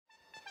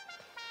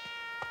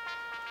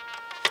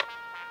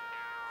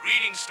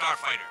Greetings,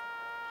 Starfighter.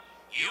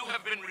 You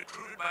have been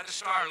recruited by the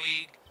Star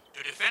League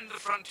to defend the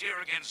frontier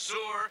against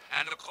Zur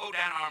and the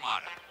Kodan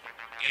Armada.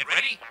 Get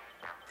ready?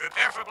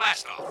 Prepare for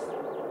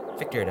blastoff.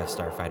 Victor Death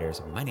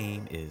Starfighters, my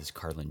name is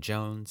Carlin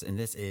Jones, and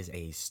this is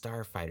a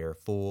Starfighter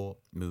full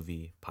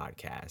movie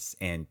podcast.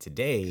 And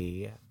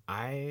today,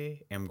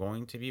 I am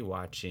going to be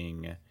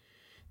watching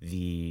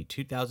the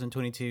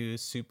 2022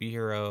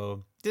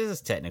 superhero. This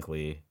is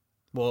technically,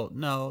 well,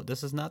 no,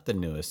 this is not the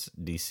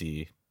newest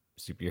DC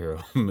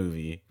superhero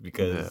movie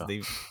because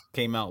they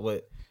came out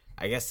with,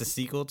 I guess, the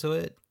sequel to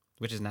it,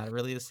 which is not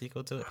really a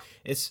sequel to it.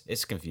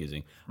 It's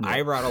confusing. Yeah.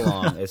 I brought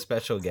along a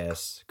special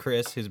guest,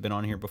 Kris, who's been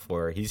on here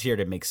before. He's here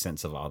to make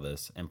sense of all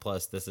this. And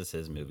plus, this is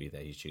his movie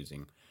that he's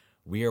choosing.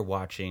 We are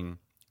watching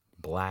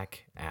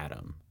Black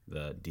Adam,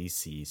 the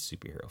DC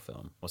superhero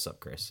film. What's up,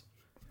 Kris?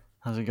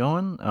 How's it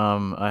going?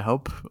 I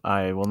hope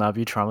I will not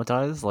be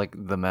traumatized like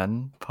the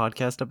Men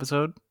podcast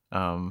episode.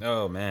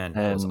 Oh man,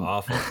 that was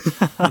awful.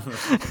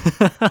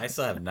 I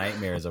still have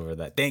nightmares over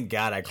that. Thank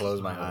God I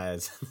closed my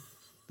eyes.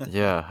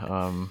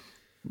 Yeah,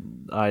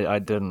 I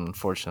didn't,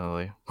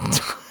 unfortunately.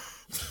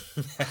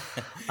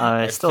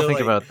 I still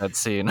think about that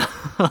scene.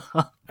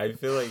 I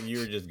feel like you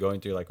were just going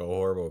through like a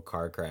horrible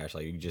car crash.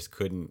 Like you just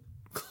couldn't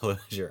close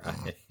your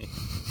eyes.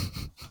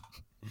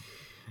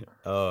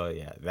 Oh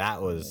yeah,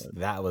 that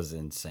was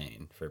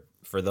insane.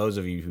 For those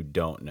of you who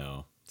don't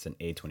know, it's an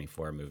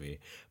A24 movie.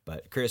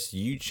 But Kris,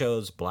 you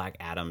chose Black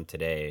Adam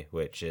today,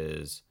 which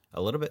is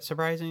a little bit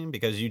surprising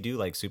because you do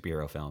like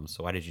superhero films.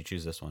 So why did you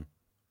choose this one?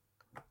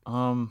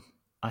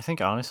 I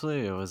think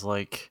honestly it was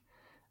like,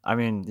 I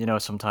mean, you know,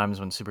 sometimes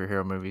when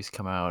superhero movies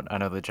come out, I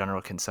know the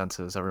general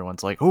consensus,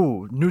 everyone's like,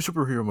 "Oh, new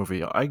superhero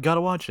movie, I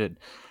gotta watch it."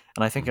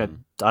 And I think I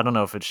don't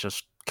know if it's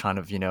just kind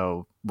of, you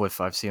know,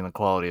 if I've seen the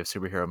quality of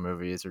superhero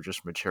movies or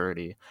just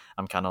maturity,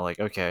 I'm kind of like,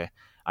 okay,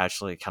 I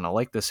actually kind of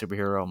like this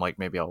superhero. I'm like,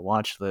 maybe I'll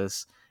watch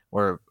this.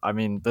 Or, I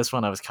mean, this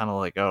one I was kind of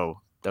like, oh,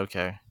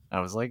 okay.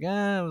 I was like,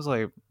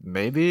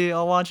 maybe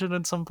I'll watch it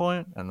at some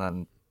point. And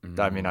then,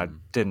 I mean, I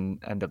didn't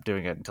end up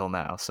doing it until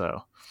now.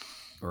 So,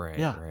 right.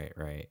 Yeah.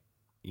 Right.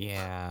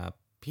 Yeah,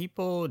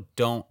 people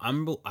don't.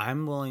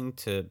 I'm willing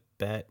to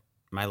bet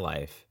my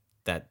life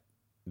that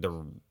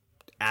the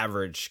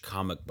average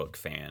comic book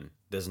fan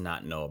does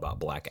not know about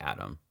Black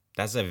Adam.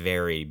 That's a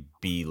very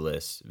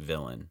B-list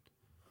villain.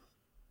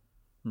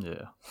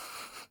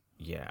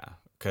 Yeah,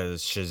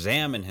 because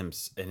Shazam in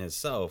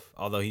himself,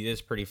 although he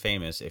is pretty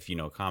famous if you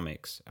know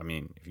comics. I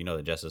mean, if you know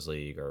the Justice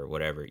League or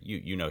whatever,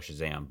 you know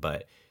Shazam.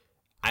 But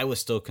I would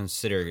still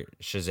consider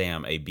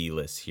Shazam a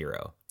B-list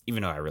hero,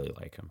 even though I really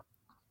like him.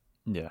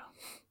 Yeah.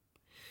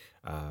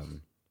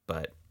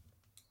 But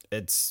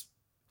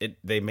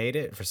they made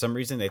it for some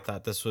reason. They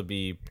thought this would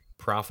be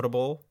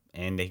profitable,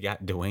 and they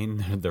got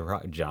Dwayne The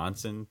Rock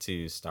Johnson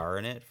to star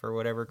in it for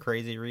whatever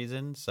crazy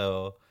reason.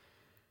 So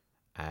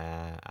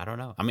I don't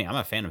know. I mean, I'm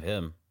a fan of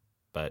him,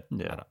 but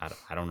yeah.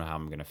 I don't know how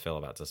I'm gonna feel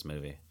about this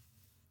movie.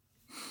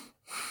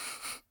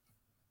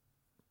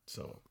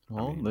 So,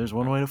 well, there's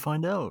one way to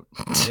find out.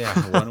 Yeah,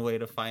 one way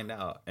to find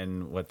out.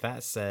 And with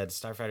that said,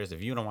 Starfighters,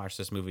 if you want to watch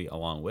this movie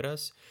along with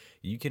us,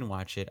 you can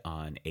watch it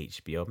on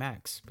HBO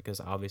Max because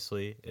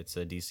obviously it's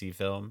a DC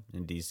film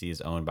and DC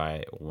is owned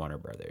by Warner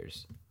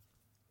Brothers.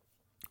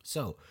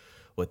 So,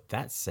 with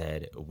that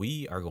said,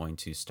 we are going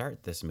to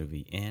start this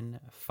movie in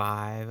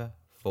 5,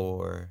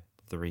 4,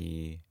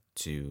 3,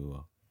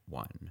 2,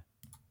 1.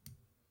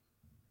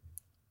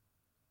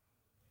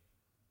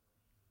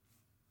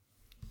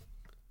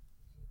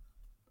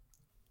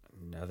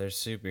 Another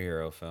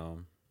superhero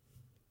film.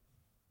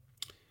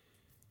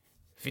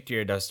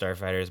 Victor Death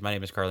Starfighters, my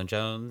name is Carlin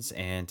Jones,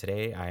 and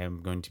today I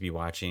am going to be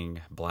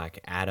watching Black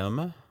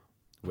Adam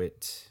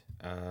with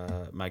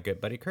my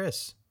good buddy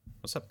Kris.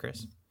 What's up,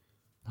 Kris?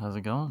 How's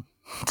it going?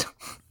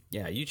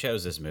 Yeah, you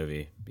chose this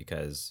movie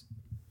because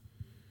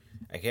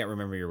I can't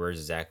remember your words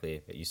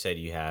exactly, but you said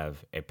you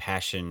have a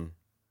passion,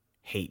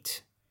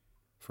 hate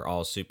for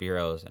all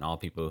superheroes and all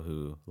people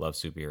who love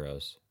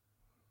superheroes.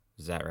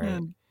 Is that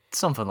right?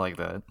 Something like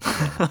that.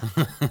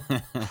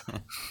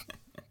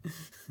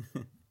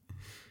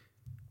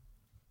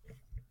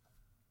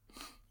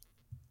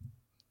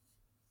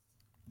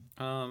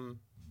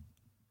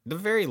 The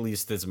very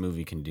least this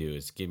movie can do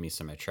is give me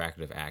some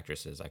attractive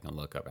actresses I can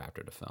look up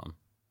after the film.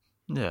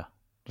 Yeah,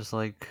 just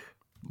like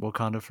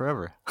Wakanda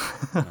Forever.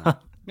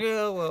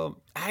 Yeah,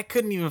 well, I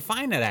couldn't even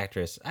find that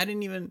actress. I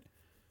don't even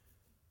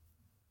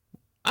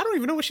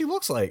know what she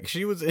looks like.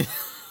 She was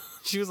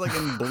like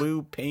in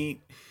blue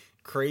paint,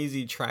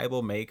 crazy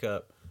tribal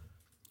makeup.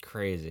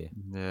 Crazy.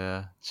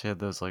 Yeah, she had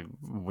those like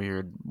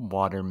weird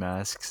water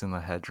masks in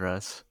the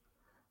headdress.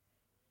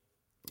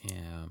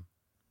 Yeah.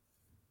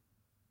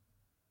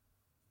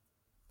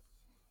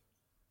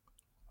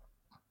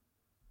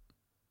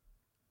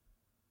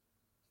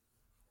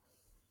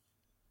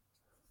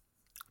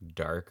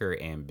 Darker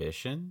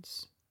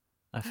Ambitions?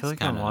 I feel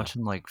like I'm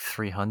watching like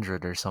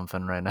 300 or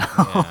something right now.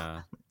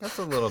 Yeah, that's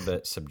a little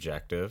bit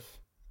subjective.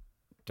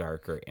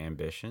 Darker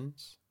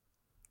Ambitions.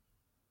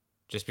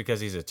 Just because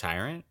he's a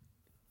tyrant?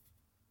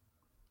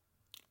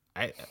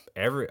 I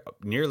every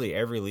nearly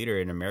every leader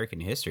in American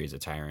history is a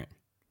tyrant.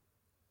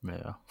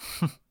 Yeah.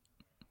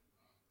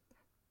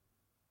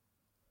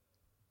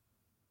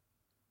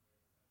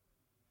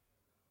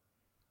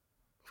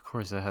 Of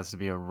course, it has to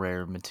be a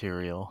rare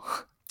material.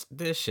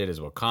 This shit is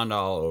Wakanda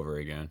all over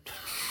again.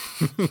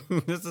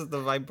 This is the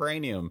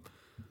vibranium.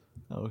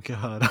 Oh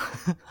God.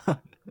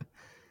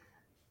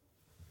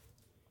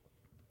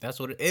 That's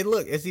what it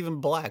look. It's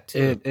even black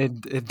too.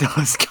 It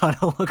does kind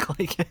of look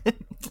like it.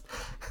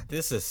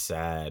 This is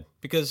sad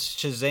because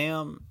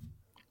Shazam,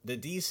 the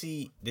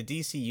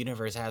DC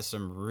universe has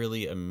some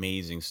really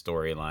amazing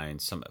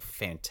storylines, some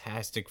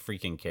fantastic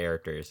freaking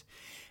characters,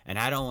 and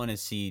I don't want to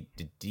see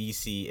the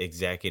DC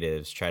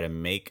executives try to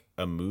make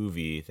a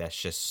movie that's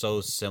just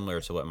so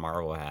similar to what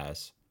Marvel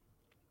has.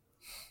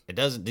 It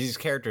doesn't. These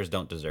characters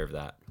don't deserve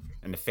that,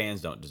 and the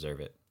fans don't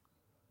deserve it.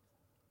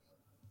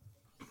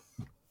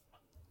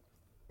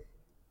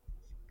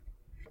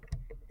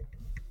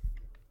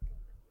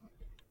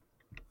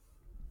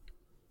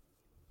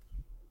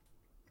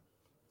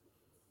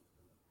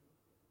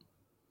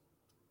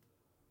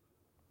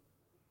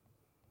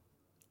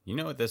 You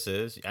know what this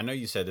is? I know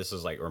you said this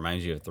is like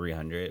reminds you of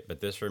 300, but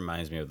this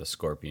reminds me of the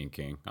Scorpion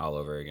King all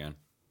over again.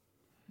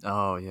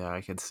 Oh yeah,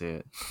 I can see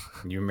it.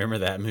 You remember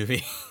that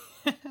movie?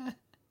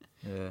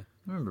 Yeah, I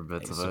remember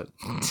bits of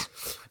it.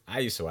 I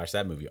used to watch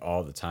that movie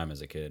all the time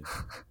as a kid.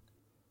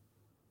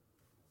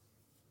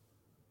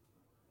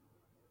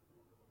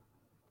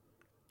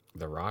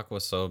 The Rock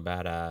was so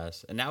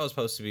badass, and that was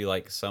supposed to be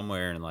like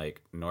somewhere in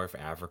like North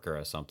Africa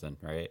or something,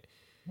 right?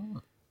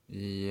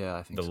 Yeah,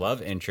 I think The so.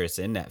 love interest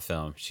in that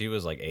film, she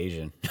was like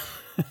Asian.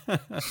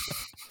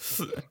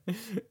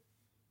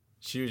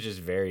 She was just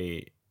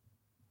very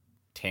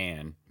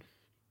tan.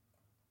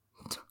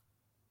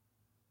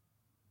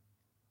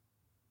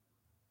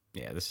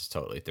 Yeah, this is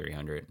totally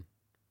 300.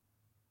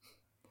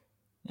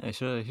 Yeah, he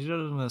should have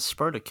done a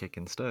Sparta kick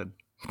instead.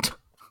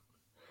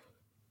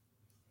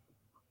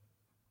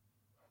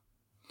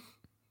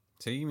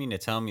 So you mean to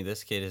tell me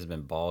this kid has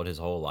been bald his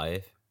whole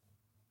life?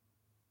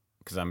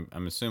 Because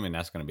I'm assuming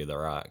that's going to be The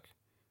Rock.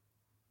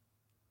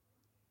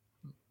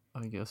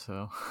 I guess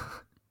so.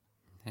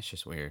 That's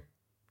just weird.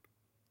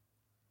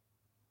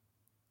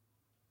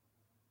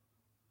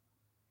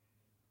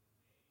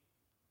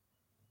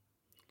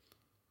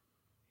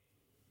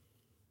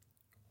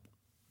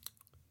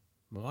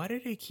 Why do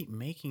they keep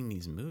making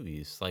these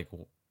movies? Like,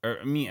 or,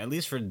 I mean, at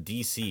least for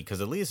DC,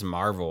 because at least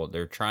Marvel,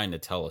 they're trying to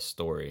tell a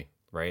story,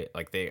 right?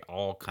 Like they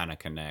all kind of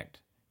connect,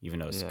 even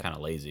though it's Yeah. kind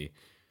of lazy.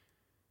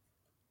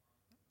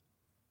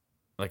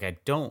 Like I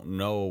don't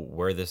know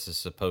where this is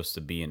supposed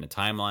to be in the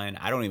timeline.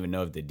 I don't even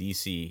know if the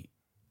DC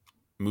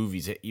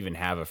movies even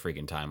have a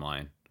freaking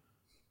timeline.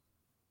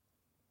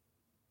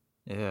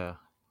 Yeah,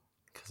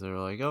 because they're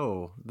like,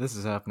 oh, this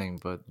is happening,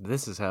 but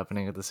this is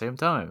happening at the same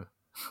time.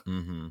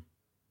 Mm-hmm.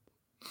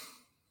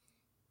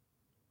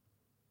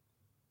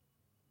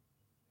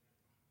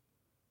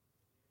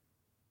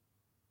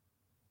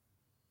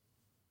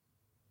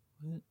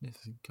 What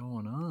is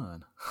going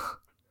on?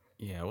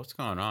 Yeah, what's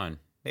going on?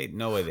 They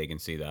no way they can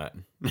see that.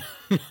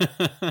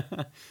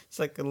 It's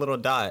like a little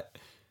dot.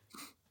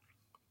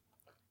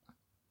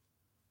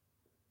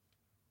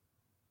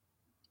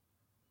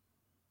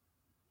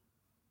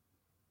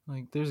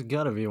 Like, there's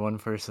gotta be one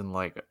person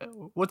like,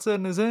 what's that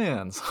in his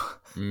hands?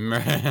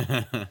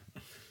 Like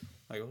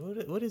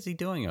what is he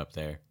doing up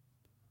there?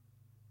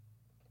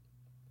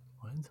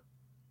 What?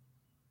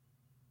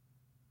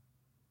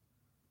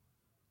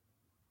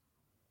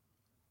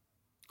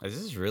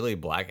 Is this really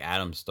Black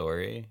Adam's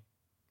story?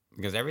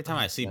 Because every time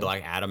I see Yeah.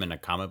 Black Adam in the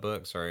comic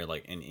books or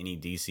like in any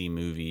DC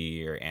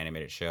movie or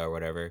animated show or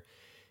whatever,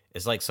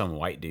 it's like some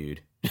white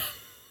dude.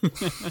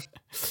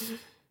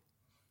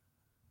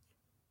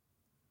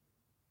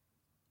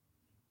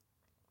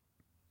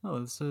 Oh,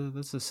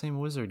 that's the same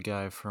wizard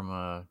guy from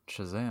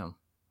Shazam.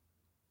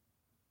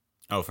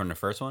 Oh, from the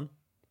first one?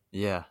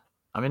 Yeah,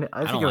 I mean,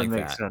 I I think don't it would like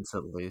make that. sense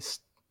at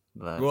least.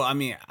 But Well, I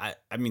mean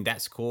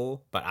that's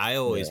cool, but I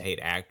always Yeah. hate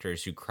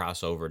actors who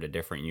cross over to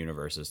different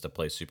universes to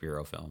play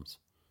superhero films.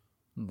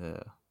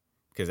 yeah,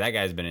 Because that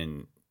guy's been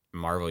in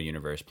Marvel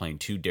universe playing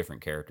two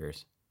different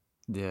characters.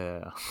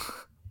 yeah.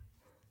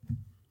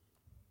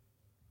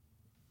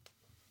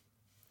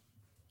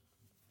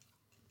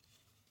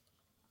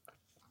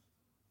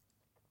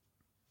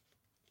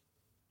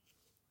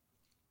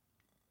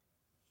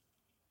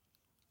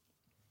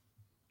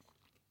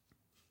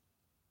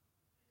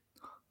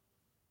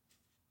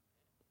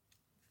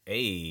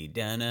 Hey,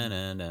 da na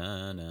na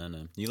na na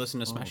na. You listen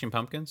to Whoa. Smashing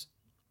Pumpkins?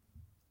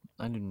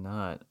 I do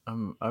not.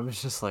 I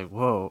was just like,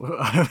 whoa.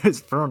 I was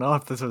thrown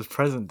off. This was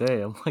present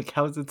day. I'm like,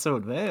 how is it so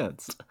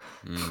advanced?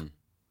 Mm.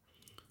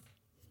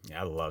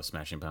 Yeah, I love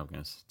Smashing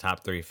Pumpkins.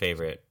 Top 3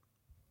 favorite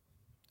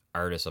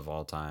artists of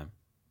all time.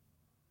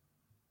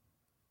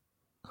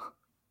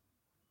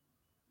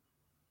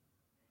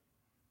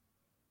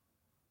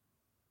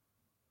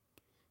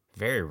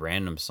 Very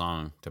random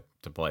song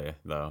to play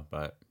though,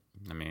 but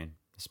I mean,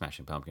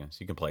 Smashing Pumpkins.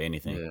 You can play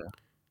anything. Yeah.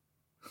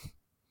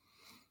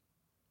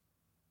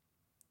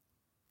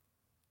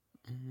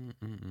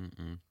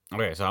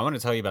 Okay, so I want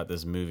to tell you about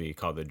this movie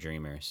called The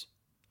Dreamers.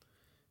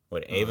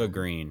 With All Ava right.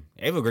 Green.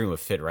 Ava Green would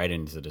fit right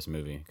into this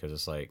movie because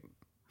it's like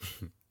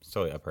it's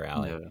totally up her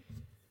alley. Yeah.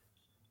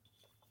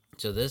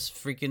 So this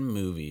freaking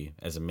movie,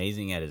 as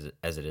amazing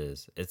as it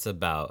is, it's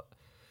about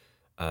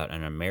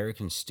an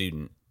American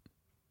student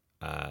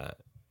uh,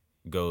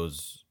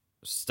 goes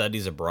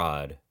studies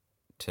abroad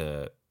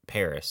to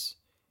Paris.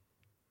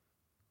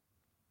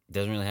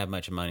 Doesn't really have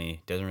much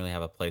money. Doesn't really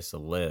have a place to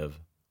live,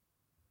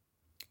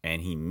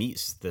 and he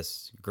meets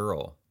this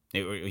girl.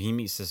 He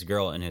meets this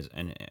girl and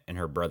and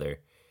her brother,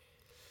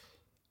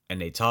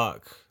 and they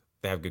talk.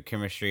 They have good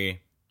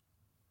chemistry.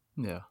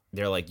 Yeah.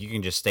 They're like, you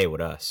can just stay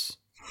with us.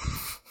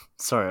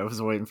 Sorry, I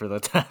was waiting for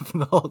that to happen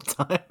the whole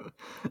time.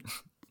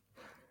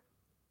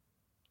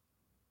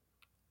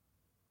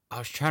 I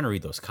was trying to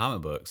read those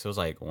comic books. It was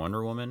like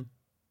Wonder Woman.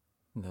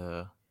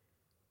 Yeah.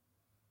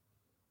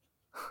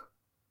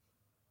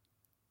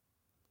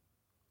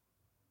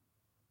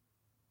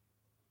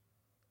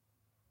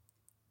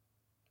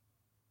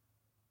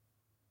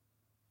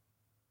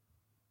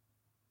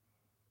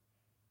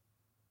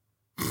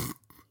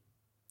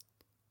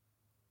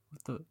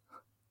 What the?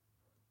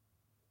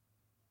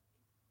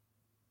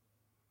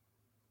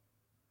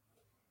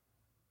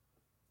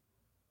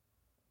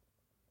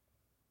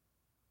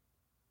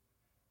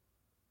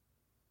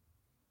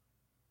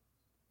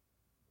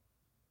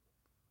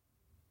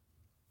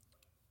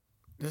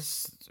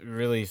 This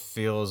really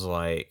feels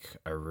like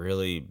a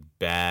really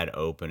bad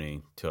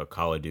opening to a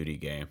Call of Duty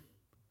game.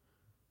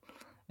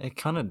 It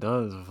kind of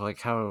does, with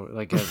like how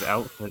like his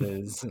outfit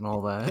is and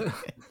all that.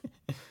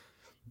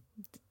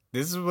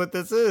 This is what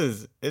this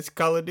is. It's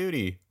Call of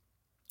Duty.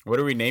 What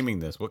are we naming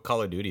this? What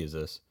Call of Duty is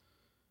this?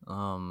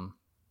 Um,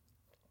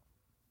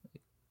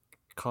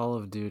 Call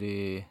of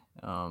Duty,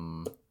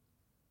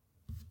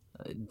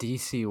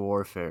 DC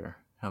Warfare.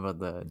 How about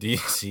that?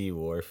 DC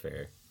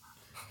Warfare.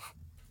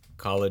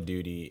 Call of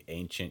Duty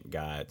Ancient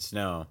Gods.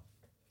 No.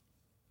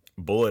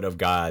 Bullet of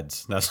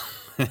Gods. That's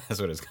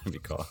what it's going to be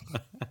called.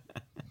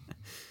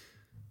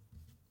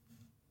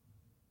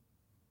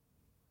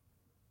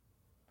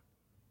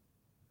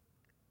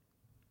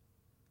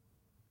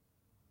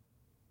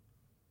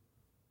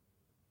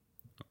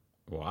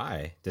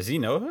 Why? Does he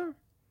know her?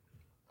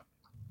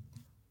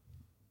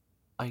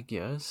 I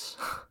guess.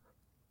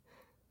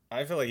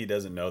 I feel like he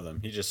doesn't know them.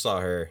 He just saw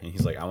her and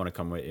he's like, I want to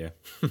come with you.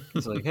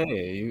 He's like,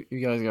 hey, you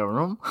guys got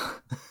room?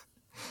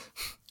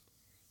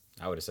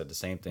 I would have said the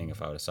same thing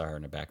if I would have saw her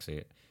in the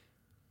backseat.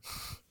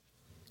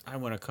 I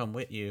want to come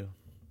with you.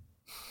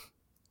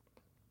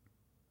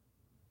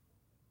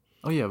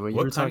 Oh yeah, but you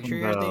What were talking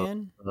country are they about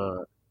in?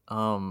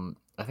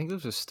 I think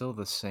this is still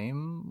the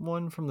same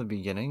one from the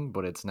beginning,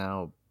 but it's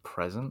now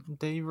present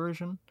day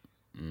version.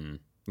 Mm.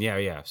 Yeah,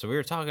 yeah. So we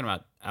were talking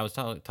about. I was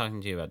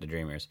talking to you about the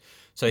Dreamers.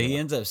 So he Yeah.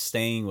 ends up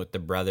staying with the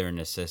brother and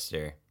the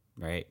sister,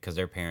 right? Because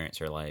their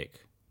parents are like,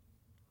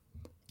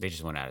 they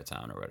just went out of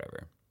town or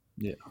whatever.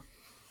 Yeah.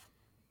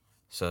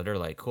 So they're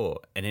like,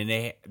 cool. And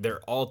then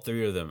they're all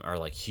three of them are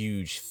like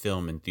huge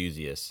film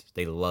enthusiasts.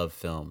 They love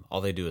film.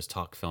 All they do is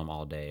talk film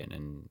all day,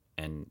 and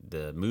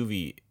the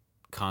movie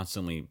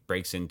constantly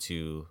breaks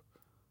into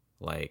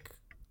like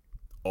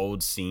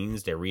old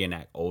scenes. They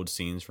reenact old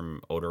scenes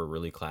from older,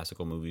 really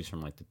classical movies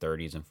from like the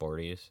 30s and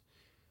 40s.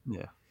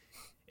 Yeah.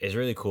 It's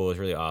really cool. It's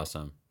really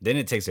awesome. Then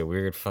it takes a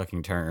weird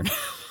fucking turn.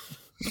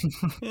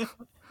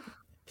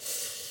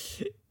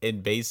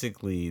 And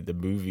basically, the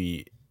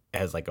movie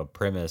has like a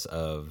premise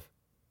of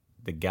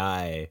the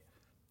guy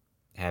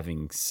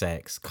having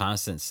sex,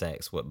 constant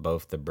sex with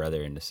both the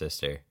brother and the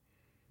sister,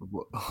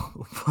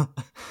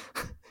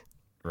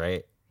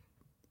 right?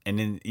 And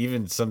then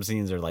even some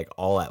scenes are like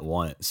all at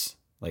once,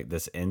 like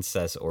this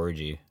incest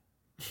orgy.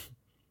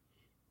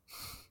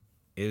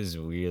 It was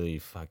really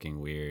fucking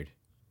weird.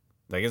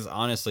 Like it's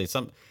honestly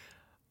some.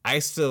 I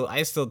still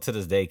to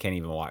this day can't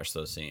even watch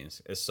those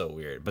scenes. It's so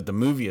weird. But the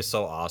movie is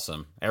so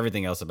awesome.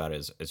 Everything else about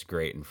it is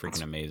great and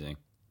freaking amazing.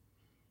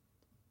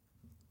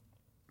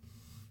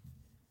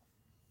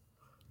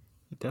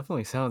 It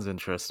definitely sounds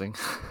interesting.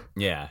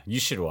 Yeah, you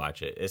should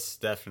watch it. It's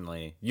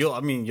definitely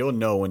you'll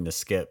know when to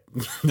skip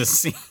the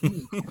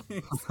scene.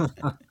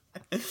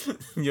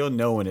 You'll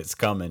know when it's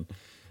coming.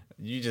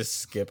 You just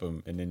skip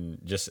them and then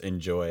just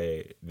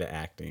enjoy the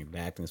acting. The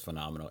acting's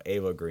phenomenal.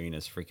 Ava Green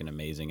is freaking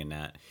amazing in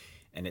that.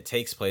 And it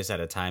takes place at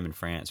a time in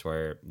France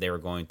where they were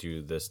going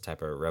through this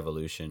type of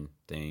revolution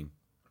thing,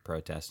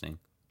 protesting.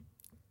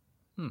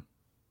 Hmm.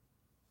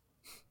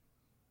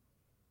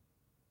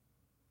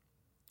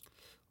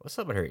 What's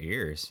up with her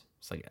ears?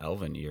 It's like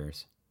elven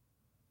ears.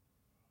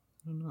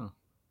 I don't know.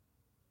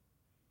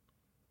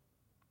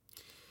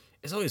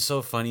 It's always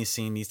so funny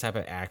seeing these type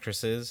of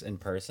actresses in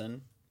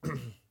person.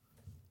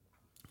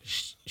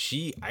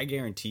 I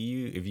guarantee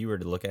you, if you were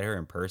to look at her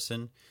in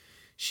person,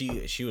 she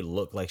would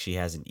look like she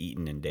hasn't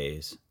eaten in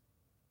days.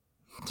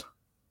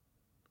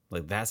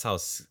 Like that's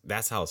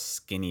how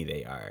skinny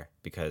they are,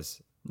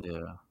 because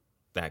Yeah.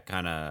 that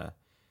kind of,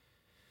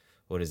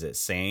 what is it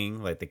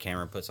saying, like the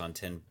camera puts on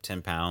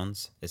 10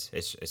 pounds.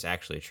 It's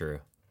actually true.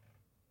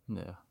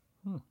 Yeah.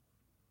 Hmm.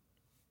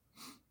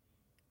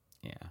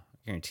 Yeah, I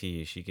guarantee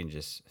you she can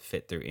just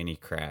fit through any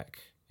crack,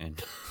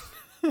 and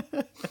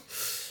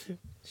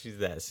she's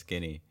that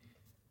skinny.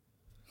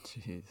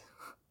 Jeez.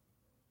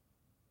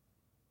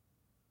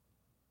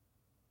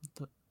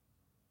 The-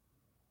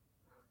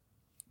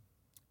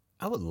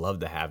 I would love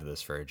to have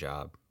this for a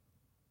job.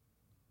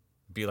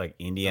 Be like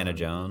Indiana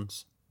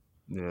Jones.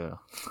 yeah.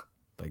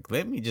 Like,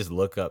 let me just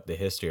look up the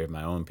history of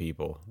my own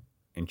people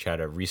and try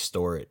to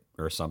restore it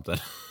or something.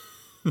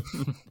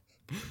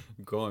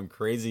 Go on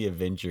crazy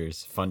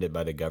adventures funded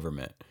by the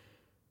government.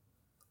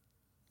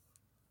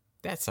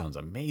 That sounds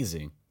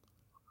amazing.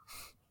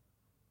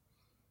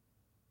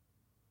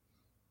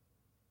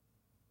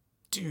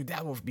 Dude,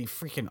 that would be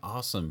freaking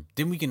awesome.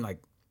 Then we can like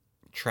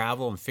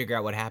travel and figure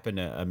out what happened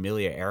to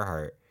Amelia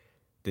Earhart.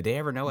 Did they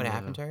ever know what Yeah.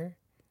 happened to her?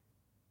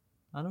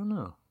 I don't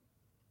know.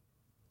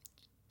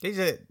 They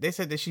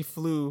said that she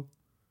flew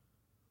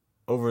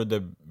over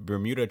the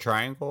Bermuda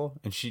Triangle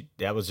and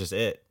that was just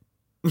it.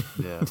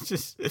 Yeah.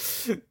 Just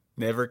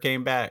never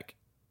came back.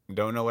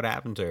 Don't know what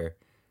happened to her.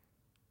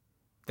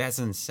 That's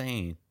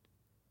insane.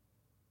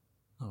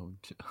 Oh.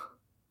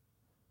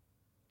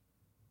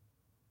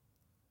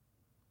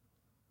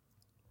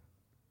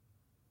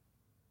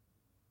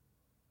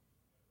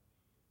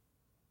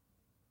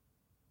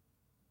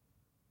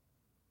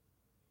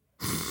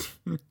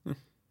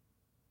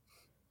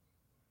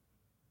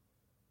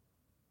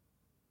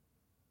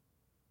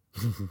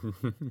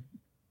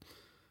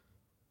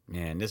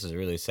 Man, this is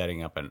really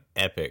setting up an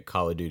epic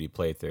Call of Duty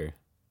playthrough.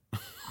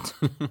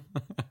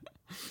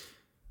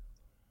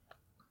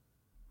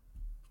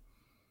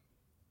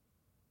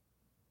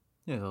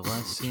 Yeah, the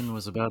last scene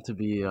was about to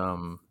be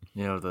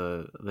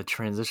the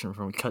transition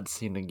from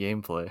cutscene to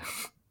gameplay.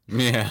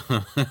 Yeah.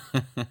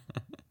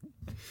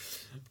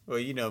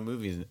 Well,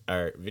 movies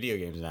or video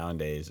games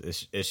nowadays,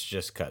 it's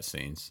just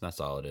cutscenes. That's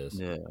all it is.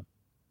 Yeah.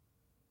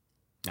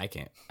 I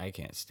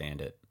can't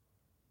stand it.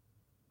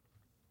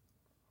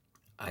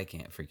 I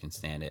can't freaking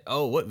stand it.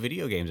 Oh, what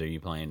video games are you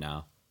playing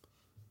now?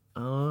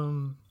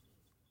 I'm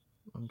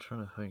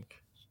trying to think.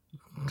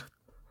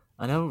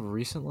 I know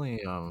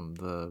recently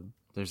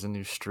there's a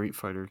new Street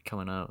Fighter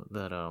coming out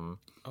that Oh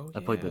I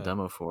played the yeah,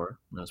 demo for.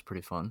 And that was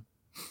pretty fun.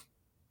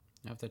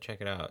 I have to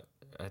check it out.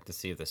 I have to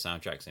see if the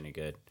soundtrack's any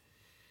good.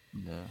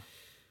 Yeah.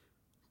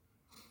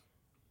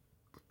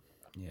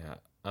 Yeah,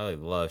 I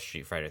love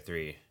Street Fighter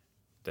 3.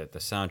 The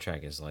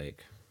soundtrack is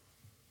like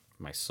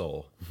my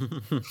soul.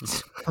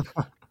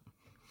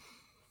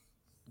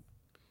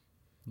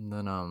 And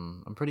then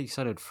I'm pretty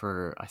excited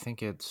for, I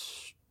think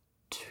it's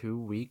 2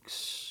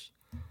 weeks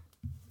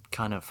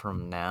kind of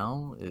from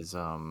now is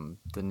the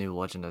new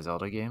Legend of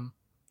Zelda game.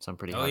 So I'm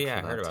pretty Oh hyped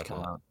yeah, for I heard that to about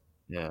come that. out.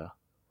 Yeah.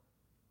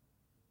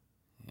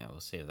 Yeah, we'll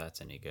see if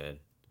that's any good.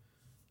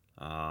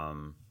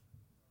 Um,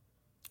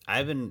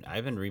 I've been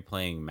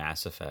replaying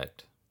Mass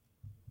Effect.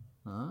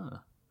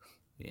 Ah.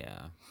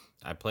 Yeah,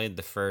 I played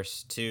the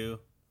first two.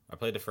 I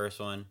played the first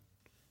one,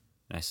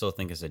 and I still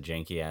think it's a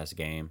janky ass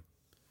game.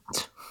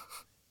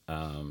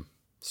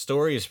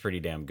 Story is pretty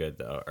damn good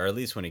though, or at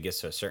least when it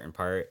gets to a certain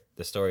part,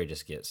 the story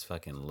just gets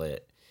fucking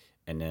lit.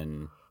 And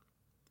then,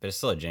 but it's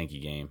still a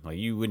janky game. Like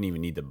you wouldn't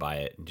even need to buy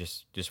it.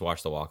 Just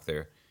watch the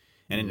walkthrough.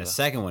 And then the Yeah.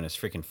 second one is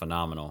freaking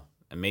phenomenal.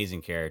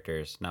 Amazing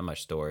characters, not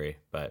much story,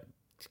 but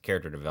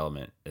character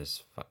development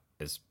is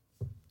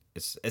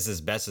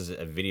as best as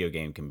a video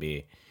game can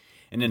be.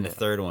 And then the Yeah.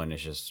 third one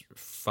is just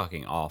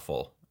fucking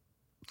awful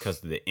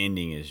because the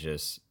ending is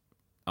just,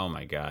 oh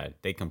my god,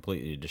 they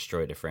completely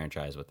destroyed the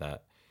franchise with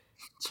that.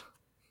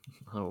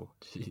 Oh,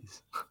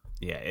 jeez.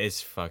 Yeah,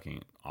 it's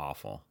fucking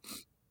awful.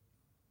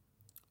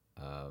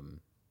 Um,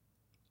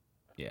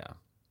 yeah,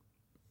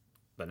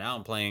 but now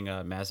I'm playing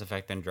Mass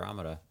Effect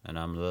Andromeda, and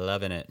I'm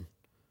loving it.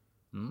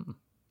 Mm.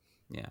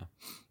 Yeah,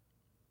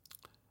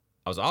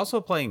 I was also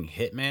playing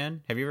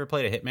Hitman. Have you ever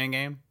played a Hitman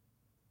game?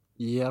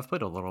 Yeah, I've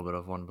played a little bit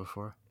of one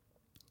before.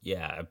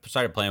 Yeah, I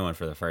started playing one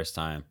for the first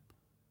time.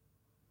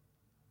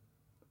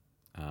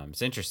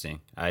 It's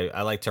interesting.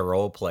 I like to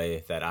role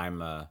play that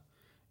I'm a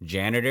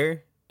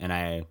janitor, and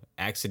I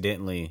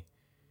accidentally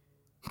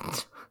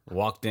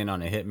walked in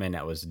on a hitman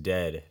that was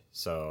dead.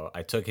 So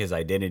I took his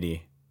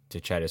identity to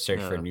try to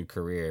search for a Yeah. new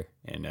career,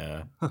 and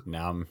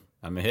now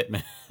I'm a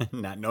hitman,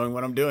 not knowing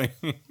what I'm doing.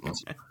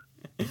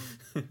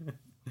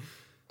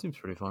 Seems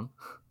pretty fun.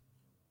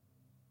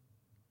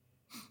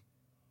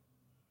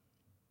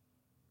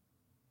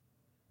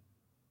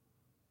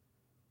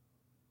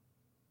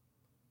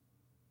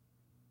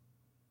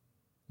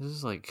 This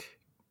is like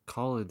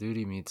Call of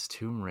Duty meets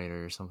Tomb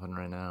Raider or something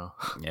right now.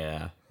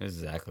 Yeah, that's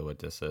exactly what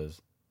this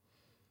is.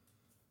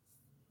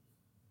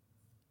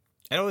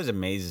 It always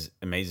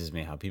amazes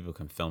me how people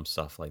can film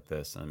stuff like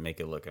this and make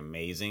it look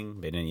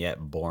amazing, but then yet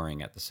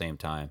boring at the same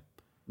time.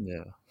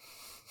 Yeah.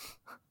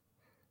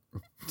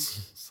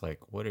 It's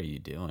like, what are you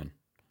doing?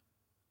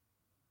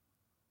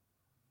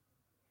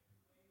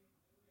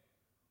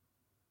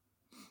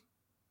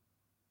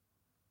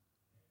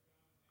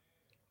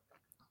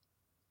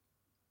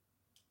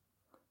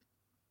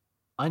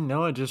 I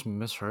know I just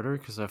misheard her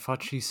because I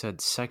thought she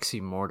said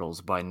Sexy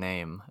Mortals by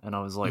name. And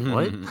I was like,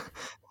 what?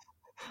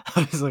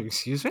 I was like,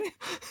 excuse me?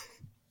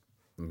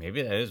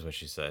 Maybe that is what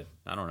she said.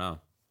 I don't know.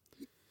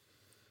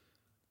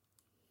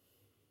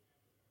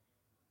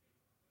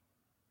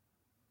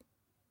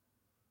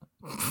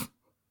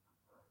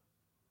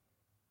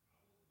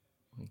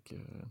 My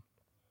God.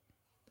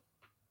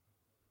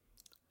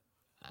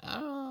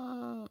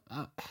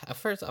 At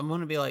first, I'm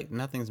gonna be like,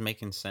 nothing's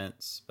making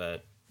sense,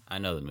 but I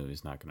know the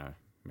movie's not gonna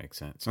make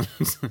sense.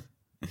 It's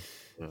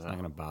Yeah. not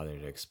gonna bother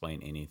to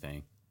explain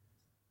anything.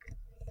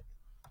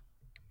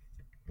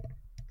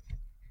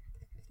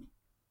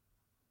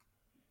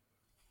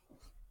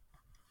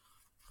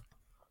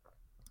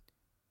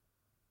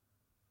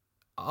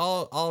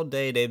 All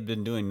day they've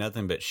been doing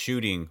nothing but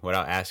shooting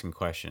without asking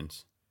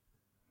questions.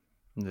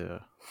 Yeah.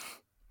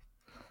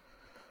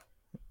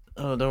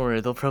 Oh, don't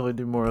worry. They'll probably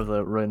do more of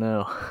that right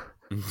now.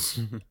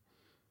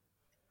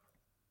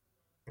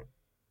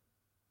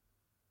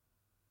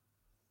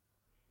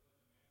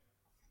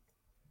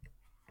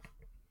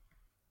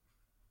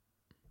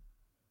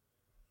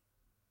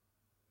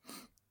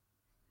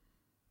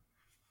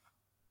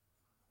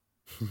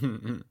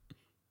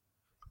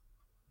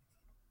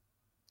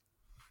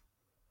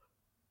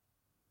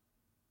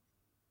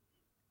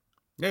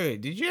 Hey,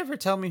 did you ever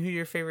tell me who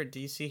your favorite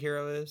DC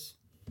hero is?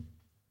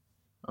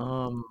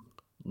 Um,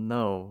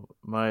 no.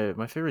 My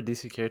favorite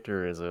DC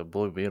character is a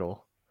Blue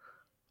Beetle.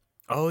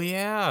 Oh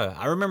yeah,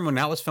 I remember when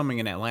that was filming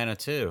in Atlanta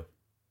too.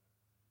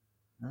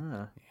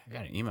 Ah. I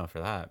got an email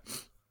for that.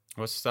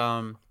 What's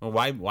well,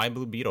 why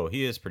Blue Beetle?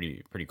 He is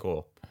pretty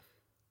cool.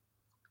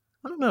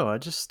 I don't know.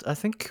 I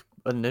think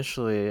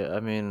initially,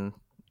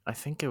 I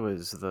think it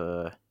was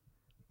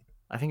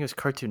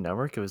Cartoon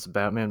Network. It was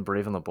Batman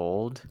Brave and the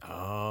Bold,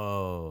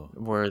 Oh.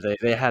 where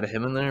they had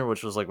him in there,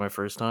 which was like my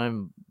first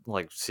time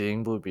like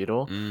seeing Blue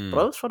Beetle. But I Mm.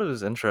 always thought it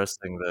was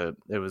interesting that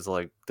it was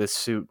like this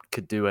suit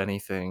could do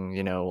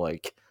anything,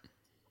 like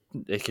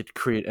it could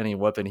create any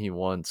weapon he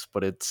wants.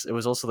 But it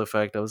was also the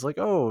fact I was like,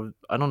 oh,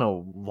 I don't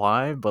know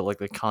why, but like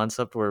the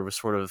concept where it was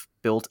sort of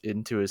built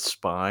into his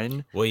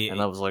spine, Well, and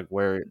that was like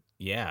where it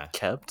yeah,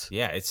 kept.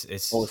 yeah.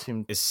 Always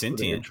seemed It's really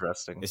sentient.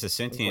 interesting. It's a I was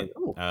like, sentient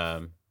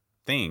oh,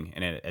 thing,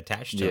 and it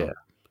attached to yeah, him,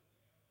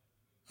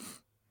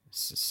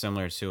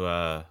 similar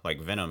to like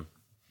Venom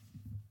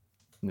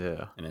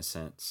yeah. in a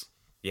sense.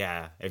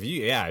 If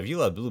you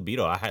love Blue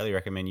Beetle, I highly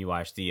recommend you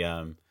watch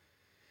the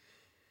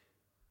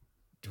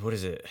what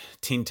is it,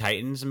 Teen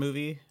Titans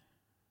movie.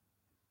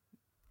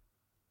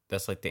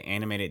 That's like the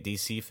animated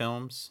DC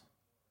films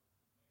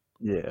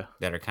Yeah.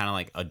 that are kind of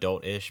like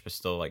adult-ish but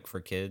still like for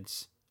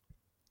kids.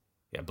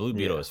 Yeah, Blue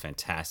Beetle Yeah. is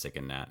fantastic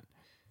in that.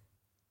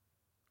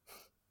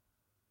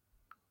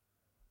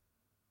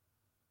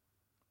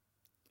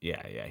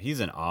 Yeah,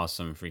 he's an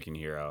awesome freaking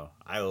hero.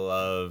 I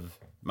love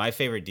my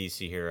favorite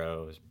DC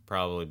hero is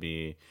probably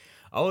be.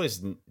 I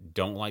always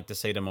don't like to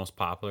say the most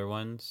popular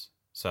ones.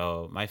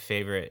 So my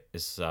favorite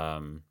is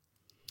uh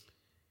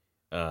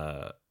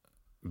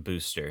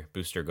Booster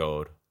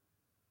Gold.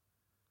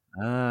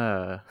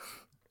 Ah.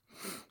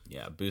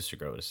 Yeah, Booster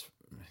Gold is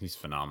he's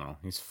phenomenal.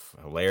 He's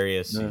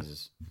hilarious. Yeah.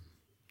 He's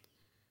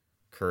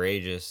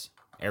courageous.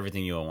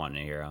 Everything you would want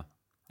in a hero.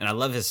 And I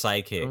love his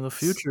sidekick, From the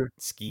future.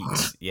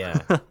 Skeets.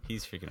 Yeah,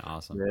 he's freaking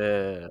awesome.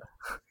 Yeah.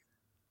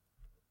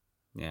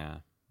 Yeah.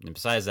 And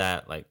besides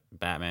that, like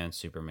Batman,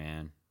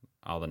 Superman,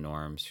 all the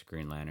norms,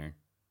 Green Lantern.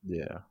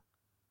 Yeah.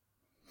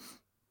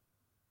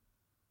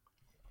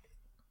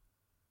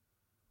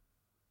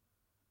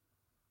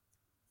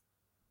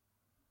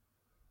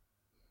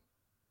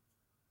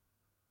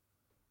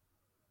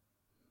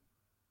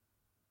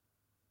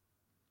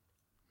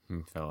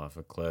 He fell off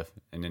a cliff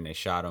and then they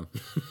shot him.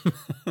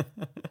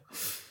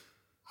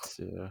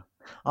 Yeah.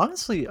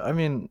 Honestly, I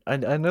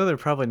know they're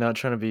probably not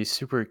trying to be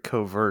super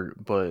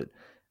covert, but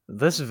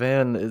this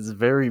van is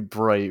very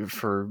bright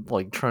for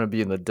like trying to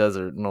be in the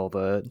desert and all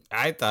that.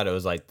 I thought it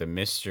was like the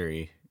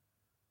mystery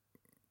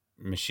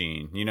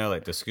machine,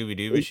 like the Scooby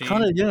Doo It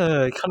kind machine. of,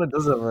 yeah, it kind of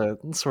does have a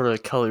sort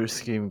of color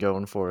scheme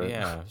going for it.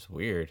 Yeah, it's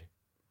weird.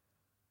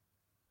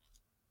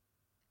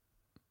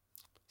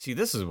 See,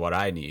 this is what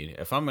I need.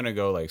 If I'm gonna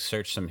go like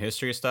search some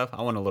history stuff,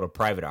 I want a little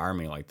private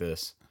army like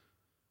this.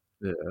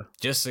 Yeah.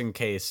 Just in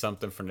case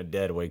something from the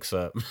dead wakes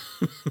up.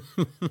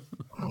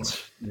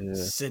 Yeah.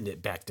 Send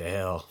it back to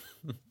hell.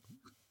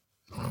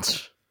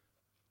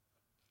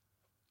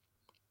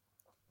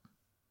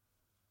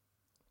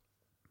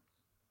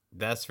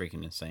 That's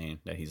freaking insane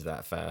that he's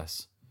that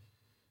fast.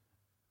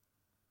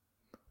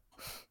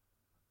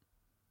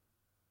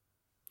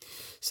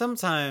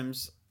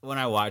 Sometimes when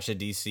I watch a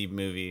DC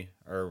movie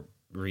or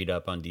read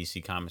up on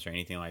DC comics or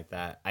anything like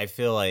that, I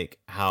feel like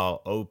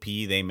how OP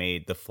they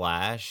made the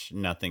Flash,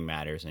 nothing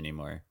matters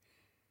anymore.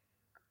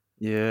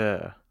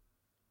 Yeah.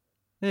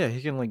 Yeah,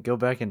 he can like go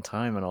back in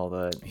time and all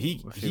that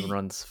He if he he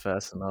runs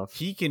fast enough.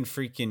 he can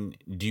freaking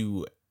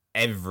do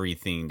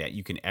everything that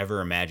you can ever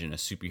imagine a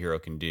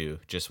superhero can do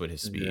just with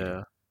his speed.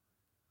 Yeah.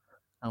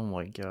 Oh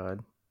my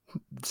god.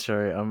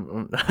 Sorry,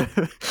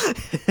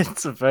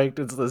 it's the fact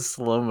it's the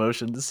slow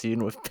motion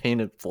scene with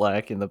painted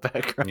black in the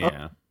background.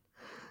 Yeah.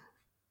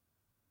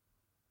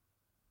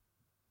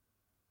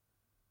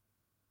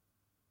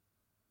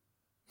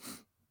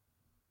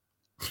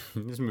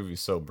 This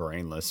movie's so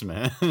brainless,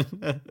 man.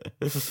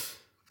 This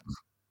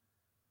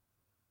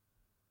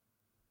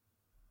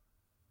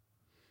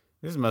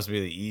must be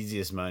the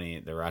easiest money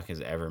The Rock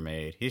has ever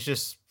made. He's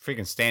just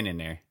freaking standing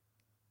there.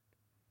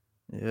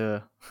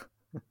 Yeah.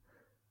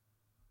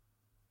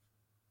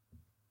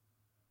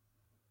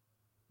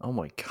 Oh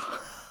my god.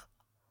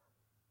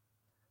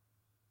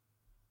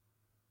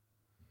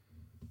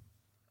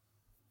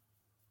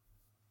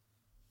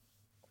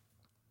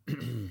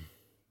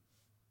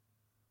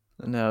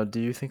 Now, do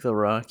you think The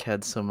Rock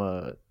had some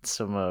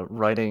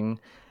writing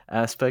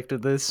aspect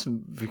of this?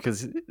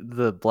 Because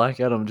the Black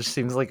Adam just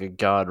seems like a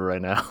god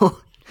right now.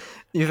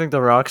 You think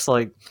The Rock's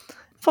like,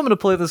 if I'm gonna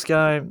play this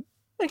guy,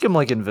 make him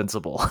like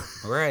invincible?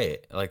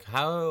 Right. Like,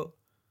 how.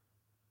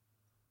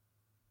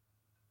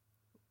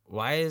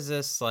 Why is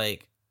this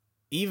like.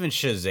 Even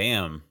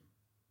Shazam,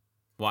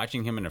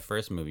 watching him in the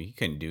first movie, he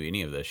couldn't do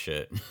any of this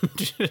shit.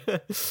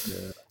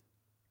 Yeah.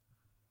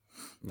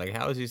 Like,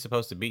 how is he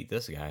supposed to beat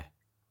this guy?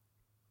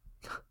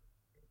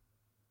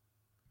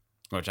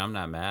 Which I'm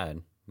not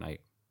mad.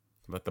 Like,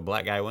 let the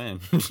black guy win.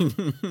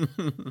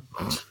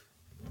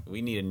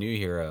 We need a new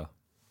hero.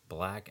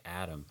 Black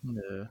Adam.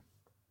 Yeah.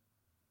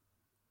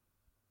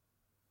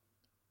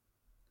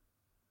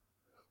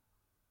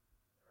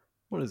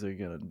 What is he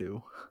gonna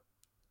do?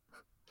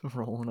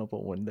 Rolling up a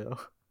window.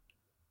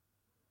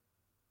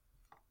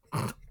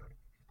 Yeah,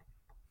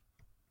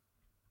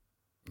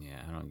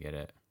 I don't get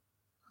it.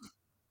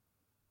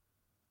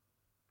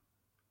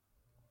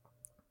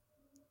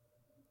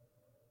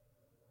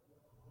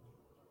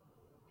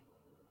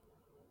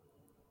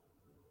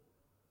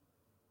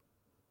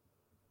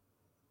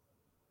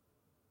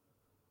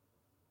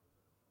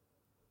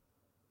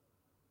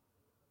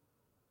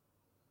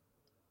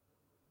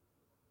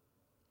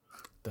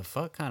 The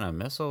fuck kind of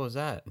missile was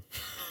that?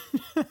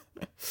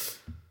 It's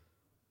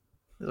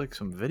like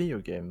some video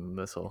game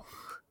missile.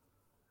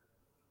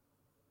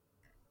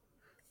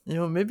 You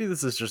know, maybe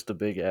this is just a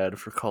big ad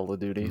for Call of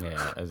Duty.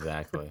 Yeah,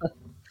 exactly.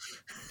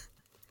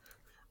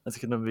 That's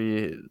gonna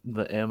be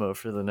the ammo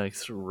for the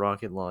next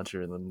rocket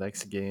launcher in the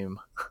next game.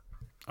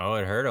 Oh,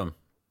 it hurt him.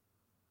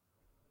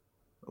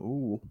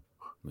 Ooh.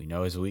 We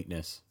know his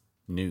weakness.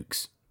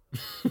 Nukes.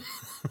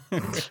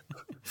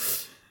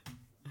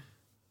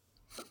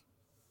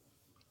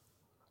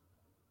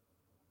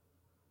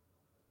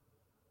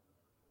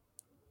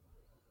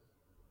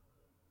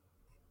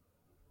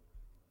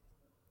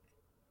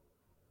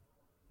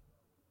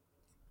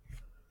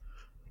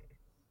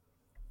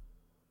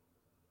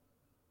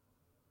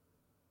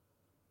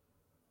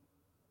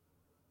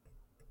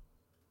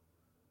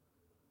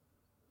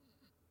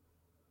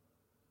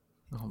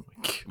 Oh my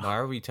god. Why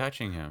are we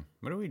touching him?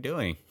 What are we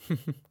doing? I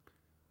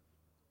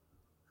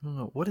don't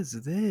know. What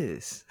is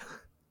this?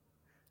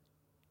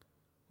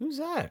 Who's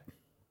that?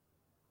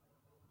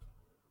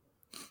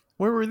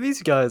 Where were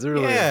these guys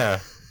earlier? Yeah.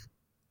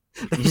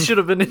 They should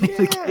have been in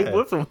the Yeah. game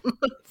with them.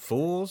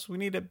 Fools, we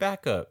need a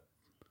backup.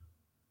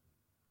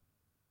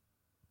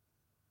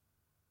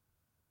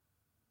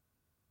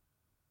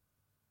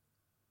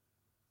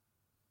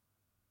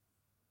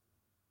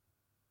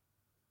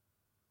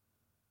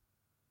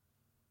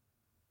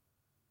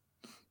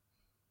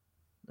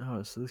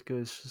 Oh, so this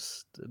guy's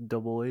just a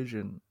double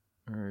agent.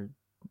 Or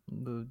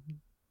the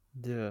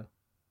yeah.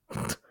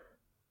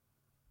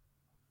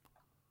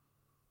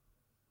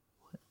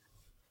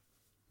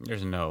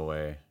 There's no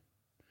way.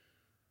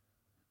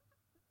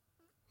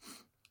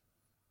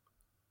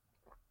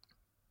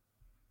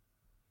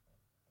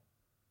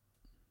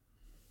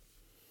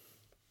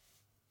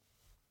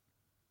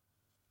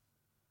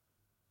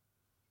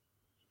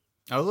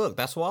 Oh, look,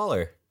 that's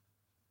Waller.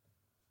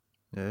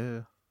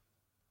 Yeah.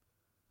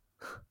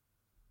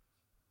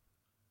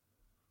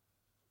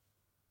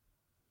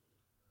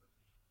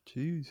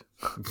 Jeez.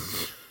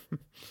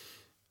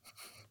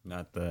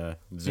 Not the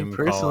Me Zoom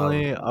call.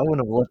 personally, I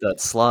wouldn't have let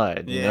that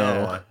slide, you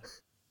know?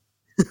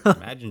 Yeah.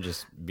 Imagine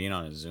just being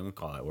on a Zoom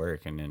call at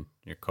work and then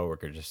your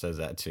coworker just says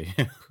that to you.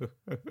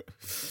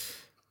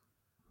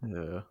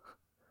 Yeah.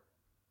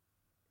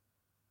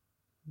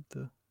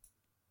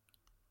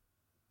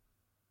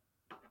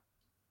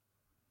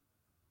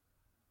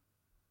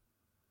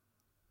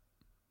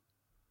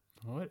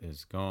 What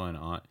is going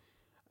on?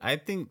 I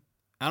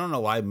don't know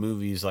why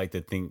movies like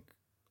to think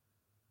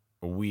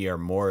we are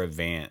more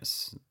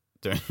advanced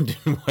than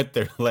what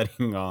they're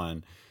letting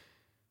on.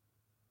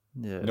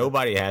 Yeah.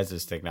 Nobody has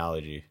this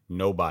technology.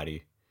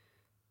 Nobody.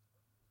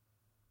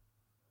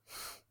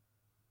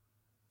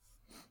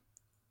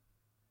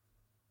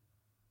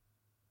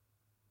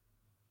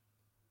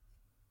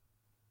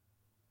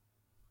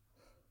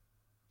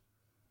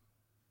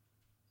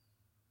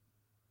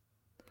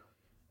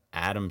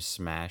 Adam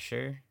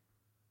Smasher.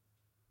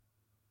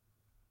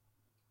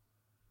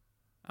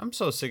 I'm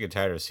so sick and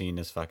tired of seeing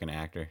this fucking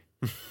actor.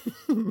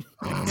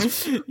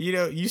 You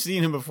know, you've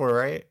seen him before,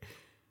 right?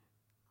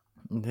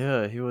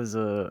 Yeah, he was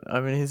I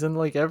mean, he's in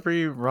like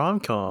every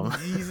rom-com.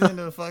 He's in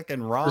the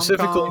fucking rom-com.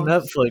 Specifically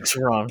Netflix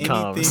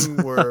rom-coms.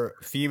 Anything where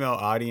female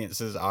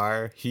audiences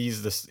are,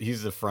 he's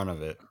the front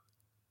of it.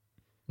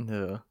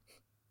 Yeah.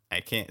 I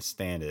can't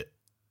stand it.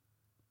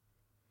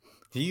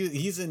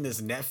 He's in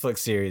this Netflix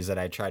series that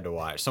I tried to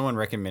watch. Someone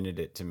recommended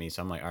it to me,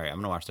 so I'm like, all right, I'm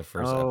gonna watch the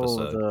first Oh,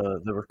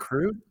 episode. the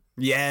recruit?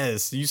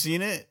 Yes, you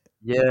seen it?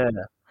 Yeah.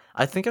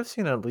 I think I've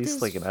seen at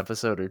least like an This,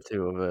 episode or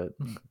two of it.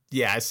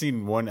 yeah, I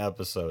seen one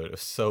episode. It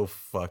was so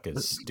fucking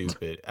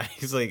stupid.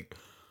 He's like,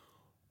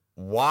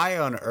 why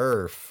on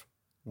earth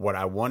would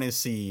I want to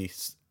see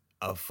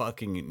a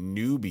fucking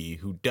newbie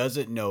who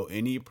doesn't know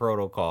any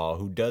protocol,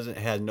 who doesn't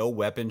has no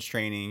weapons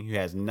training, who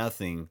has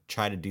nothing,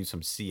 try to do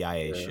some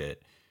CIA Yeah.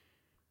 shit?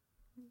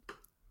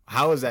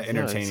 How is that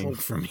Yeah, it's entertaining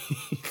like for me?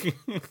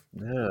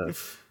 yeah.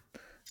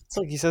 It's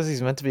like he says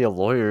he's meant to be a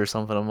lawyer or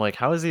something. I'm like,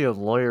 how is he a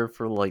lawyer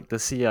for like the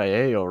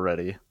CIA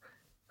already?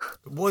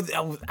 Well,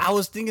 I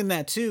was thinking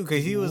that too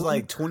because he was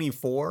like What?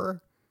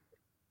 24.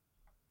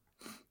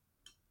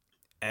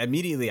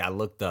 Immediately, I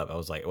looked up. I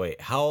was like,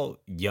 wait, how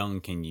young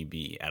can you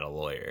be at a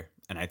lawyer?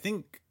 And I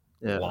think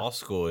Yeah. law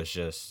school is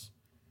just,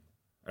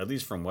 or at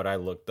least from what I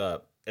looked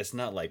up, it's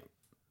not like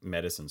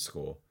medicine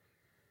school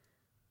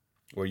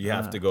where you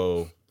have to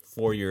go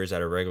 4 years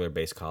at a regular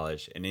base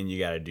college and then you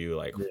got to do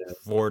like Yeah.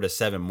 4 to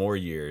 7 more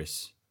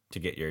years to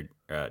get your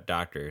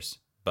doctors.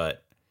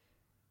 But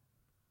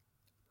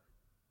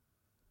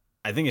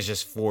I think it's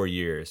just 4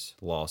 years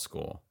law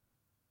school.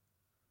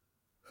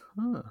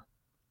 Huh.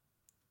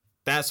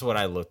 That's what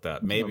I looked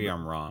up. Maybe Yeah.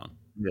 I'm wrong.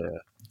 Yeah.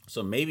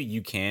 So maybe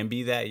you can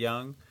be that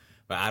young,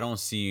 but I don't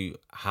see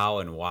how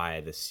and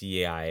why the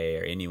CIA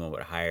or anyone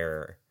would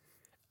hire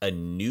a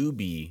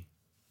newbie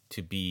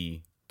to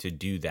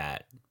do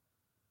that.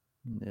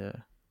 Yeah.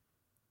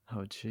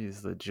 Oh,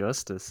 geez, the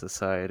Justice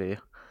Society.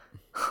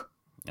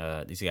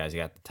 These guys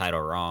got the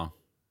title wrong.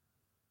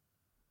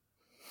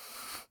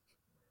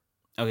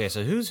 Okay,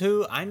 so who's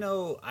who? I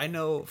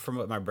know from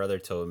what my brother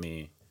told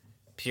me,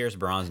 Pierce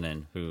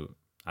Brosnan, who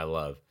I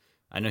love.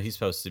 I know he's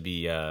supposed to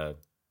be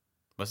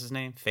what's his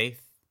name?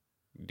 Faith,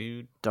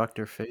 dude.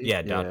 Dr. Fate?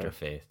 Yeah, Dr.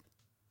 Faith.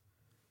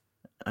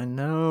 I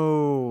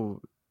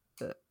know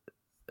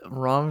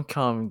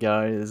rom-com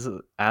guy is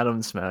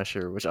Atom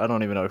Smasher, which I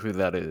don't even know who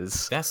that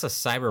is. That's a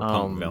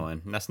cyberpunk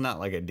villain. That's not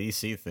like a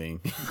DC thing.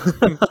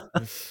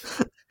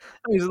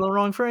 He's in the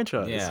wrong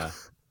franchise. Yeah.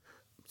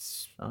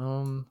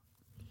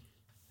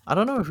 I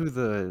don't know who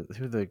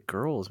the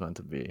girl is meant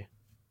to be.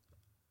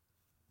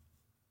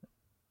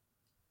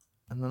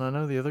 And then I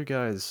know the other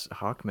guy is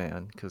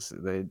Hawkman because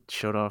they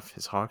showed off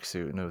his Hawk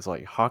suit and it was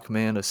like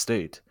Hawkman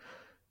Estate.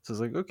 So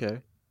it's like, okay,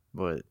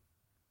 but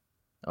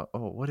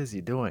what is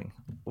he doing?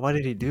 Why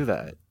did he do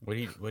that? What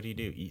do you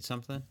do? Eat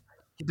something?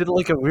 He did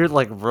like a weird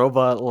like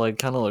robot like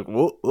kind of like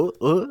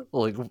whoa,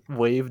 like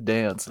wave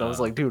dance, and I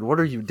was like, dude, what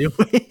are you doing?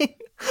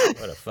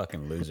 What a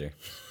fucking loser!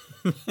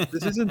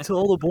 This isn't to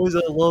all the boys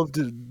I loved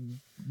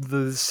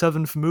the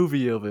 7th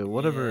movie of it,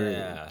 whatever.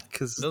 Yeah,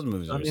 because those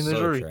movies are there's so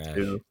already trash.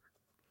 2.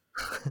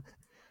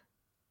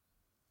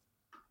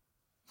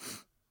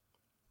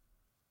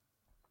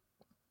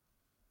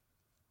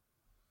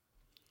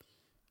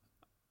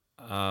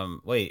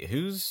 Wait,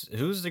 who's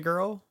the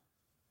girl?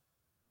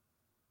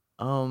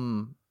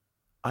 I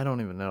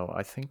don't even know.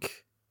 I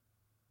think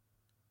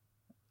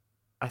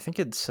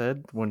it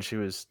said when she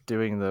was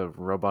doing the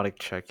robotic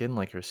check-in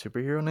like her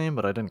superhero name,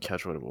 but I didn't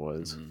catch what it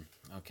was.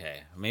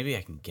 Okay, maybe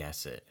I can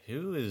guess it.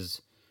 Who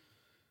is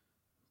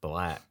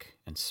black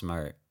and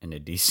smart in the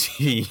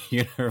DC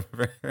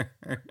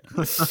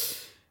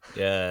universe?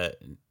 Yeah,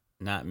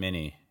 not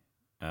many.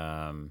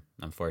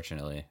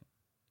 Unfortunately.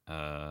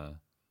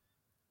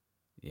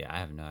 Yeah, I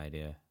have no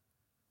idea.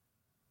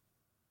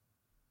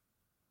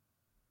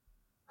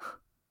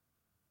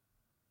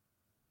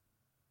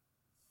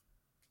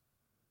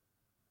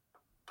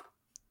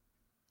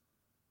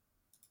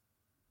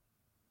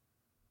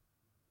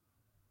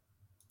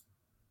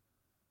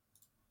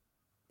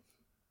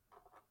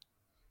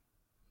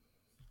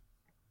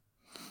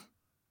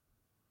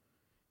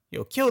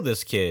 Yo, kill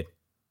this kid.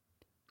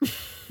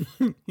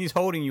 He's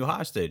holding you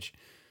hostage.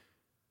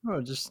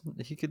 Oh, just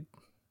he could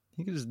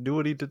just do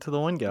what he did to the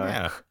one guy.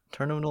 Yeah.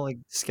 Turn him into like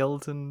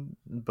skeleton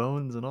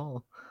bones and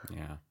all.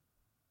 Yeah.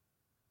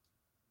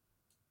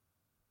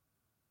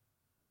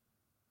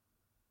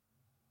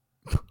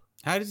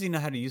 How does he know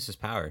how to use his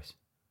powers?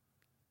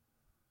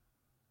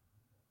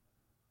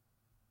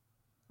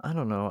 I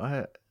don't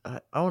know.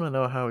 I want to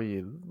know how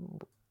he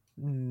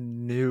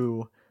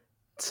knew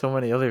so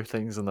many other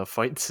things in the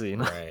fight scene.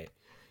 Right.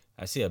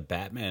 I see a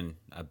Batman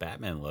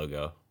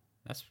logo.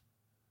 That's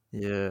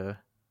Yeah.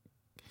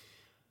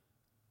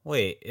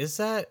 Wait, is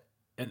that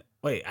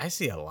wait, I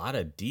see a lot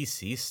of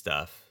DC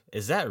stuff.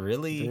 Is that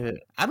really Yeah.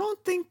 I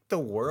don't think the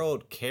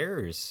world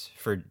cares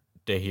for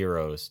the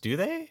heroes, do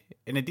they?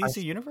 In a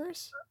DC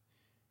universe?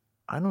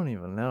 I don't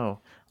even know.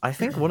 I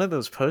think one of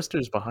those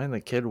posters behind the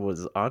kid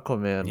was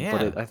Aquaman,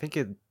 but Yeah. I think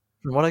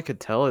from what I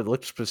could tell, it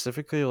looked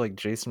specifically like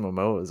Jason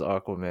Momoa as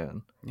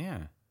Aquaman.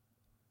 Yeah.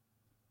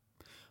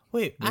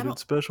 Wait, Made it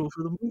special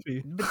for the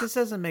movie. But this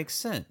doesn't make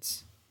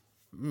sense.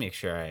 Make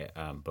sure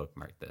I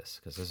bookmark this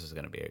because this is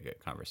going to be a good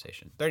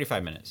conversation.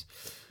 35 minutes.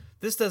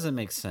 This doesn't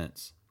make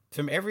sense.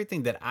 from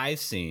everything that I've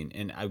seen,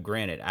 and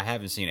granted, I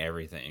haven't seen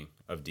everything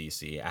of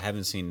DC. I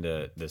haven't seen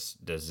the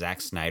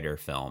Zack Snyder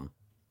film.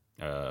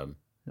 Um,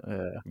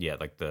 Yeah, yeah,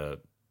 like the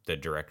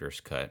director's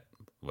cut,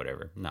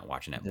 whatever. I'm not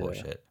watching that yeah.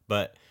 bullshit.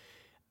 But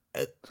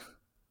uh,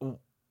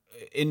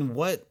 in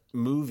what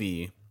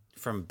movie,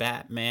 from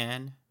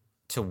Batman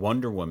to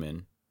Wonder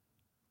Woman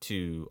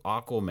to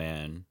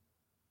Aquaman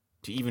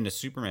to even the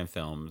Superman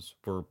films,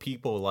 were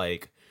people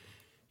like,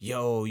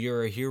 yo,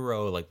 you're a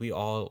hero, like we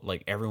all,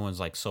 like everyone's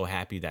like so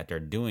happy that they're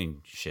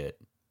doing shit,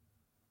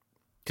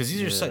 because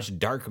these are Yeah, such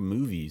dark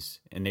movies,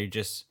 and they're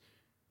just,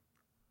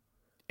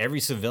 every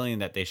civilian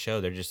that they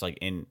show, they're just like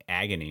in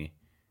agony.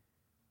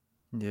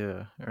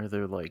 yeah. Or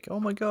they're like, "Oh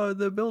my God,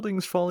 the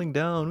building's falling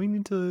down. We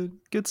need to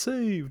get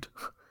saved."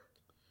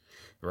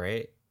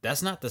 Right,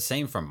 that's not the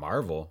same from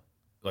Marvel.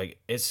 Like,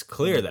 it's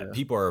clear that Yeah,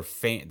 people are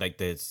like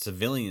the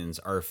civilians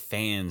are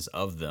fans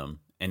of them,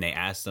 and they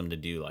ask them to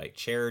do like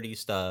charity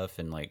stuff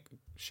and like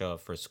show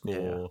up for yeah,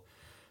 school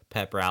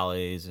pep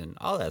rallies and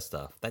all that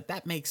stuff.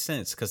 That makes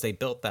sense because they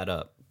built that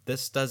up.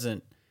 This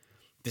doesn't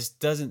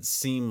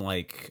seem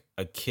like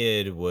a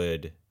kid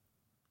would,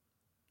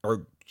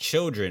 or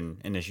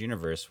children in this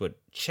universe would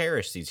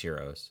cherish these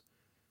heroes.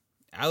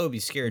 I would be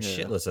scared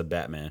yeah, shitless of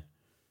Batman.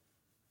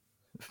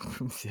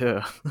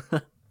 yeah.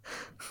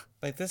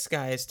 Like, this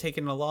guy is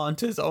taking the law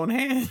into his own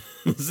hands.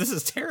 This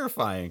is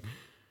terrifying.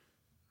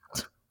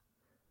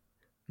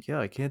 Yeah,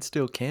 I can't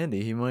steal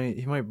candy. He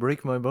might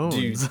break my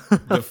Dude, bones.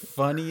 the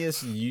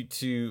funniest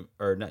YouTube,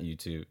 or not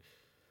YouTube,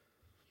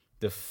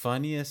 the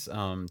funniest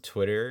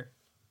Twitter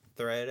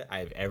thread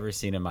I've ever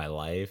seen in my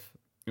life.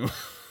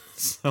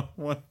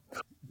 someone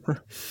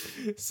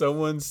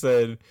someone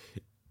said,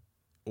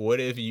 what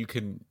if you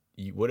can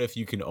you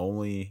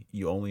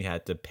only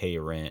had to pay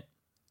rent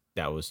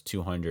that was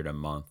 200 a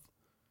month,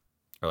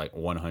 or like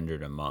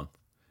 100 a month,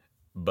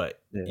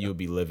 but Yeah. you would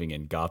be living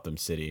in Gotham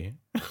City.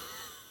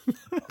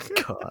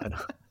 God.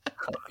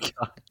 Oh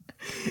God.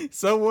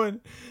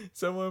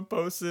 Someone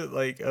posted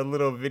like a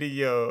little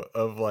video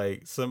of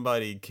like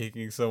somebody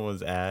kicking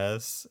someone's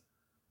ass,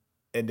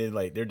 and then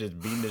like they're just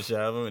beating the shit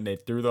out of them, and they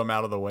threw them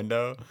out of the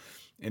window.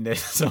 And then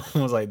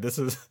someone was like, this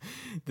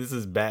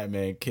is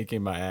Batman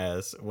kicking my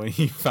ass when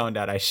he found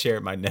out I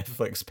shared my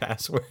Netflix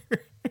password.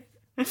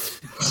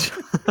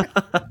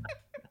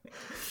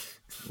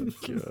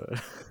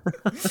 God.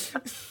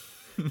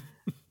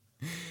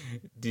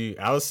 Dude,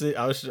 I'll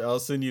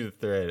send you the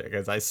thread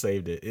because I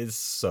saved it. It's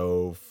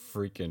so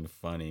freaking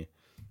funny.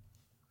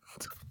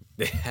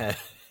 They had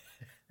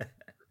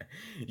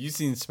you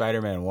seen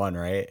Spider-Man 1,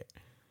 right?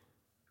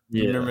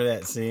 You Yeah. remember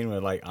that scene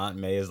when like Aunt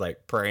May is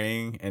like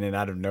praying, and then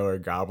out of nowhere Oh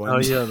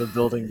goblins. yeah, the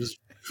building just.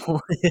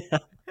 Yeah.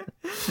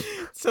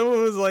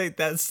 Someone was like,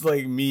 that's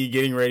like me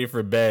getting ready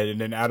for bed, and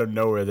then out of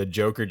nowhere the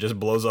Joker just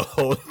blows a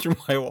hole through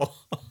my wall.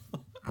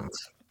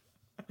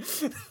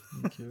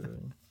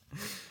 God.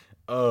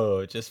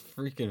 Oh, just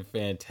freaking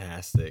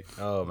fantastic.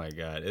 Oh my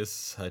god, it's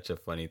such a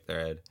funny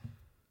thread.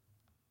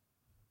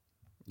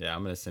 Yeah,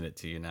 I'm gonna send it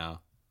to you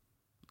now.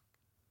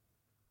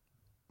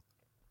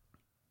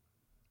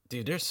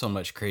 Dude, there's so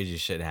much crazy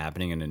shit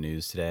happening in the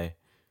news today.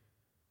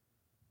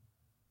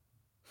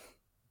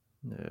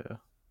 Yeah.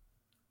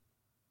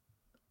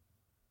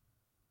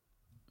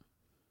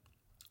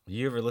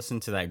 You ever listen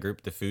to that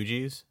group, the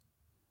Fugees?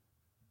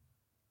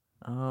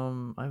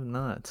 I've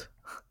not.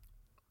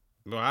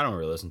 Well, I don't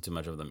really listen to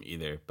much of them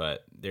either,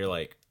 but they're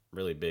like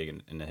really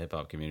big in the hip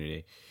hop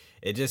community.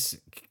 It just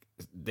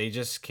They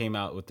just came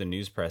out with the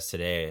news press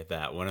today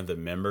that one of the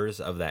members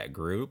of that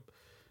group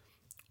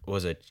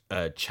was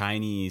a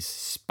Chinese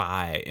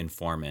spy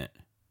informant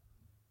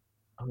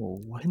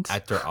Oh, what?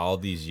 after all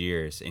these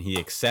years, and he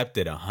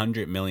accepted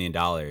 $100 million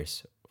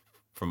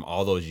from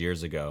all those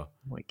years ago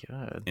Oh my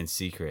God. in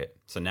secret.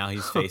 So now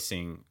he's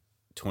facing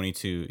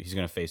 22. He's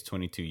gonna face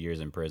 22 years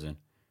in prison.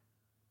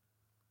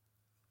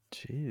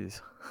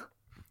 Jeez.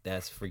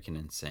 That's freaking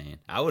insane.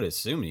 I would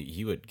assume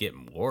he would get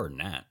more than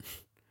that.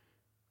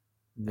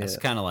 That's Yeah.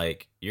 kind of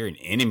like you're an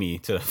enemy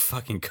to the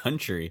fucking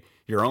country,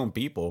 your own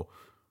people.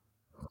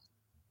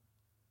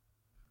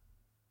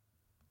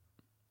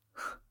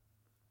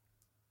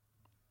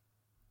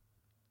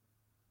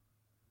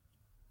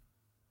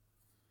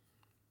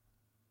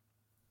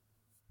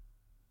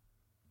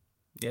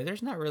 Yeah,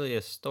 there's not really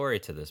a story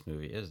to this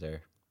movie, is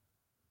there?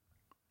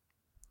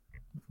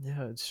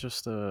 Yeah, it's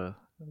just The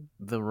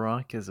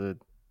Rock is a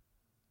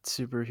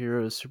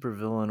superhero,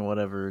 supervillain,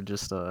 whatever,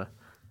 just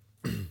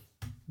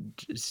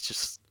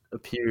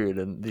appeared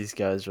and these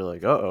guys are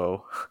like,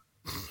 "Uh-oh."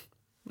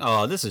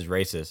 Oh, this is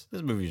racist.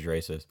 This movie's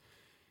racist.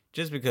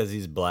 Just because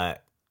he's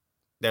black,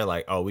 they're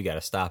like, oh, we got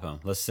to stop him.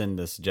 Let's send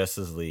this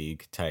Justice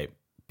League type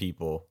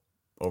people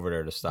over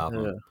there to stop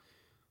him. Yeah.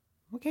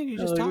 Why can't you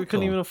Yeah, just like, we talk to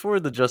couldn't him? even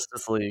afford the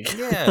Justice League.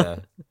 Yeah.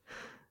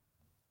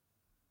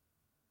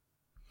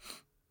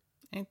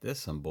 Ain't this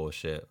some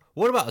bullshit?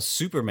 What about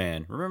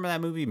Superman? Remember that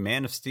movie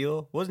Man of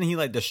Steel? Wasn't he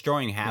like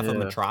destroying half of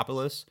Yeah.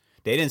 Metropolis?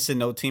 They didn't send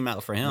no team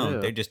out for him. Yeah.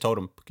 They just told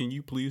him, can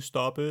you please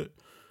stop it?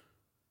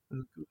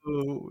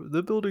 Oh,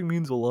 that building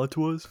means a lot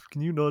to us.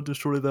 Can you not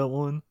destroy that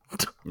one?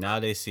 Now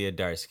they see a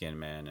dark skinned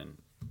man and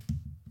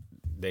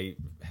they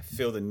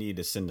feel the need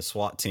to send a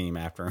SWAT team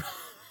after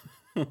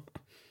him.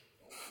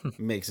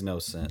 Makes no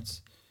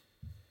sense.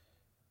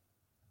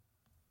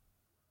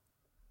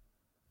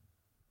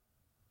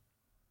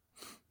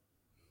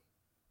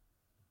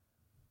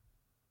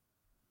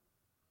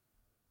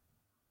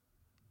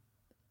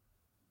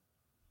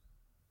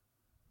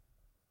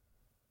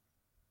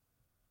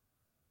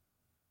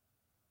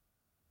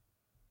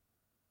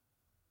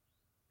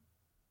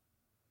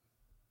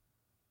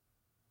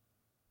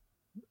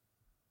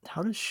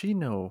 How does she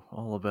know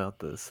all about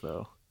this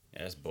though?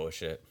 Yeah, that's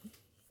bullshit.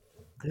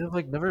 They've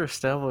like never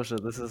established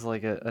that this is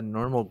like a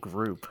normal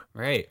group.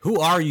 Right. Who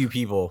are you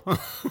people?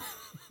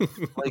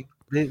 Like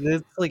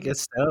it's like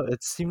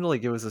it seemed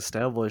like it was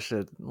established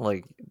that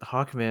like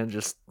Hawkman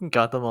just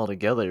got them all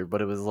together,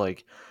 but it was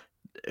like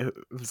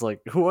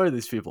who are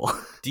these people?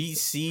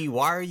 DC,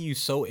 why are you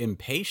so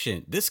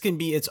impatient? This can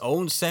be its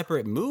own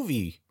separate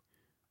movie.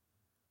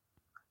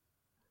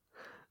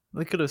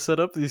 They could have set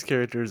up these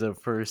characters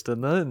at first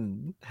and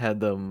then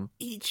had them,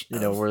 Each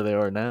where they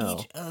are each now.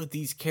 of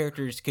these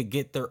characters could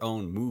get their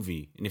own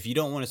movie. And if you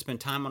don't want to spend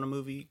time on a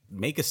movie,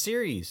 make a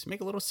series. Make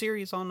a little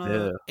series on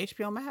Yeah.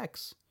 HBO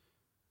Max.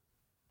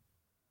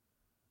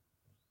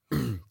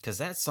 Cause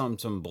that's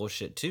some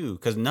bullshit too.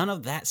 Cause none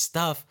of that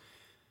stuff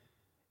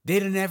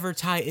they'd never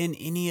tie in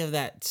any of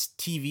that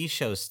TV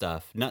show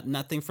stuff.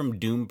 Nothing from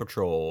Doom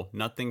Patrol.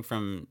 Nothing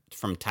from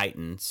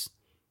Titans.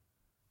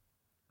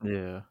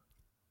 Yeah.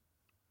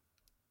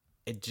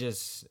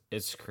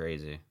 It's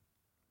crazy.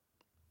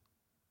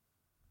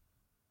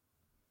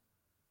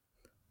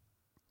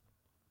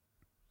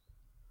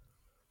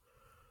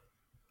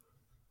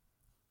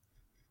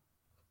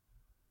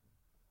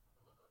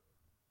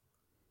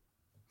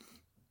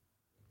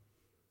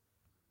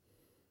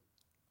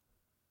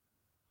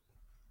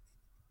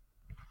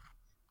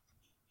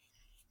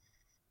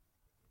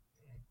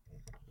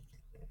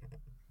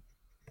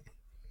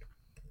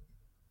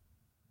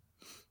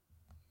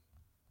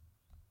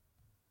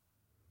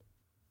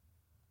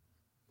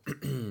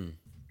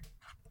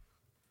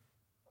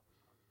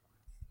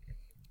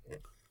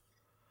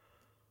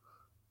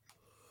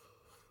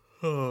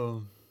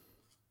 Oh.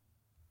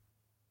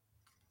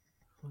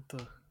 What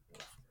the?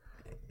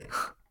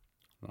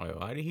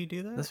 Why did he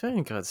do that? This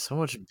man got so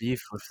much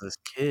beef with this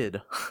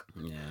kid.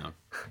 Yeah.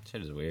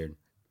 Shit is weird.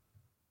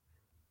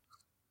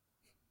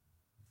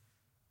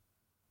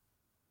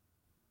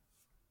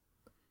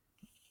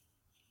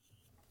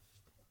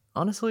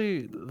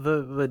 Honestly,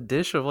 the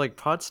dish of like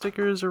pot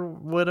stickers or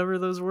whatever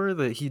those were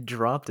that he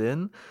dropped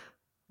in,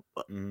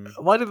 Mm.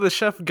 why did the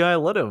chef guy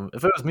let him?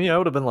 If it was me, I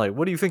would have been like,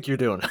 "What do you think you're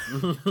doing?"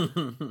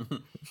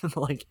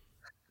 Like,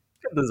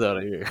 get this out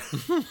of here.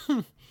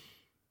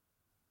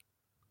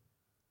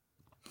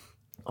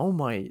 Oh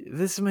my,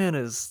 this man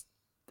is.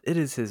 It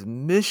is his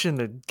mission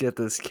to get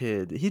this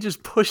kid. He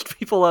just pushed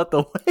people out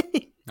the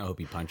way. I hope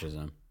he punches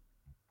him.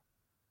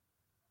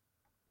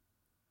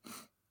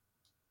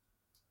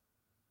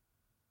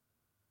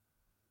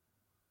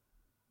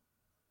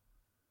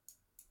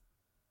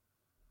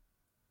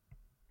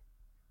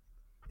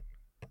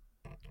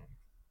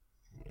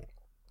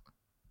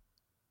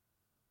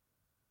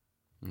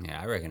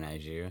 Yeah, I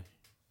recognize you.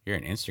 You're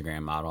an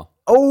Instagram model.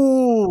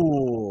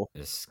 Oh, A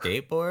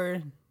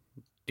skateboard?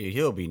 Dude,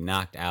 he'll be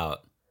knocked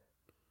out.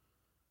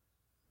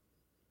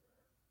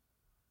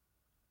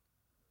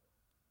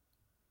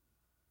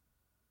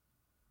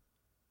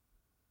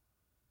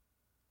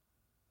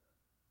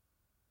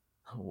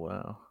 oh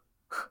wow.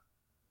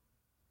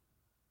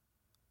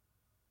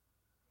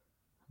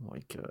 Oh my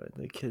god,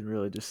 the kid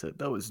really just said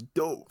that was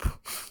dope.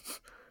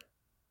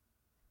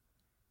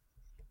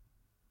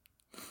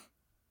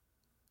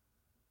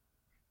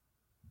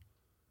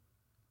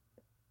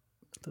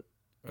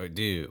 Oh,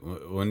 dude,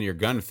 when your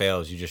gun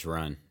fails, you just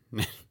run.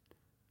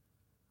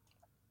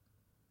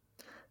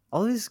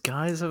 All these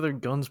guys have their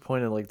guns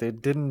pointed like they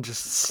didn't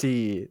just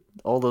see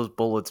all those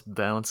bullets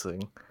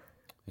bouncing.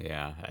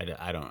 Yeah,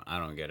 I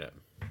don't get it.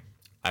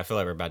 I feel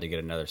like we're about to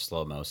get another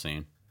slow mo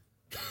scene.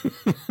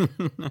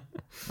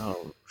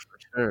 Oh, for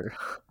sure.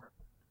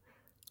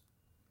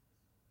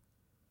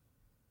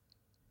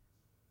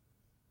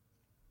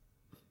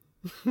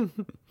 Oh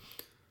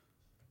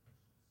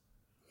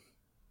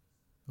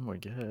my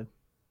god.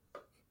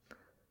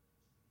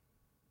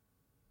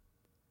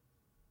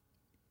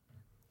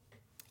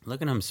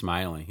 Look at him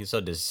smiling. He's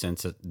so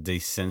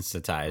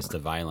desensitized to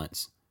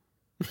violence.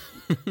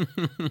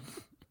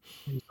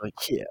 He's like,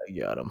 yeah, I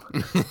got him.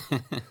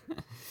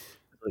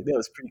 Like, that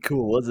was pretty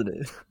cool, wasn't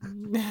it?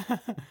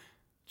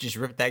 Just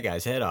ripped that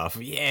guy's head off.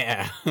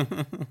 Yeah. See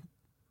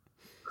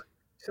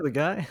the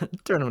guy?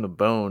 Turn him to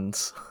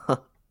bones.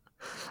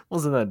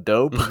 Wasn't that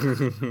dope?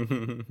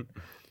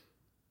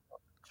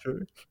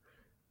 Sure.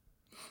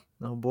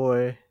 Oh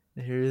boy.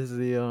 Here's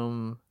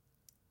the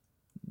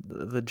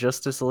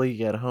Justice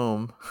League at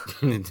home.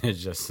 The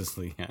Justice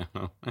League.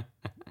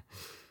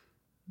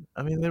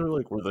 I mean, they were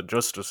like, we're the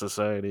Justice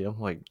Society. I'm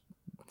like,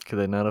 Could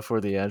they not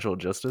afford the actual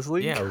Justice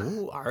League? Yeah,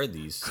 who are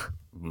these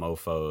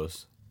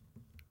mofos?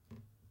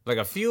 Like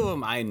a few of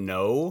them I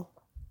know,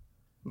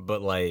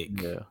 but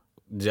like Yeah.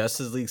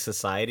 Justice League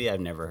Society, I've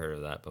never heard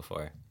of that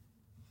before.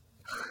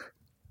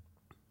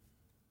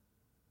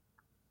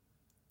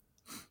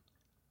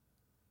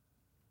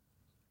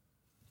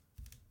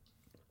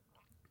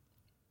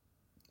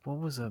 What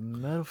was a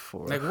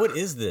metaphor? Like, what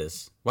is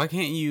this? Why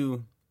can't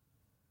you?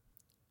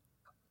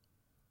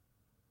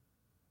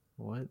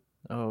 What?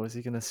 Oh, is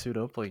he gonna suit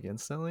up like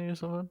instantly or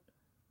something?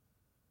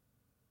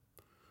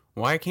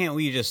 Why can't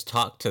we just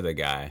talk to the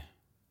guy?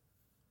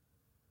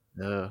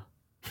 Yeah.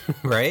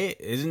 Right?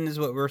 Isn't this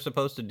what we're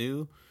supposed to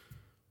do?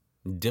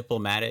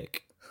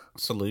 Diplomatic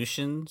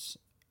solutions.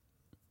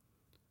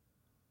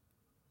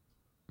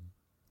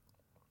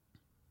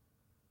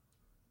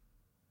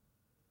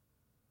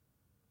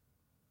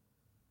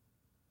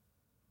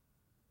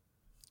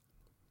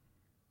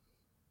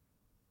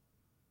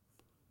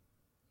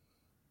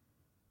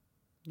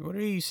 What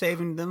are you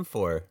saving them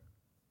for?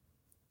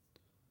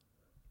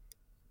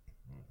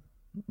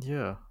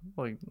 Yeah.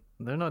 Like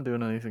they're not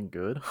doing anything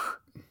good.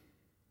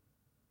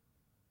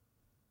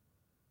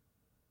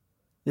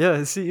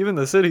 Yeah. See, even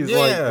the city's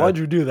like, Yeah. "Why'd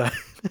you do that?"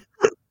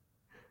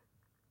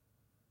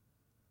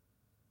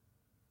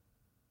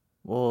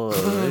 Well,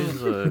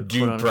 there's a quote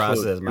Due unquote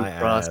process due my ass.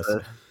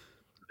 process.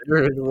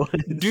 There it was.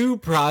 Due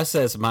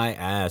process my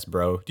ass,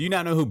 bro. Do you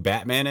not know who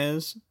Batman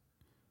is?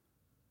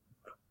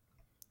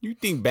 You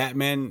think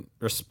Batman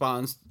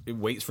responds,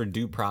 waits for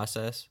due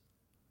process?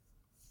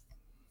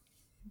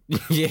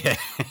 Yeah.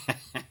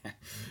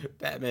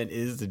 Batman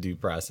is the due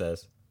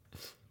process.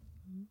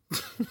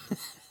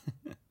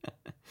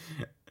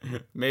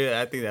 Maybe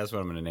I think that's what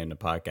I'm going to name the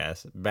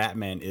podcast.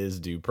 Batman is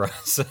due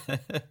process.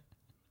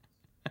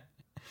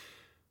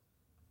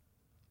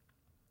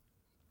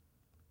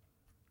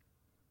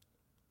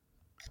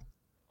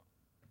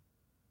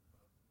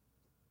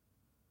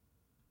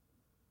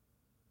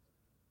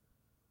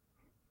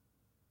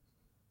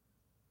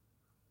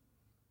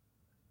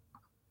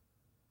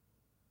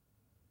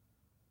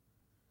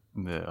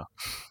 Yeah.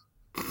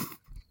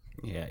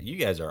 Yeah, you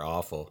guys are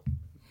awful.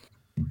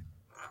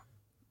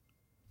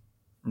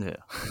 Yeah.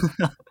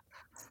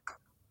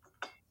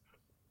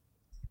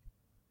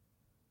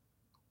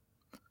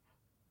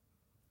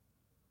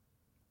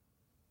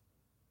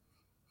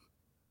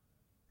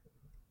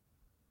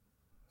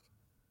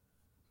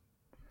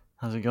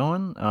 How's it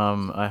going?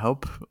 I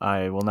hope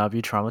I will not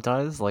be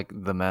traumatized like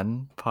the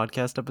Men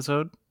podcast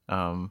episode.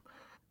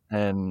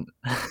 And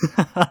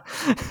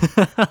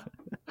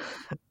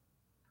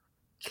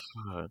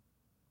God.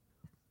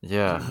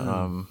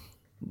 Yeah,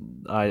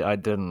 I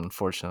didn't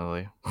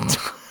unfortunately.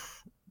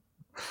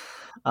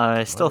 I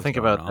What still is think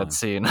going about that on?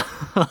 scene.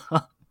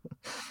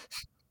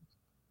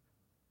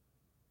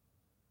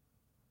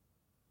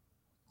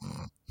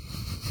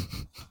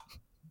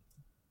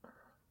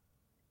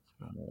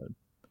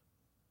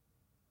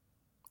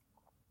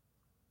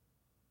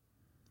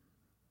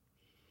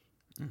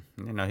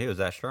 You know, he was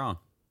that strong.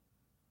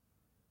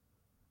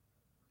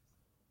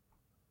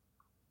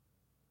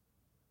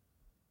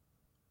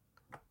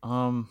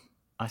 Um,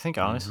 I think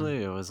Hmm.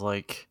 honestly it was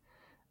like,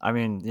 I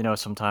mean,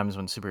 sometimes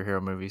when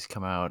superhero movies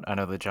come out, I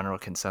know the general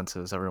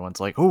consensus, everyone's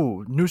like,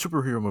 "Oh, new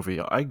superhero movie,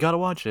 I gotta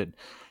watch it."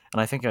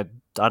 And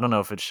I don't know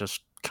if it's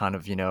just kind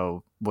of,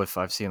 with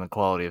I've seen the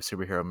quality of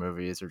superhero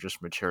movies or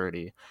just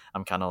maturity.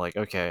 I'm kind of like,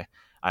 okay,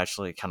 I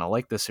actually kind of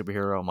like this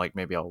superhero. I'm like,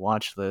 maybe I'll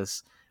watch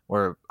this.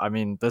 Where I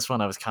mean, this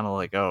one I was kind of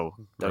like, oh,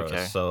 Bro, it's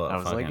okay. so I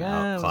was like, fucking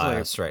I was like,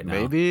 outclassed right now.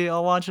 maybe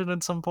I'll watch it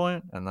at some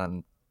point, and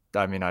then,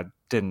 I mean, I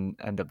didn't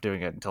end up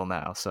doing it until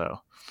now. So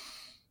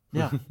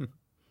yeah,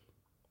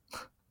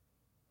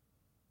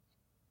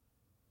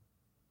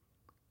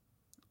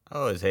 I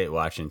always hate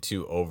watching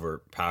two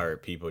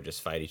overpowered people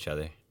just fight each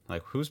other.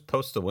 Like, who's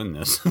supposed to win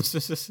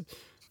this?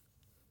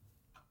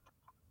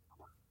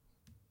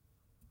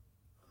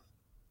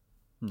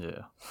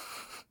 yeah.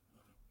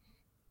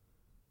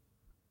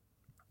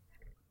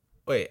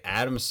 Wait,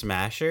 Adam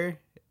Smasher?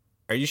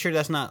 Are you sure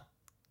that's not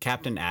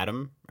Captain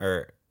Adam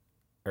or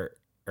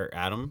or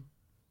Adam?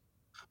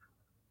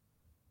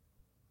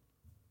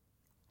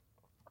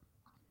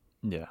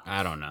 Yeah.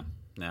 I don't know.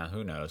 Now,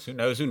 who knows? Who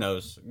knows? Who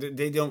knows?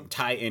 They don't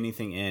tie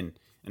anything in,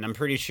 and I'm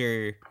pretty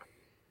sure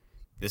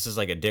this is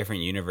like a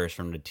different universe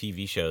from the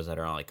TV shows that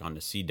are like on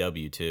the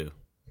CW too.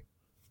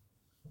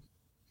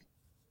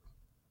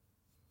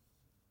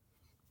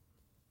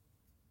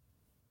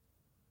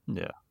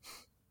 Yeah.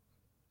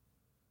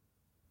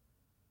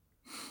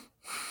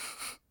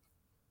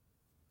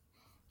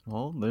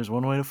 Well, there's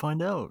one way to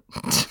find out.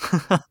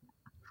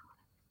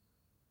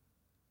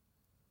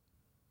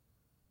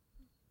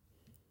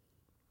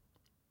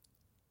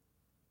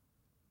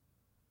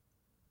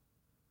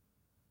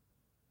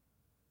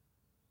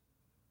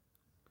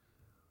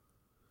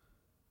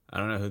 I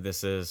don't know who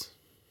this is.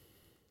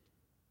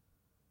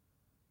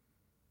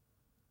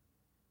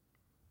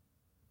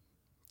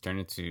 Turn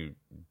into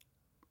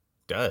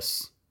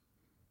dust.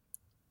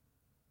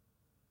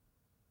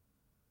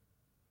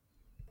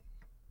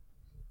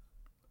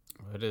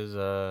 What is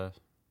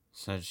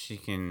so she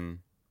can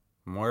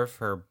morph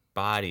her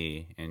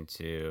body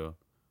into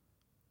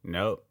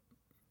nope.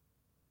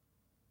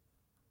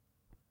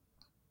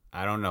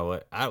 I don't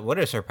know what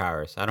is her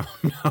powers? I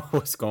don't know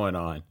what's going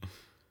on.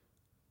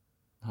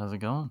 How's it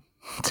going?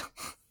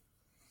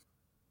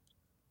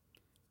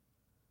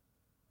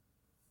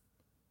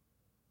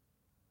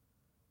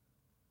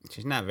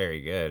 She's not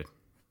very good.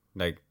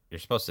 Like you're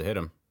supposed to hit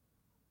him.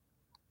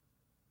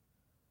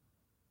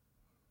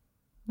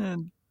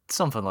 And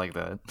something like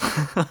that.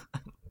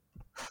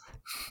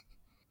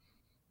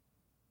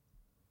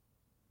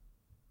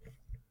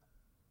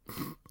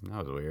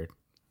 That was weird.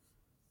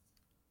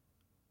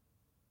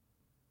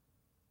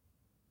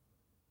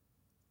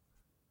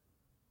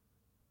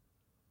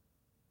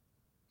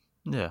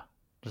 Yeah,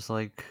 just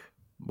like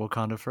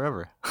Wakanda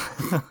Forever.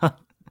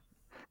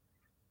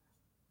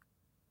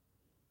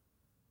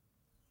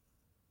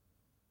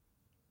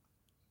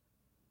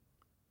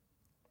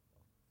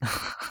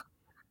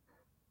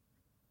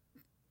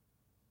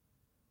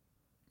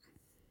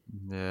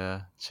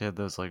 Yeah, she had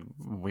those like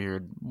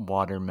weird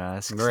water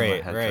masks in the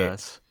Right, right.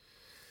 headdress.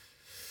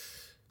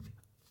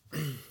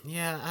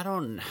 Yeah, I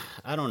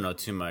don't know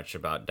too much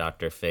about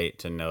Doctor Fate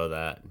to know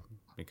that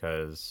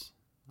because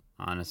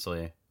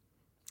honestly,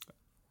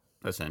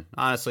 listen,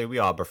 honestly, we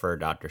all prefer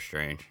Doctor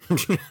Strange.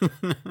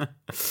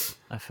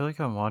 I feel like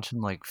I'm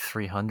watching like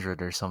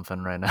 300 or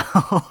something right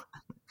now.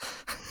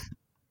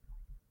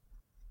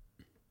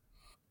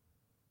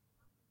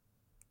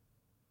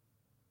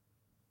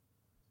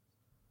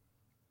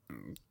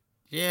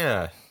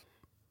 Yeah.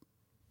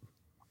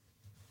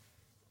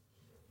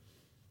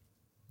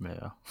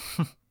 Yeah.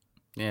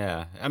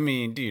 Yeah. I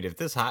mean, dude, if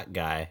this hot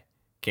guy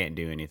can't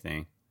do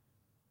anything.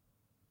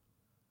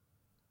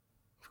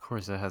 Of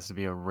course, it has to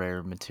be a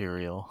rare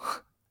material.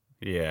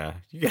 Yeah,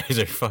 you guys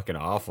are fucking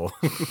awful.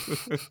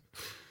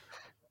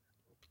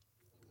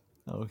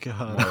 Oh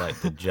god. More like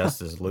the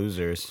justice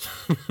losers.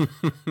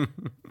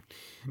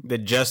 The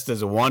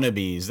justice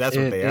wannabes. That's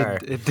what it they it are.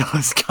 it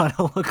does kind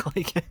of look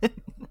like it.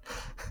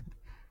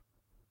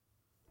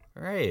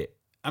 Right.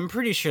 I'm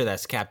pretty sure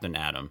that's Captain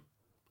Adam.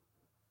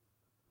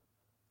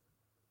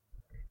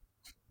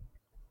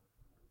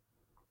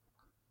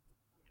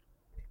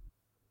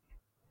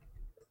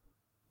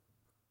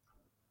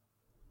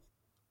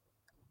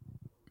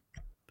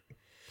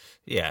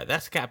 Yeah,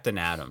 that's Captain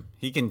Adam.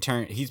 He can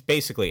turn. He's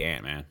basically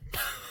Ant Man.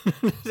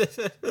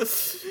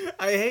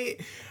 I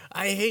hate.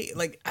 I hate.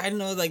 Like I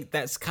know. Like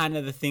that's kind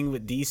of the thing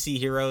with DC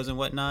heroes and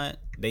whatnot.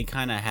 They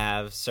kind of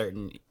have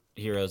certain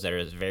heroes that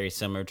are very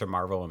similar to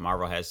Marvel, and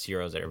Marvel has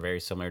heroes that are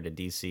very similar to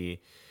DC.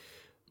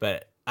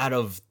 But out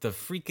of the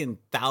freaking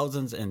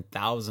thousands and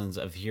thousands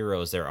of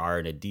heroes there are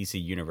in a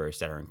DC universe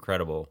that are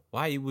incredible,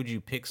 why would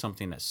you pick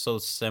something that's so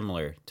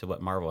similar to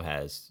what Marvel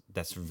has?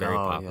 That's very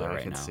Oh popular yeah, I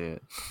right can now. see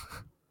it.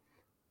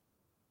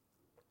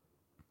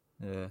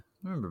 Yeah, I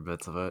remember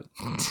bits of it.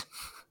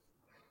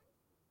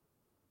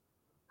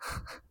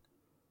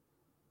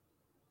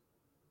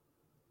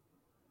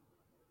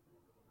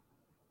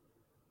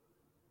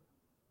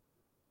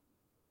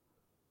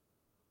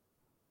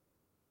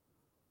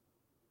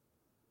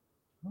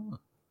 Oh,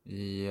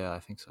 yeah, I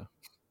think so.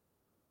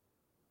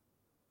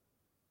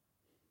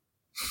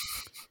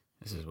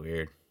 This is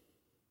weird.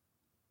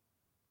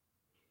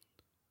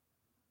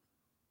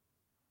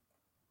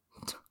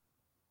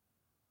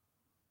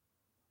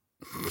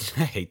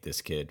 I hate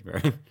this kid, bro.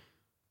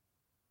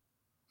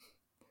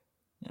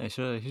 Yeah, he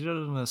should have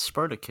done a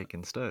Sparta kick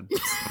instead.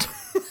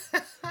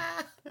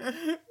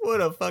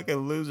 What a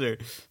fucking loser.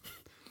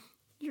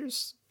 You're.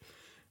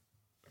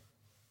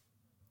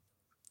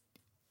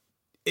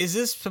 Is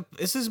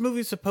this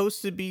movie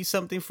supposed to be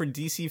something for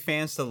DC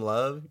fans to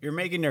love? You're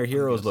making their I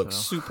heroes guess look so.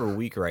 super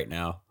weak right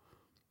now.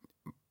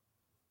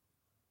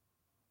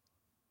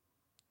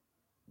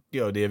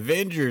 Yo, the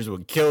Avengers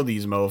would kill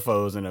these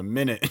mofos in a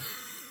minute.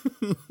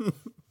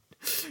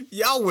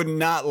 Y'all would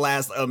not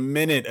last a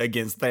minute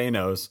against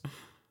Thanos.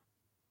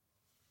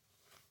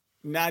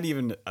 Not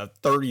even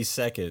 30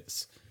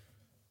 seconds.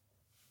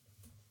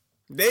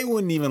 They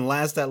wouldn't even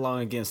last that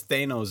long against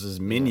Thanos' Yeah.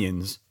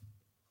 minions.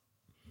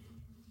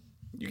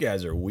 You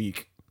guys are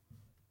weak.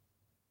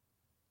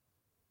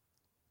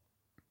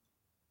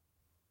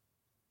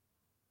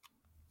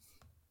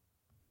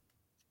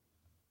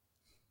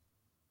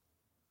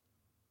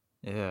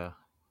 Yeah.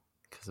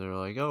 Because they're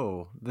like,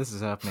 oh, this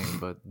is happening,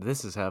 but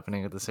this is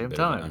happening at the A same bit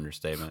of an time.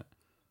 understatement.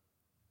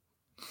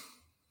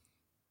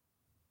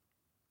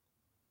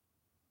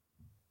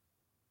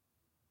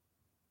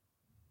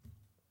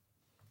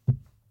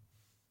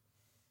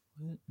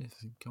 What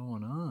is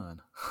going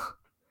on?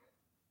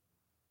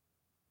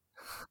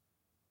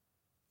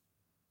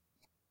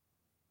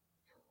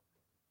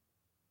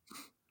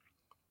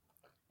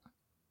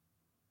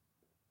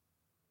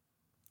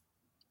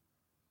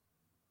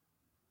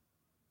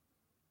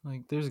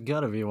 Like, there's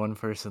gotta be one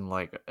person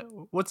like,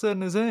 what's that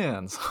in his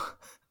hands?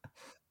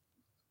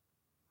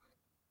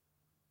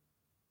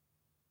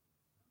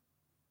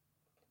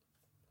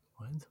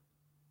 What?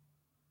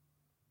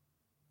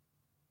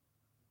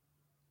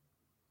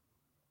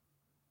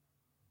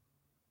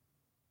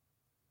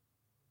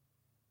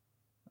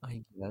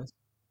 I guess.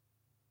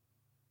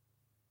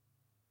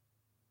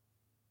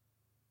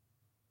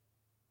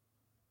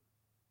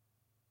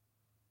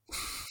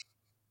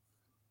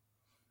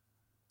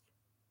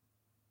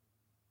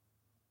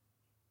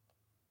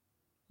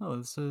 Oh,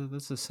 that's the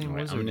All same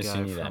right, I'm wizard gonna guy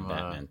send you that from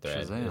Batman thread.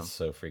 It's Shazam.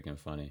 so freaking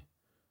funny.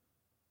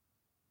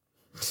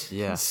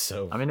 Yeah. It's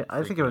so I mean,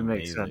 I think it freaking would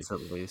make amazing. sense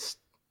at least.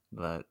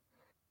 But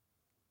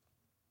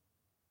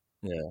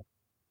yeah,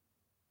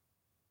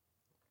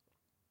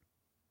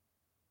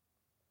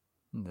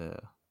 yeah,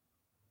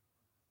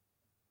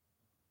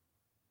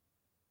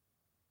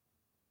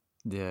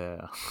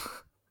 yeah.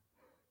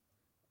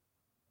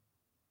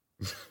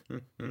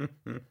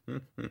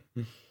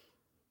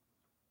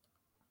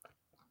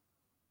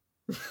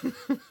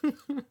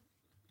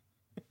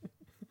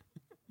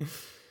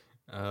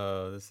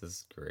 Oh, this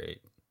is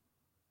great.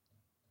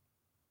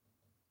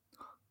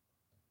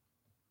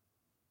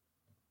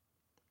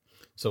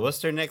 So what's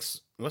their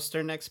next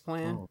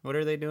plan? Oh, What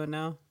are they doing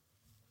now?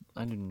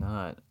 I do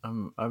not.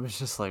 I was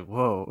just like,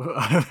 whoa.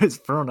 I was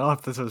thrown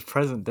off. This was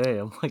present day.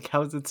 I'm like,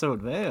 how is it so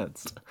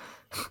advanced?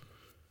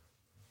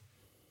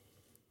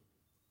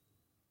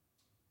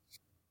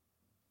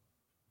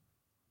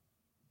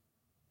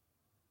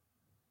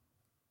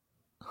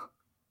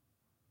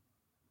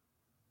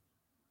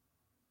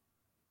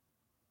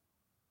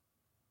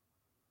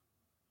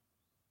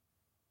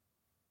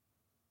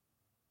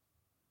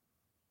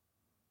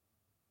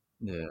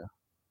 Yeah,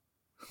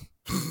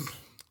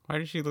 Why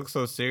does she look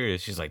so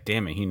serious? She's like,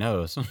 damn it, he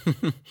knows.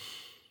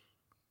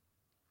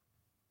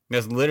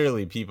 There's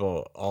literally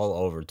people all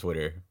over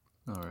Twitter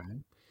all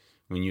right.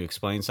 when you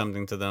explain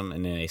something to them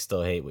and then they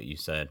still hate what you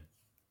said.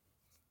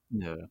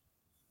 Yeah.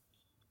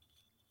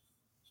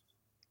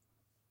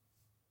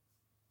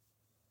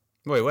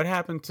 Wait, what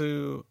happened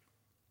to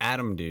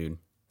Adam dude?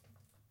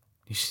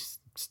 He's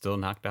still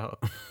knocked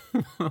out.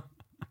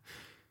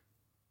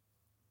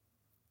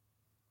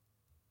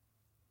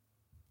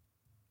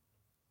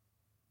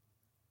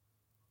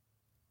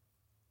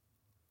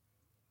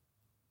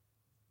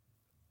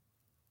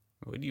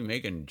 What are you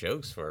making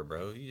jokes for,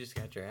 bro? You just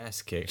got your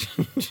ass kicked.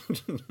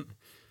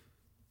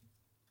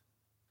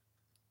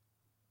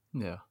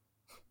 Yeah.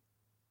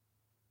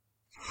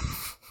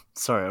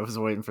 Sorry, I was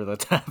waiting for that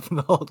to happen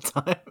the whole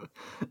time.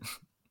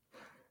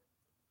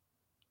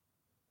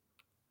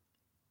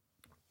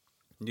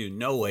 Dude,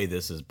 no way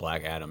this is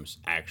Black Adam's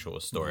actual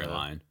Yeah.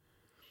 storyline.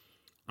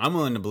 I'm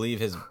willing to believe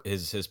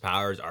his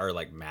powers are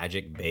like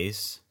magic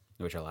base,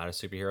 which a lot of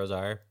superheroes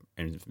are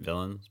and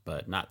villains,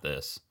 but not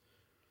this.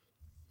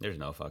 There's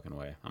no fucking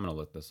way. I'm gonna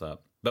look this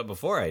up. But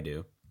before I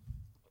do,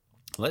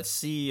 let's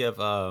see if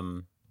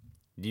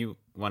do you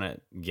want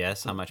to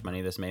guess how much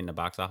money this made in the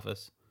box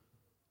office?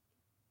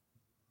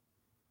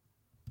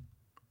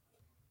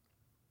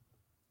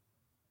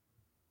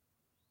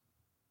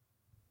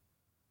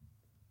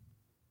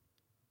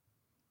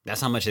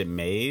 That's how much it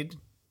made.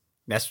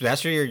 That's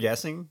what you're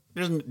guessing.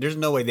 There's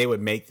no way they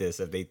would make this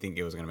if they think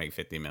it was gonna make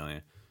 50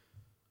 million.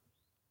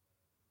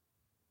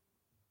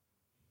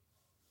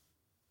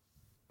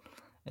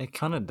 It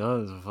kind of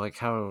does with like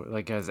how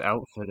like his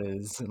outfit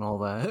is and all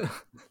that.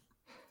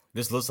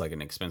 This looks like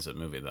an expensive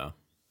movie though.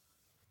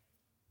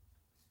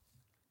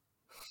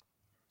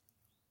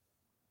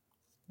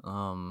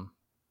 um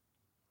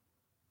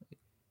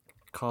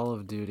Call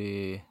of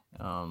Duty,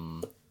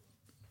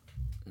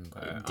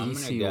 Okay, I'm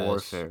gonna DC guess.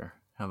 Warfare.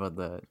 How about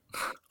that?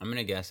 I'm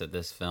gonna guess that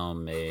this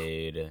film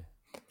made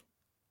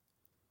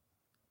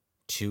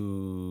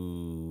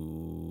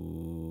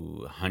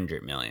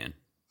 200 million.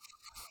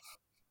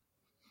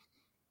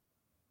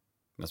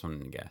 That's what I'm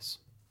gonna guess.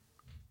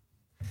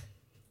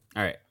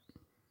 All right.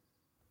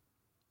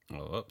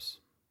 Oh, whoops.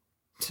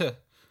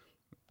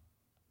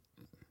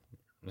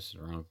 This is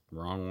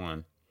wrong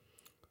one.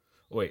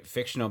 Wait,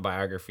 fictional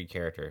biography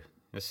character.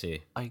 Let's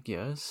see. I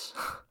guess.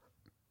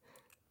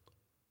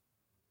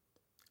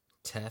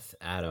 Teth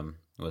Adam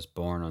was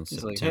born on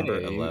He's like, September hey,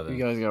 you 11th,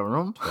 guys got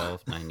room?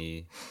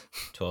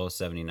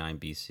 1279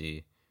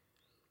 BC.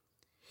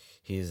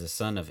 He is the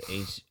son of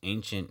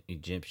ancient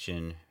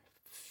Egyptian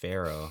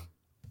pharaoh.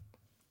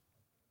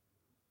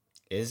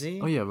 Is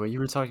Oh he? yeah, but you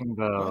were talking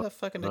Why about the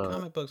fuck in the the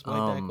comic books way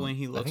back when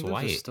he I looks think this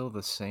is white? still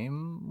the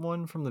same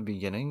one from the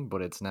beginning,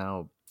 but it's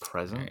now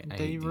All right, present I day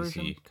hate version.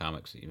 DC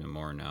comics even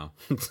more now.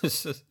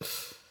 This is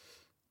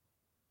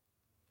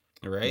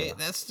right. Yeah.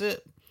 That's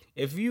it.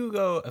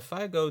 If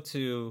I go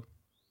to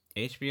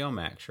HBO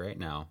Max right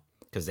now,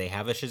 because they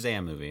have a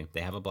Shazam movie,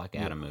 they have a Black Yeah.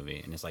 Adam movie,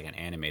 and it's like an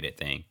animated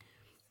thing.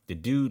 The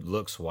dude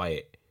looks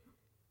white.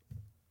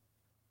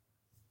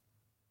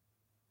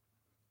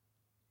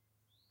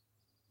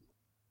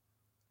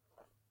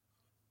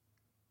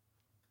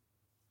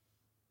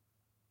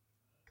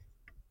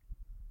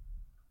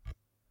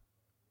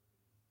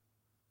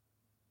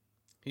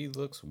 He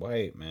looks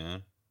white,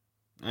 man.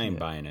 I ain't Yeah.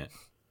 buying it.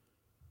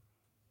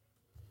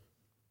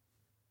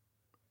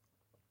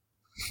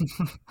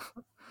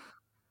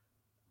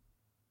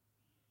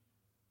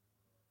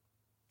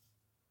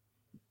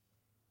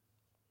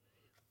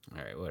 All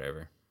right,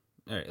 whatever.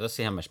 All right, let's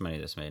see how much money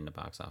this made in the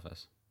box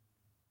office.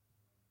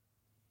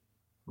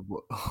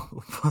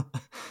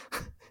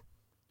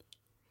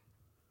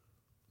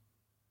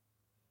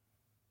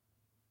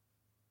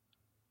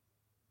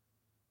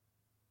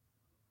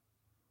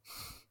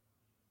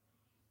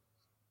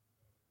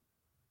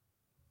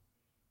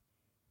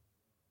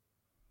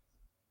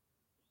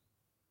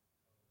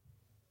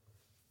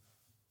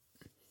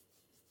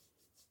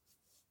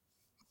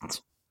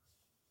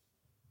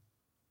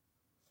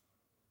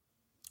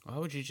 Why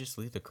would you just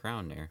leave the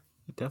crown there?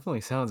 It definitely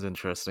sounds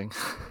interesting.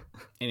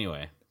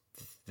 Anyway,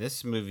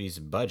 this movie's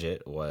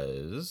budget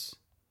was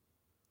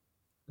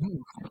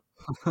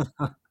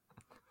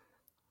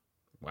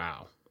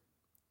wow.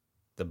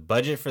 The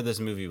budget for this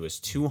movie was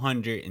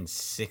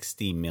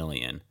 260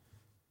 million.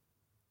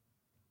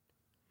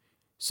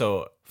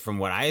 So, from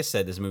what I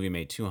said, this movie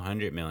made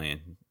 200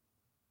 million.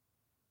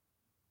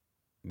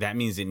 That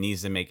means it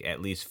needs to make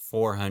at least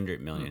 400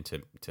 million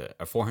to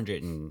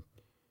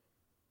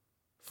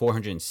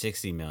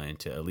 460 million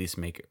to at least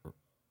make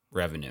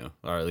revenue,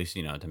 or at least,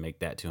 to make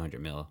that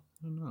 200 mil.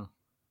 I don't know.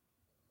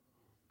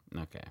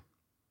 Okay.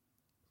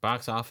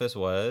 Box office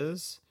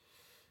was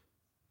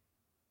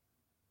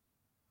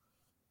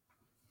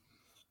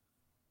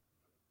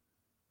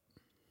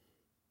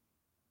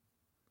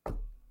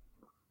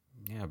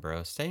yeah,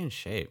 bro. Stay in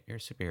shape. You're a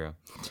superhero.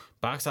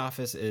 Box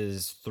office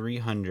is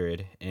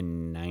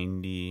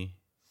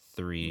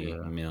 393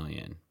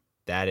 million.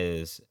 That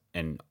is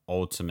an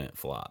ultimate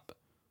flop.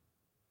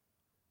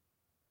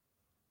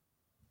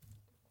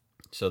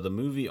 So the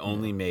movie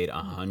only made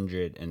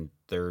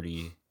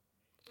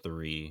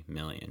 $133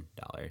 million.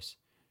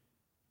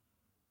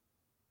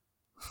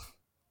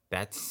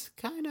 That's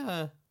kind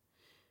of,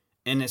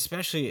 and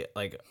especially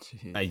like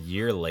a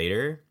year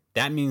later,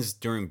 that means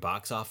during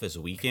box office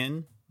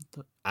weekend,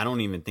 I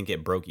don't even think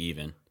it broke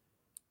even.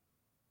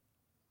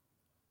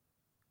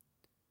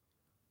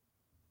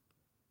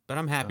 But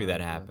I'm happy that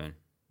happened.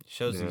 It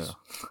shows these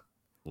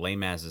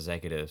lame ass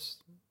executives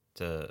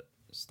to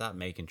stop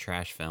making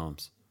trash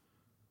films.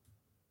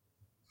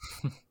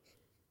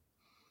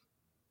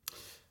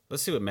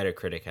 Let's see what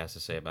Metacritic has to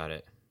say about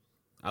it.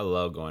 I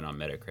love going on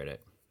Metacritic.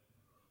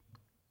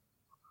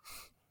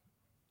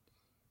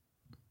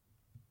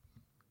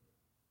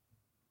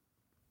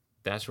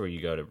 That's where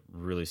you go to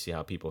really see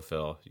how people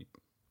feel.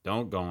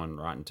 Don't go on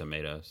Rotten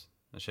Tomatoes.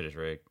 That shit is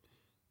rigged.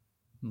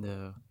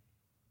 No.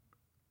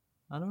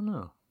 I don't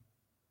know.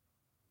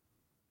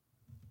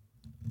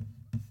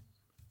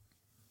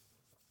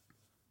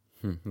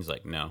 He's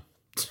like, no.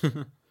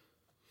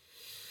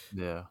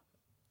 Yeah.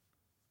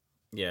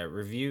 Yeah,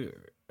 review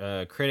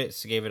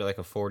critics gave it like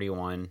a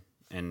 41,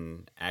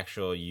 and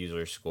actual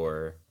user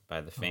score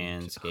by the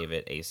fans gave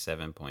it a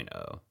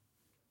 7.0.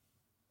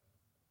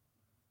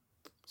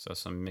 So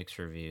some mixed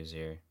reviews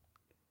here.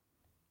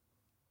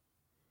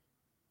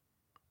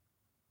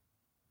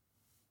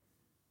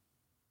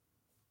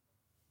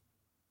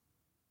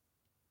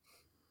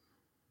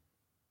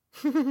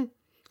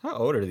 How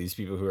old are these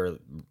people who are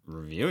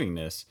reviewing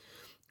this?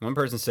 One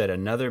person said,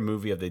 another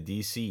movie of the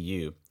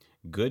DCU.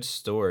 Good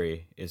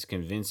story, is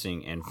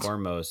convincing, and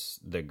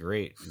foremost, the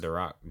great The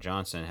Rock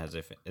Johnson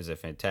is a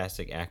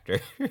fantastic actor.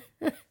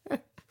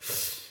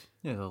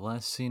 Yeah, the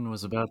last scene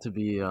was about to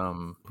be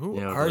Who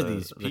are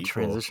these people? The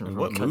transition and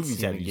from what movies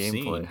cutscene have to you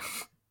gameplay.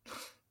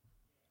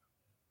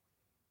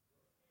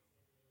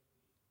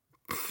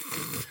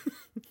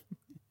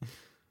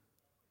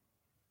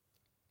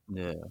 seen?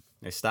 Yeah.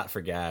 They stopped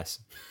for gas.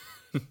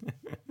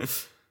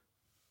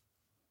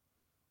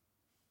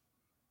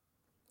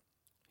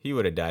 He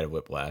would have died of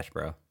whiplash,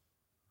 bro.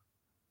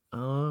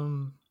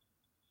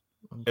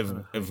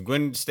 If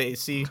Gwen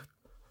Stacy,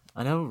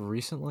 I know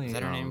recently is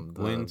that her name?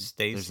 Gwen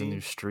Stacy. There's a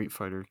new Street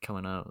Fighter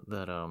coming out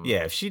that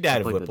yeah, if she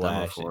died of played the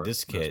demo whiplash, for it.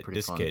 this That's kid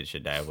pretty fun.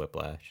 should die of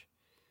whiplash.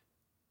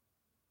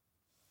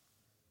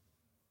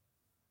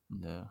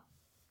 Yeah.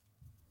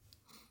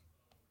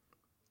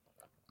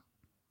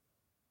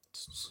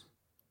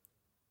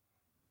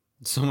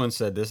 Someone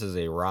said this is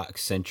a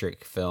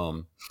rock-centric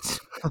film,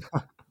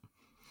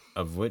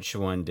 of which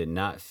one did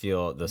not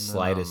feel the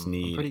slightest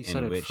need,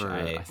 in which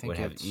I would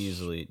have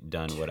easily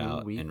done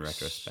without in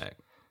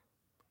retrospect.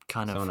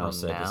 Kind of. Someone else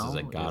said this is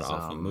a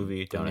god-awful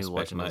movie. Don't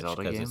expect much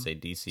because it's a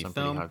DC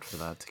film. For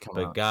that to come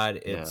but out.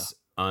 God, it's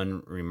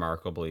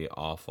unremarkably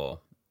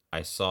awful.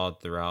 I saw it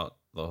throughout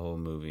the whole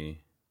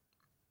movie,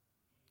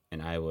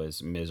 and I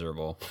was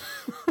miserable.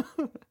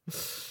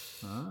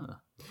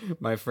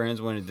 My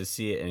friends wanted to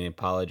see it and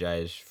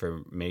apologized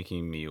for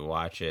making me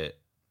watch it.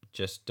 I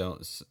just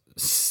don't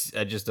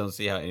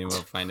see how anyone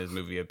would find this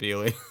movie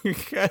appealing.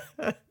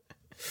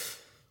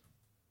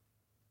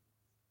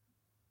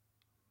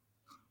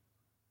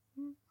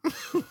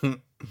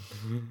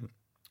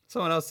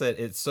 Someone else said,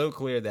 it's so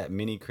clear that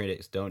many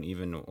critics don't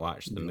even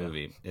watch the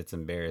movie. It's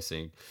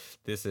embarrassing.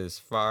 This is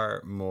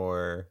far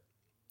more,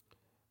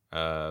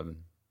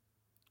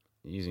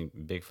 using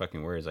big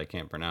fucking words I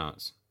can't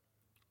pronounce,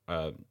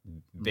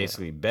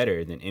 basically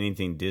better than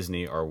anything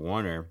Disney or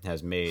Warner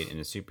has made in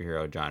the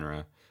superhero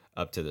genre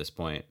up to this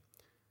point.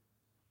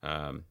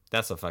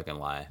 That's a fucking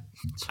lie.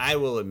 I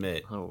will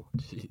admit, Oh,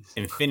 jeez.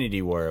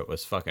 Infinity War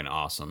was fucking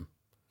awesome.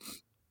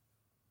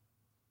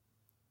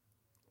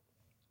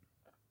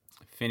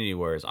 Infinity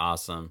War is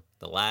awesome.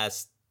 The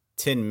last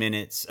 10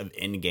 minutes of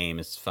Endgame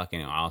is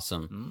fucking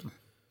awesome.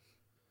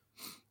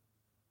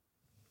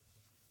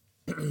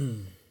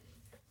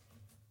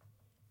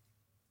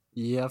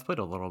 Yeah, I've played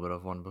a little bit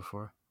of one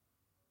before.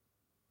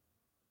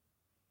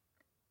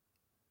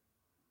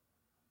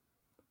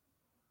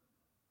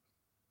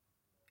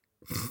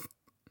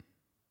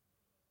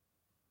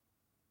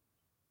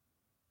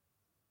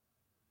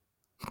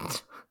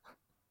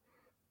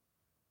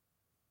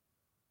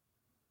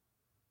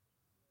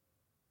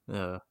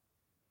 Yeah.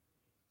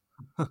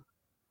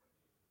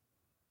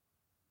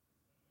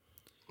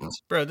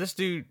 Bro, this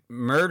dude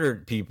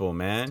murdered people,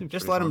 man. Seems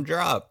Just pretty let him fun.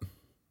 drop.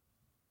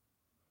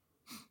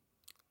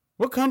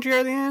 What country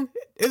are they in?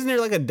 Isn't there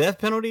like a death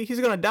penalty? He's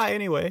gonna die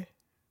anyway.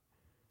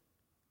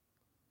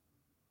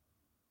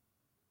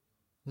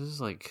 This is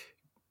like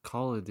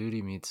Call of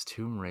Duty meets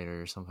Tomb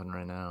Raider or something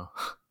right now.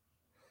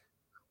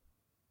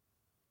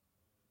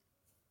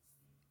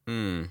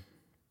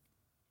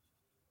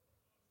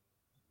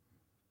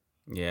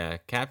 Yeah,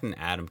 Captain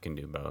Adam can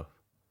do both.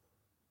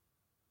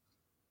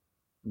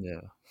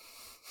 Yeah.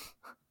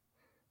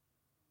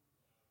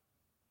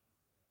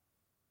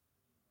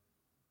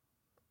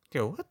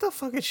 Yo, what the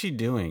fuck is she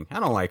doing? I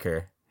don't like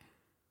her.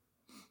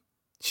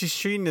 She's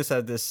treating this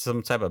as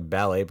some type of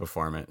ballet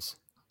performance.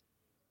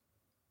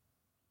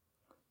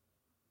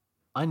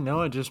 I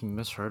know I just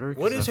misheard her.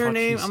 What is her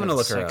name? I'm gonna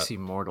look her up. Sexy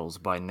Mortals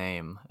by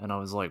name, and I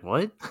was like,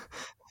 "What?"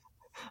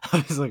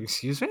 I was like,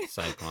 "Excuse me."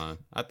 Cyclone.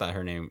 I thought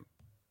her name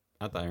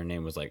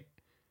was like.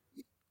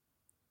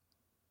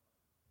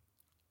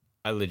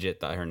 I legit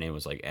thought her name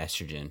was like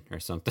estrogen or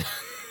something.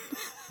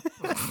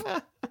 Like,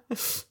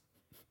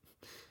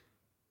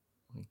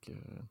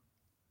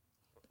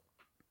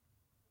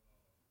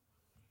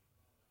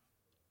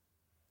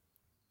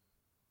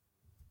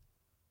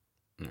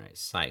 All right,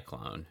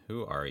 Cyclone.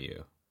 Who are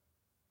you?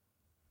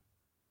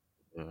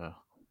 yeah.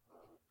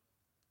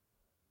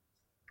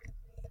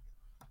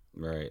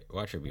 Right.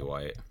 Watch her be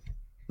white.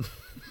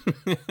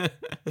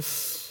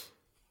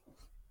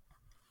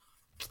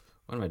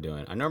 What am I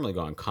doing? I normally go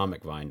on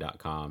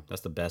comicvine.com.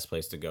 That's the best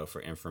place to go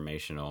for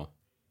informational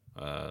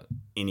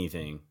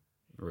anything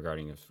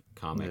regarding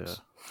comics.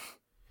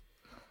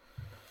 Yeah.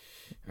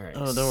 All right.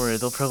 Oh, don't worry.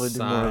 They'll probably do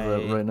more of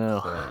that right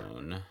now.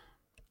 Cyclone.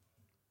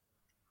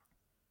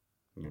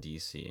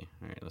 DC.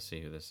 All right, let's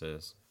see who this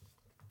is.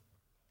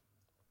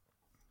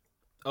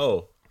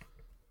 Oh.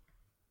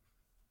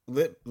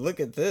 Look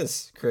at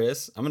this,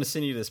 Kris. I'm going to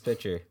send you this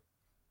picture.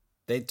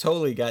 They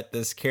totally got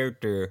this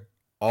character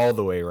all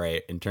the way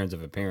right in terms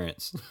of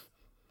appearance.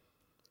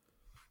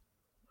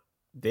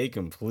 They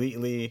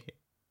completely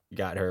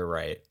got her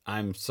right.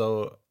 I'm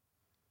so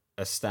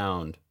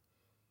astounded.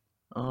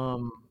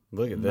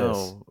 Look at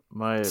this.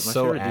 My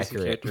So favorite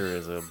accurate. DC character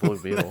is a Blue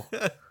Beetle.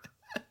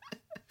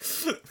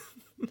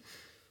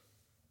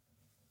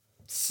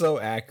 So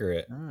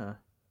accurate. Ah.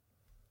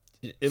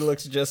 It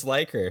looks just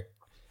like her.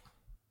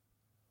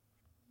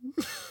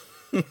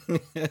 I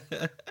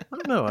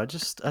don't know.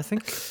 I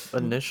think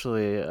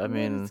initially,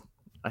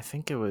 I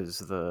think it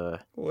was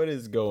what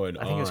is going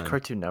on? I think it was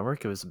Cartoon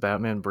Network. It was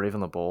Batman Brave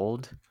and the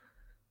Bold,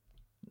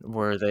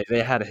 where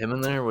they had him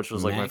in there, which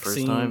was like my first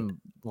Maxine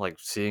time like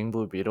seeing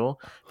Blue Beetle.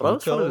 But I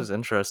always thought it Huko was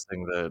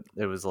interesting that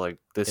it was like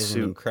this is an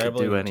suit could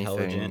incredibly do anything,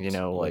 intelligent you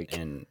know, with like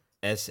an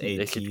it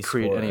SAT could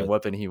create score any of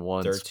weapon he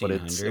wants. But it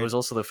 1300. was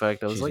also the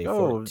fact I was She's like, a oh, I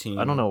don't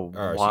 14, know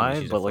or excuse me, why,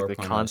 she's a but like the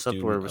 4.0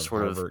 concept where it student was of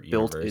sort of Harvard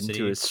built into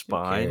University. his Who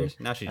spine, cares?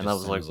 Now she and that just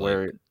was like sounds where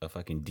like it a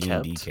fucking D&D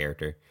kept.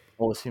 character.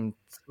 Well, it seemed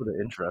sort of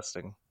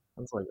interesting.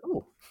 I was like,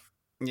 oh,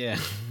 Yeah.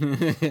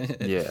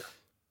 yeah,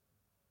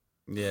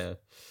 Yeah.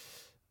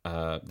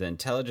 The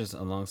intelligence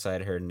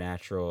alongside her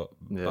natural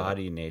yeah.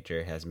 body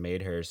nature has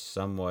made her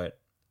somewhat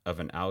of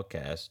an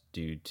outcast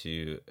due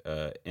to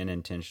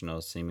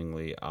unintentional,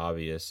 seemingly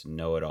obvious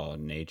know-it-all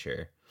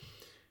nature.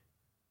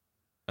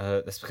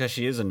 That's because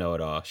she is a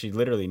know-it-all. She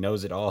literally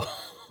knows it all.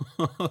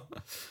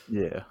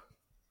 Yeah.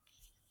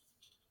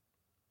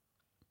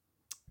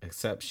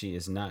 Except she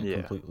is not Yeah.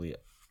 completely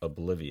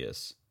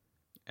oblivious.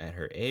 At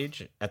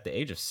the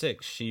age of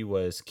 6, she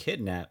was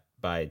kidnapped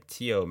by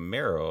Tio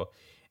Mero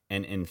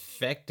and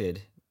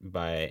infected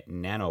by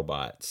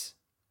nanobots.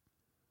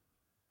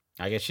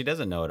 I guess she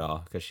doesn't know it all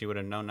because she would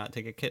have known not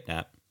to get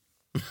kidnapped.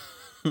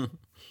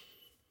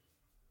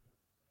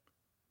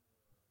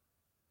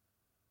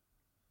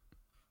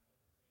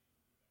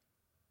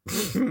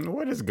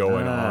 What is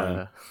going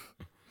on?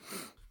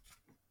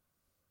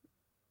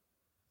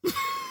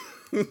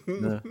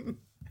 Yeah.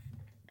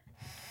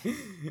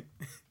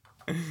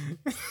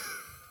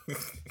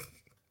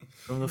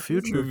 From the This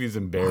future. movie's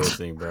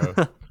embarrassing, bro.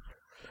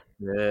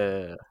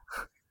 Yeah.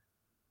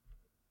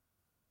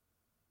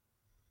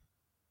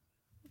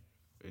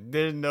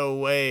 There's no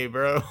way,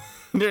 bro.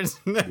 There's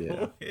no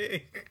Yeah.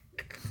 way.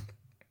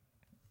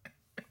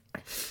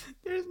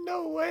 There's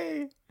no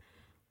way.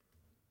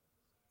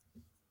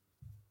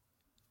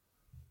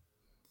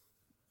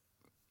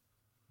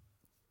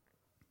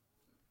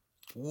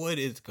 what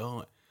is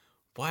going?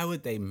 Why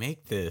would they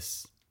make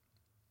this?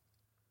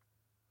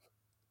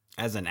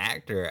 As an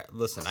actor,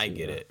 listen, I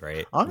get Yeah. it,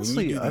 right? When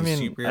you Honestly, do I these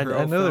mean, I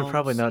superhero know they're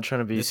probably films, not trying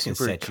to be this can super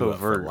set you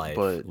up for covert,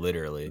 life, but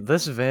literally.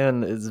 this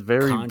van is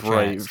very Contracts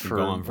bright can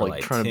go for on for like like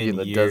trying to be 10 in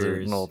the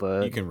desert and all years.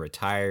 You that. can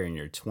retire in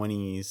your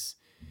 20s.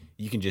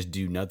 You can just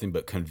do nothing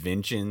but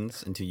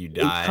conventions until you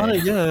It kind die.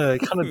 of, yeah,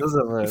 it kind of does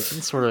have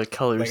some sort of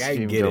color Like, I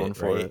scheme get going it,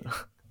 for right? it.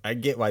 I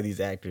get why these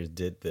actors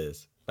did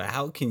this. But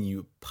how can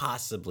you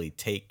possibly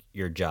take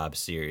your job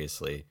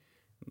seriously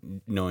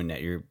knowing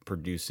that you're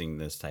producing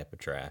this type of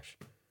trash?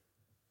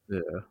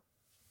 Yeah,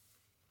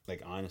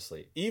 Like,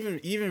 honestly,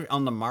 even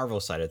on the Marvel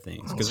side of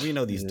things, because we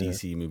know these yeah,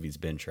 DC movies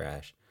been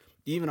trash.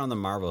 Even on the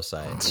Marvel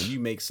side, when you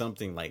make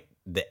something like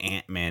the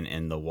Ant-Man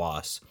and the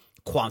Wasp,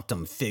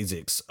 quantum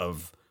physics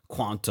of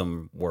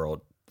Quantum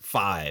World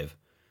 5,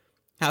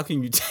 how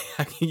can you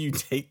how can you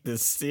take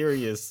this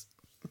serious?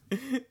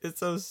 It's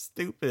so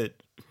stupid.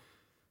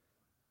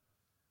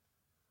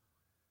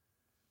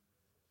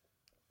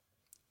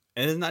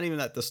 And it's not even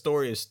that the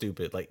story is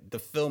stupid. Like, the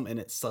film in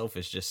itself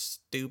is just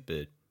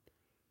stupid.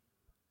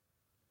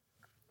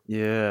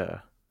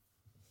 yeah.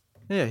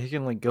 Yeah, he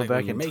can like go Like,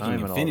 when back you're in making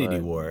time and all Infinity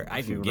that War,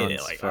 I if he can get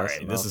it. runs Like, all fast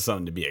right, this is enough.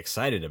 something to be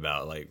excited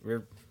about. Like,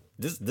 we're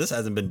this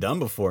hasn't been done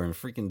before in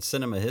freaking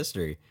cinema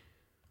history.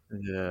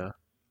 Yeah.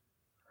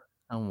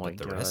 Oh my But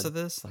the rest god. of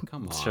this, like,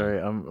 come on. Sorry,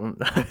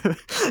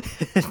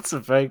 it's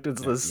the fact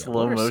it's Yeah, the yeah.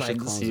 slow What are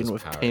motion scene Cyclones'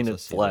 with powers? painted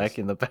Let's see black this.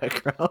 in the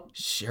background.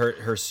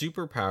 Her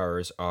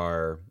superpowers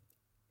are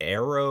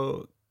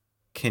aerokinesis.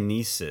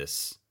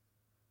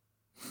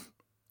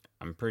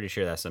 I'm pretty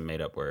sure that's a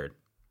made up word.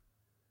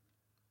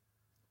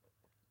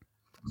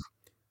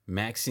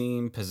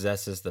 Maxine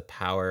possesses the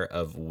power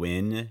of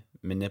wind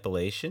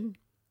manipulation.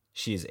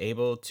 She is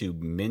able to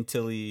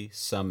mentally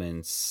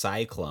summon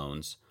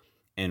cyclones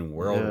and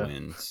Yeah.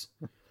 whirlwinds,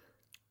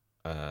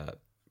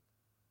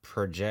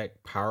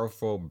 project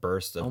powerful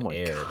bursts Oh of my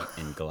air, god.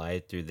 and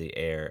glide through the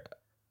air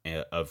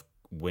of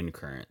wind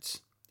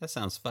currents. That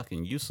sounds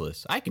fucking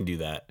useless. I can do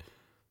that.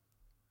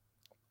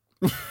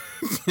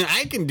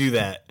 I can do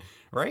that,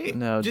 right?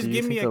 Now, do Just you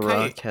give think me a The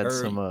Rock kite had or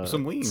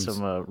some wings.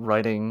 some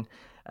writing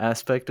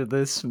aspect of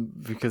this?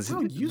 Because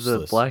How the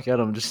useless. Black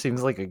Adam just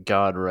seems like a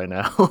god right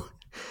now.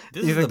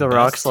 This You is the think The best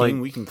Rock's team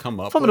like, we can come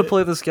if up I'm gonna with.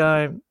 play this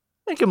guy,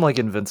 make him like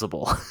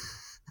invincible.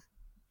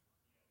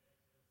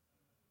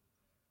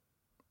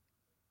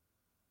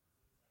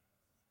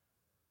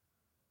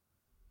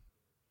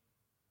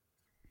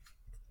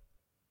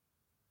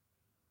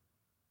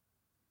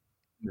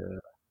 Yeah.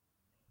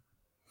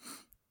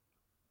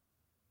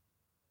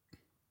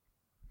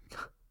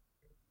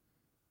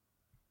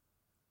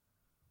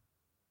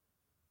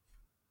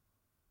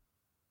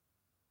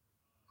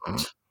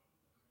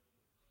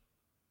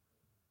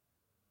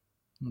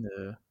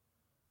 Yeah.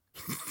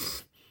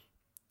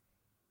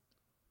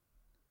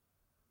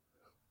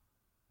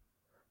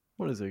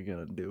 What is it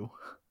gonna do?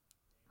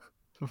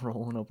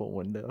 Rolling up a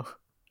window.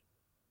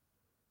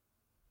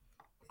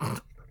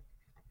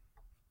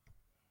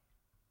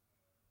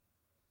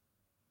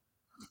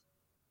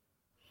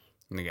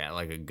 They got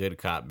like a good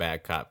cop,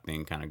 bad cop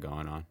thing kind of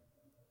going on.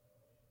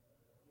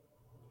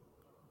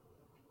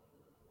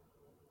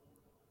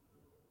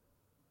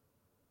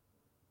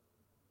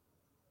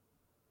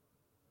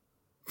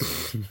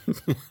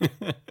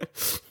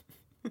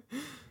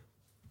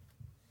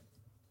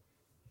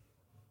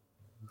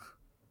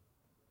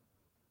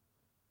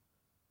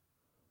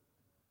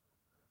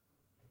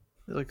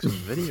 It's like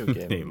some video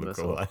They game look missile.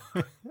 alike.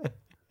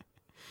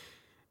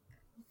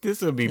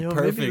 This would be You know,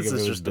 maybe perfect this if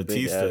it is was just a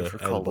big ad Batista for as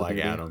Call of Black Duty.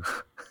 Adam.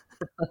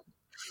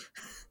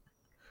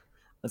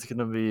 That's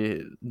gonna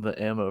be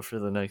the ammo for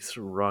the next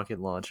rocket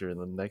launcher in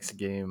the next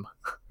game.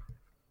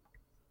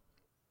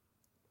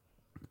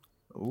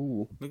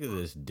 Ooh. Look at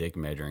this dick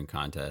measuring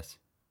contest.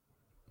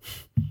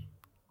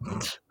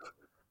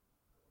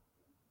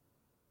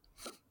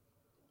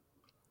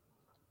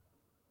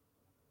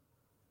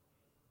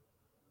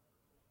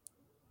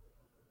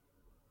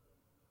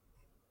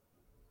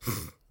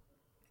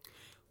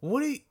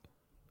 What?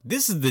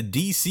 This is the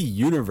DC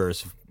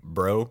universe,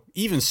 bro.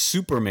 Even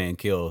Superman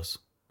kills,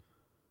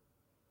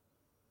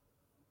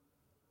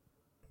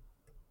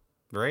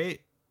 right?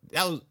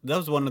 That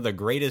was one of the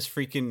greatest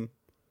freaking.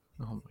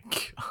 Oh my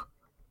god.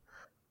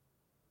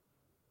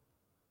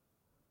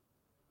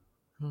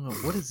 I don't know,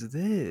 what is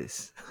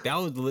this? That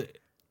was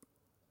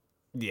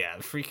yeah,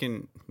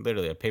 freaking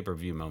literally a pay per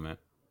view moment.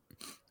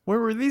 Where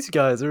were these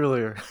guys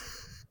earlier?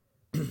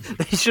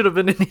 They should have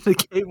been in the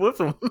game with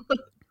them.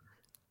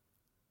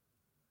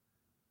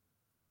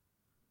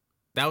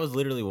 That was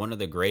literally one of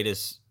the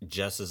greatest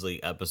Justice League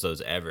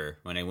episodes ever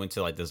when they went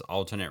to like this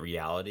alternate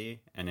reality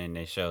and then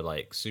they showed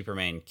like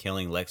Superman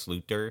killing Lex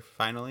Luthor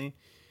finally.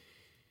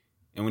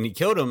 And when he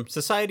killed him,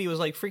 society was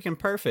like freaking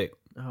perfect.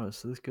 Oh,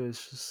 so this guy's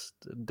just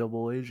a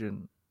double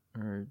agent.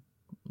 Or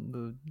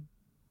the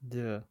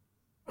yeah.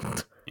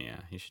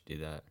 Yeah, he should do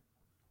that.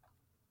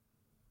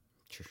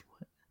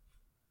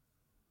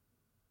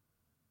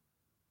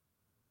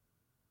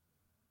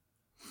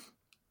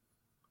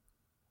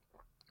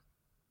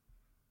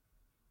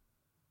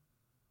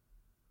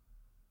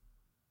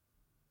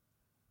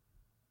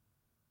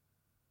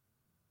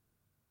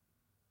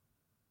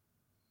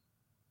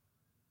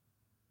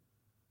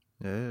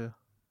 Yeah.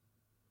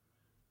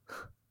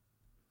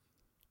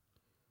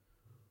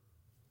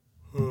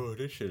 Oh,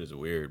 this shit is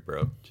weird,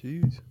 bro.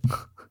 Jeez.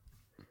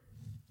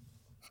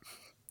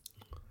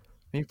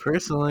 Me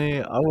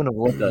personally, I wouldn't have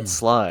let that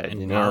slide, And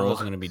you know?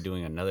 Marvel's gonna be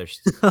doing another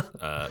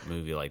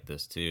movie like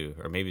this too,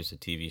 or maybe it's a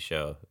TV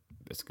show.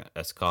 It's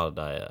called.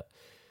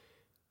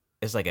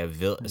 It's like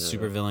a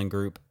super Yeah. villain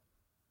group,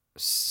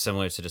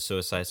 similar to the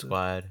Suicide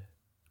Squad,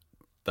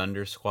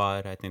 Thunder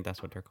Squad. I think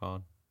that's what they're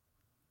called.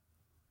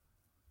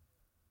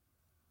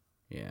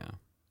 Yeah,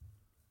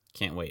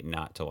 can't wait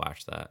not to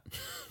watch that.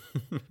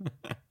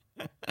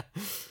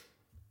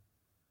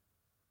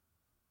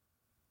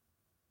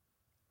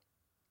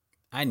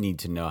 I need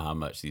to know how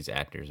much these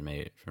actors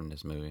made from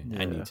this movie.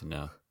 I need Yeah. to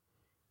know.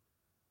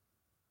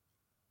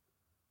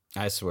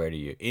 I swear to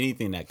you,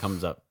 anything that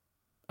comes up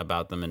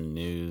about them in the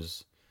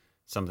news,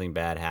 something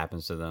bad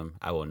happens to them,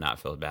 I will not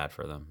feel bad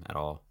for them at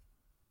all.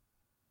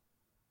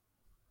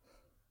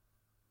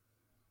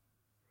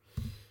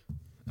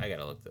 I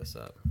gotta look this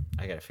up.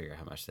 I gotta figure out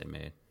how much they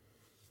made.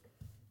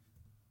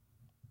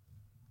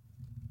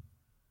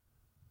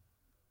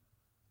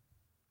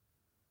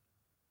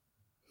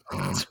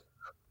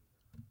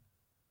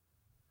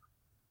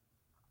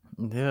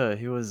 Yeah,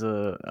 he was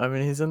I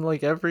mean, he's in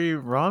like every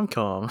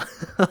rom-com.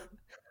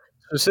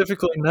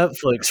 Specifically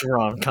Netflix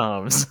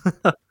rom-coms.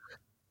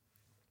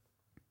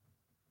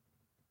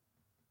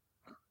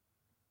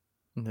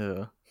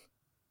 Yeah.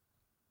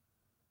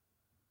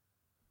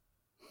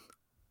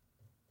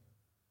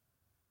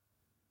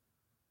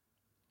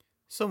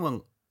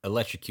 Someone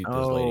electrocute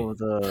this lady.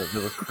 Oh, the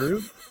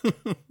recruit?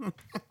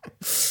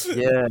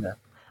 Yeah.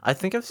 I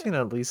think I've seen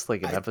at least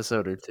like an I,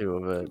 episode or two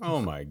of it.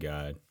 oh my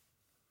god.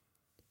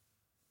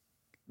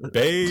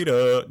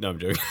 Beta. No, I'm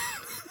joking.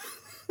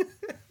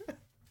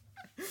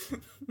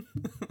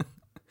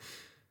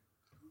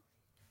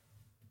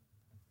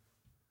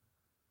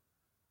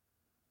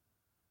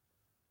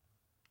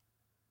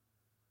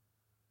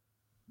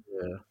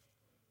 Yeah.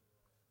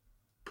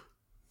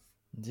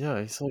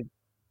 Yeah, he's like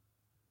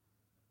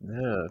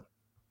yeah.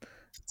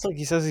 It's like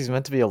he says he's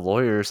meant to be a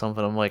lawyer or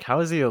something. I'm like, how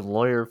is he a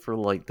lawyer for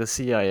like the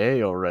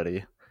CIA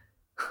already?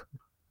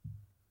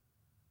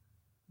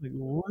 Like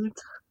what?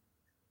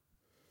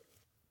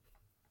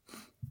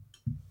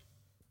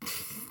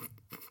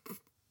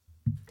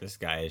 This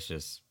guy is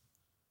just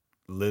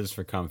lives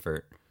for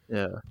comfort.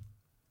 Yeah.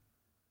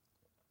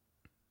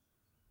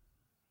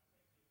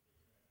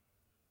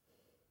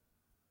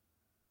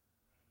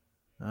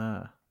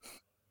 Ah.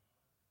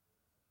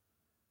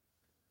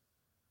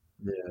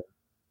 Yeah.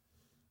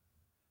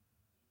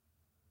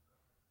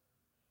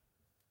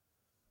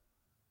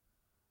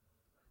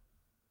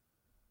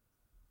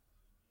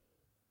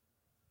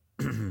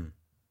 I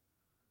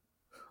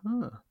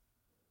Huh.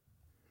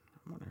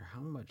 wonder how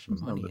much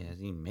He's not money has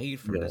he made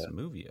from this yeah.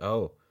 movie.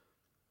 Oh,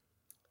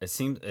 it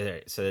seems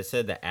so. They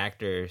said the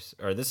actors,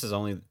 or this is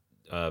only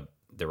uh,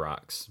 the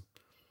Rock's.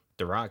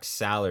 The Rock's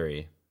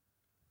salary,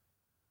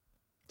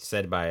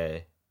 said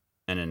by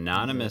an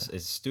Yeah. anonymous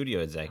studio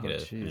Oh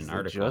executive in jeez, an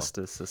the article,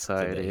 Justice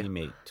said that Society. he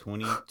made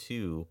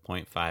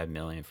 22.5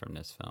 million from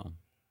this film.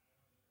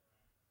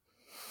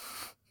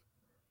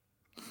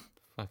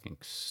 Fucking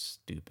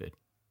stupid.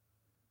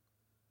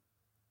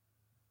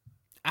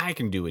 I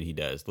can do what he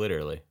does,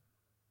 literally.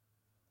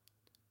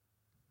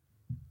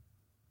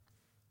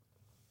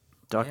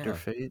 Dr. Yeah.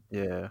 Fate?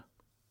 Yeah.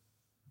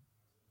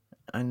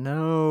 I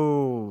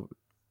know.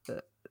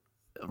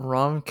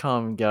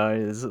 Rom-com guy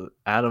is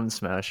Adam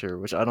Smasher,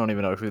 which I don't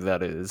even know who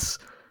that is.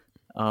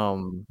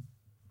 Um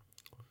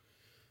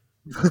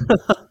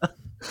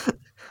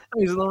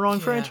He's in the wrong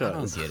Yeah, I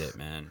don't franchise. get it,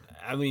 man.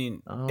 I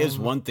mean, it's Um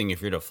one thing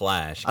if you're the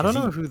Flash, I because don't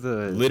know he who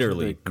the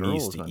literally girl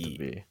needs is to meant to eat,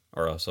 be.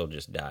 or else he'll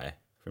just die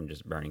from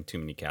just burning too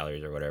many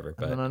calories or whatever.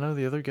 And then But I know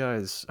the other guy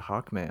is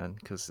Hawkman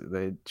because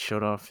they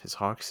showed off his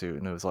Hawk suit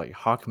and it was like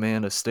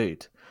Hawkman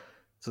Estate.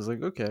 So it's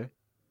like, okay.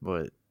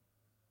 But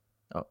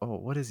oh,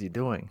 what is he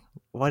doing?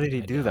 Why did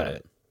he I do doubt that?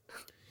 it.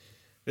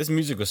 This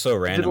music was so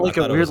He did random. I like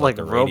a thought it weird was off like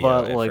the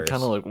radio robot at like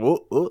kind of first. like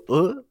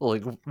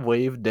like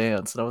wave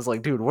dance, and I was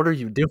like, dude, what are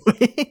you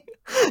doing?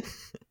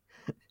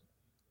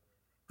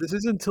 This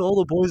isn't to all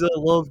the boys I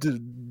loved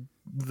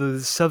the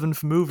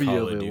seventh movie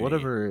Call of of it, Duty,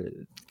 whatever.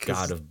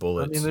 God Because of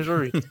I mean, Bullets, there's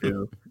already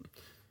two.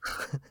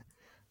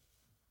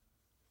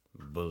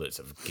 Bullets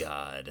of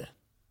God.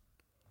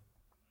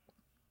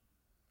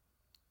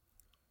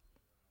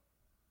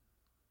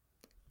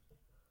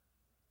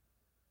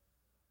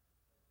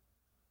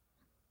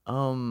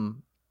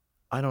 Um,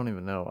 I don't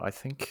even know.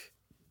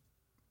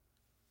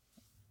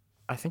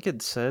 I think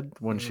it said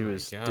Oh when she my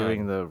was God.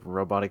 doing the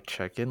robotic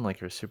check-in like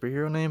her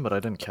superhero name, but I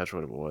didn't catch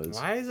what it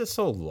was. Why is it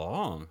so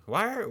long?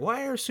 Why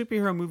are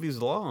superhero movies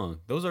long?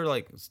 Those are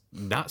like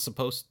not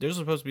supposed. They're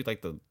supposed to be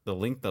like the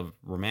length of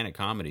romantic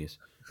comedies.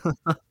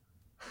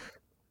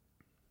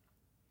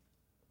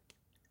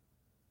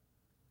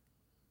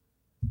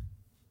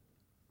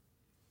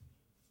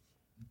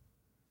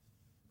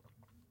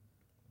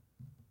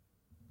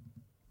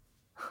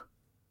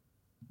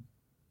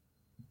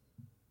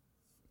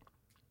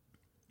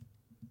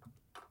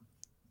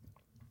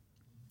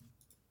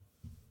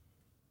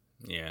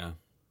 Yeah.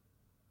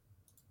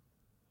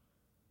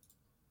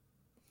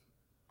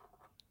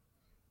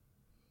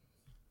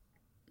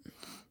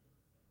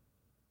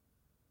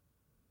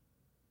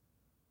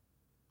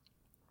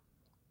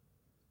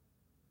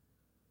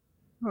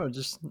 Oh,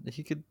 just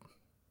he could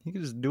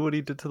just do what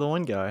he did to the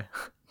one guy,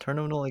 turn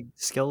him into like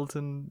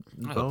skeleton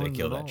I hope they bones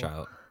kill and that all.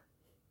 child.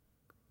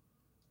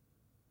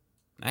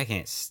 I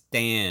can't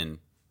stand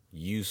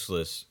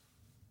useless,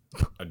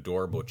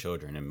 adorable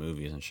children in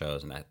movies and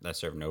shows, and that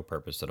serve no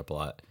purpose to the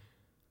plot.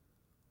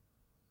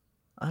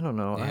 I don't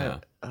know. Yeah.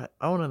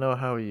 I want to know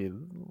how he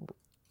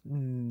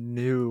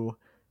knew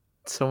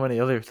so many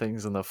other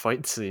things in the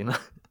fight scene.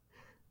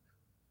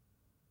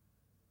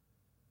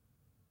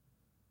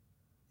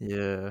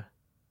 Yeah,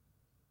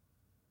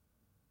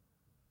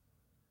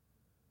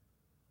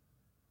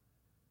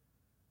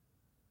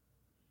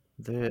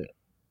 they.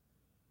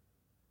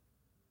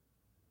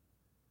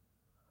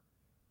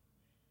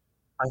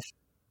 I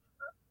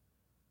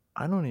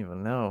I don't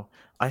even know.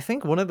 I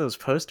think one of those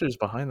posters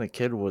behind the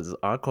kid was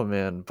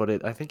Aquaman,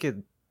 but I think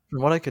from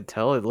what I could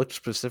tell, it looked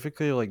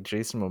specifically like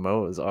Jason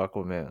Momoa's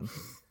Aquaman.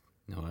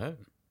 No, what?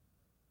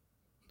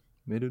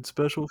 Made it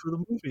special for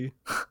the movie.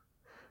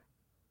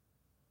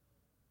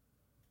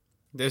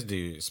 This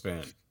dude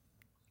spent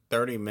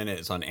 30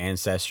 minutes on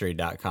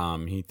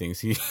Ancestry.com. He thinks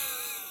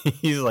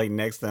he's like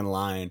next in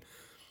line.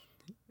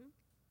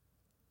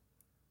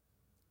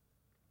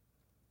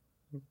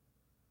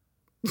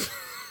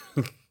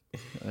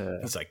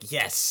 Yeah, He's like,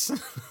 yes.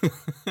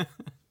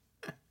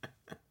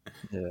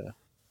 yeah,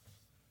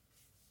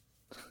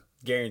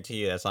 Guarantee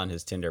you that's on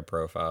his Tinder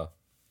profile.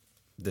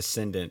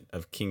 Descendant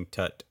of King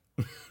Tut.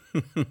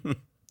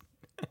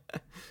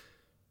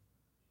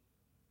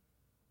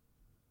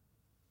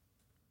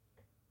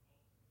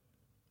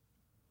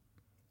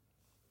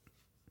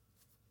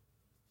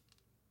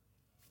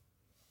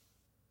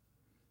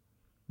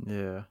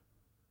 yeah,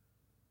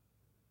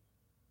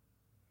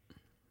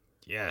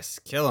 Yes,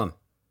 kill him.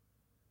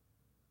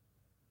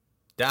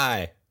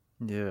 Die.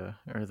 yeah.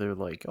 Or they're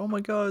like, "Oh my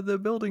God, the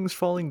building's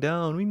falling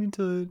down. We need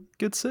to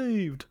get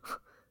saved."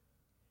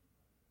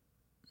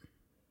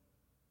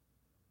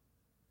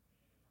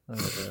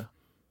 Yeah,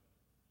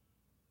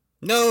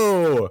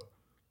 No.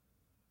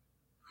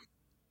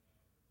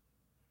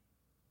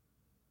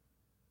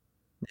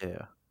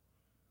 yeah,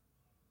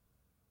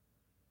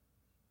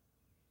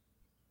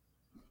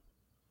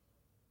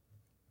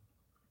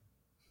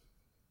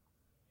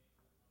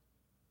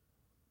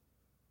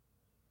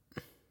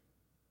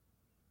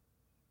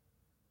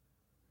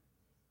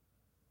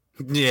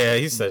 Yeah,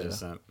 he's such a yeah,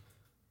 simp.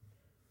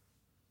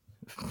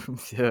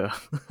 yeah.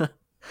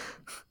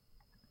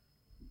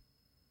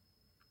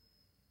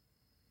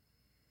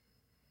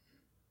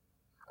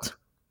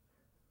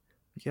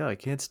 Yeah, I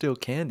can't steal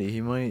candy.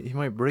 He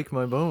might break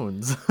my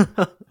bones.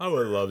 I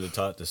would love to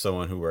talk to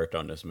someone who worked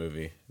on this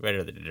movie.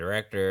 Whether the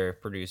director,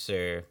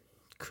 producer,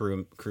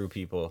 crew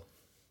people.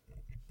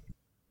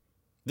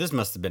 This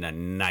must have been a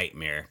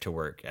nightmare to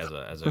work as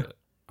a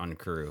on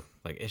crew.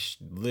 Like it's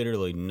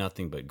literally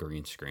nothing but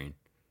green screen.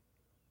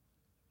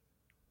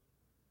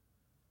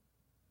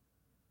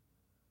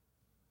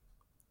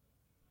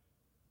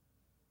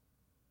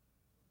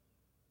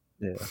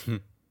 Yeah.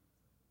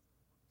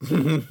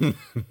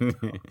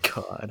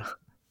 God.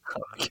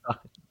 Oh God.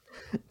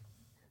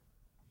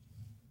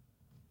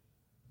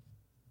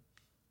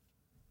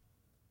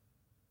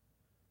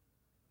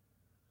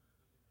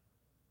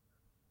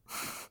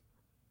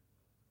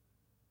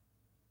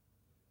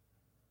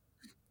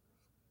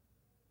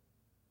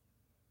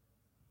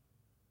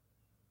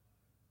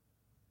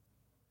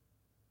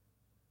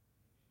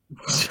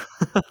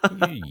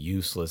 You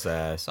useless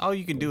ass. All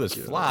you can do is God.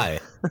 fly.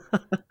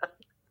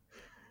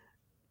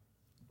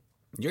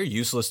 You're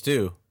useless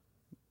too,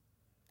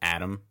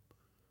 Adam.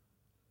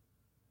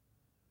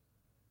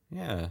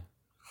 Yeah.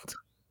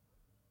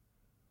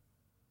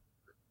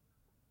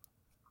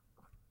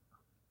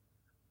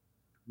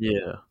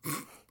 Yeah.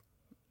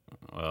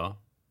 Well,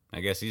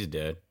 I guess he's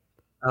dead.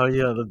 Oh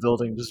yeah, the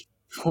building just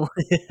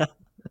yeah.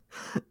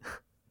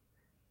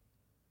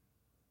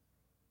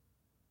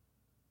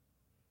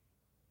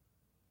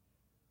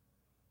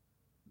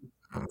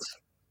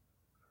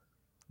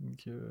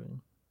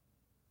 Okay.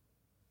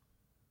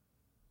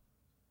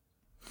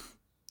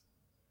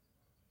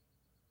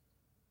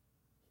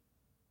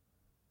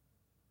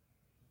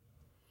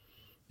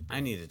 I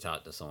need to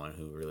talk to someone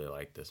who really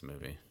liked this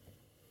movie.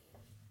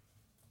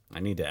 I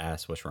need to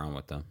ask what's wrong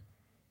with them.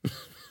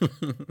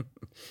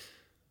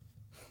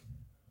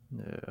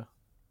 Yeah.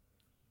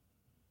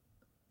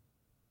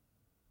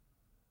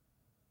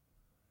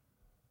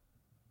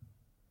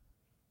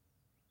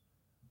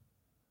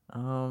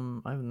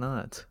 I'm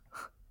not.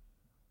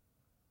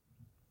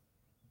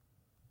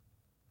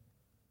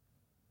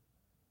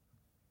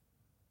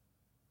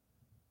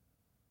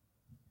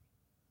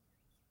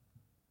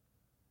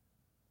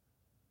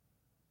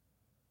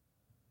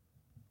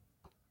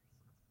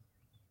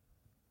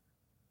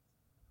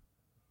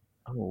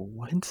 Oh,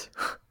 what?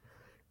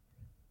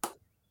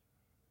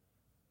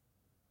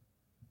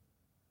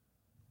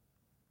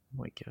 Oh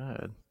my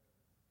God.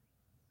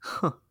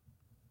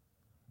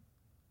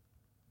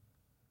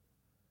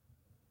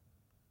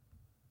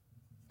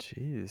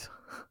 Jeez.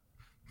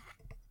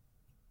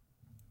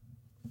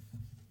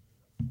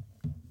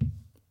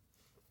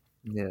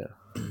 Yeah.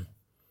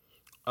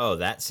 Oh,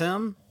 that's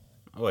him?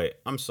 Oh, wait,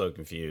 I'm so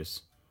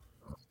confused.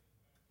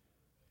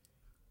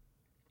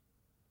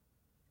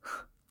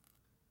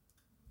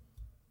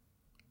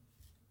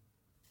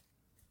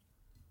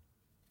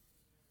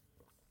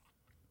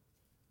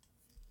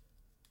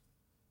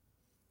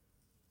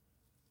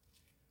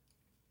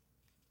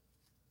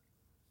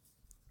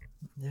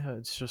 Yeah,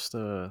 it's just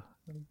The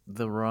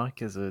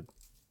Rock is a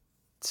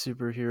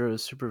superhero,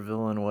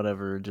 supervillain,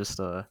 whatever, just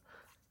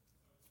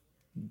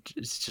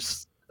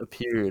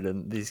appeared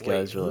and these Wait,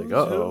 guys are like, who's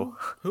 "Uh-oh."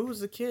 who? Who was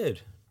the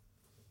kid?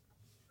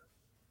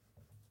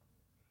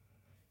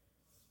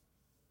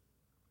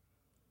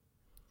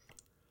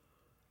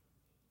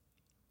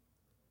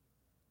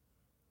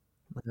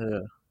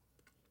 Yeah.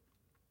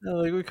 Yeah,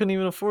 like we couldn't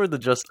even afford the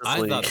Justice I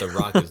League. thought The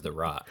Rock is The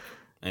Rock,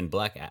 and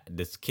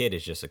this kid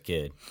is just a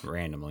kid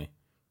randomly.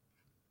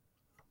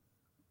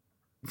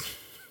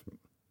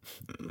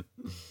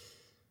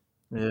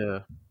 Yeah.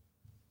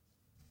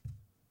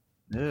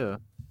 Yeah.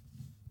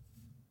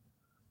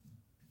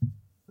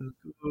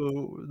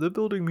 Oh, that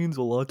building means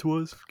a lot to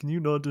us. Can you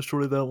not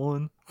destroy that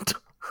one?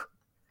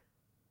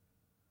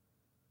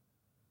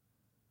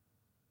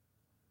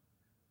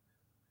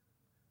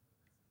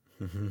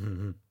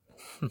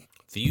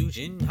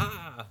 Fusion,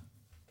 ha!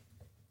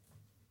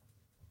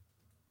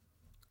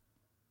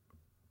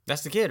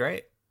 That's the kid,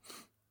 right?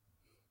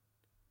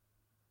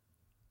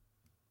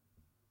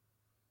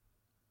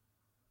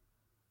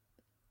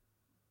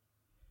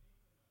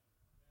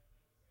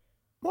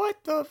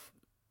 What the?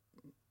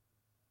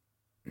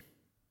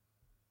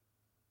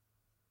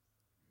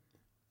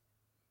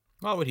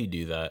 Why would he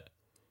do that?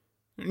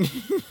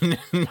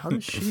 How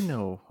does she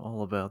know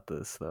all about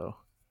this though?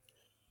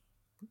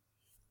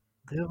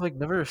 They've like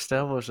never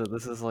established that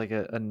this is like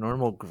a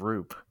normal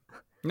group.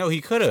 No,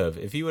 he could have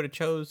if he would have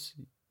chose.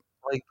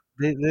 Like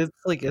it's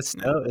like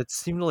No, it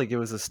seemed like it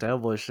was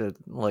established that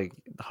like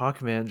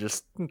Hawkman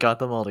just got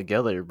them all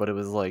together, but it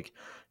was like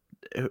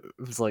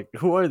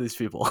who are these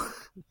people?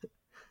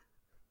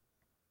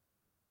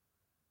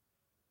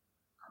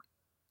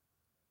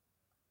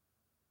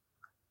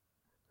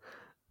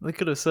 They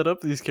could have set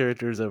up these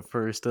characters at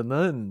first and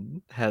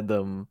then had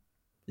them,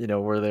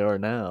 where they are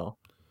now.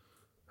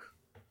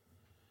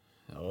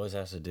 it always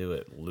has to do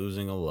with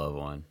losing a loved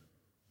one.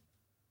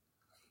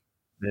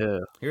 Yeah,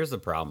 Here's the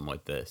problem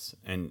with this,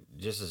 and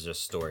just as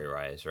just story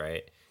wise,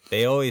 right?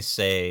 They always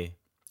say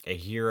a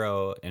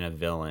hero and a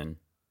villain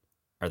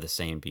are the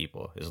same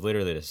people. It's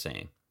literally the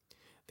same.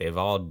 They've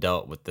all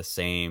dealt with the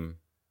same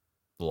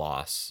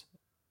loss,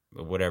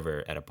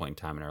 whatever, at a point in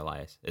time in our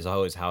lives. It's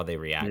always how they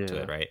react to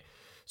yeah, it, right?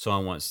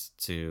 Someone wants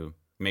to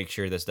make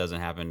sure this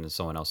doesn't happen to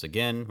someone else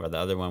again, or the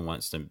other one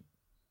wants to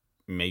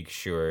make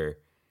sure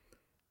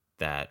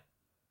that,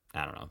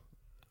 I don't know,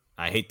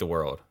 I hate the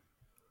world,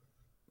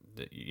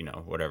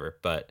 whatever.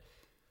 But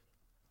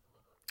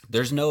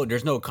there's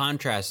no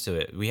contrast to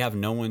it. We have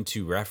no one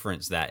to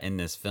reference that in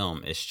this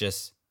film. It's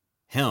just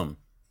him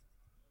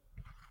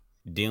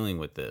dealing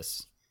with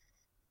this.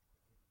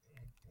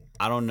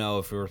 I don't know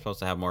if we were supposed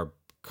to have more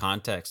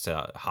context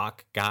to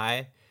Hawk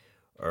Guy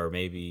or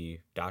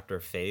maybe Dr.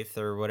 Faith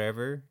or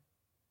whatever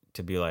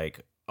to be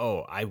like,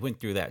 oh, I went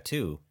through that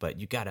too, but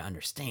you got to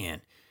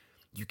understand,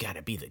 you got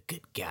to be the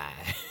good guy.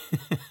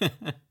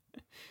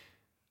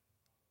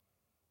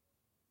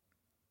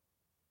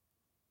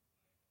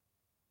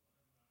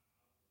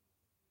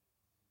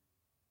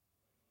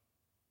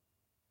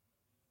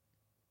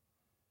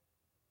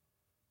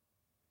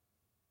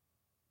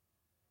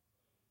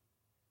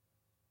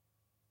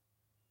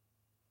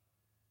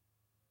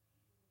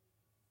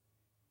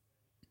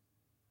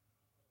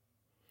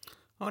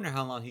 I wonder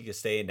how long he could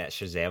stay in that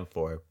Shazam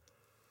form.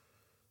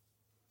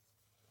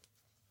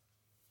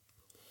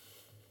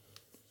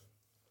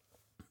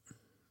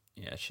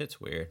 Yeah, shit's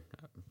weird.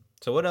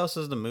 So, what else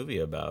is the movie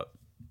about?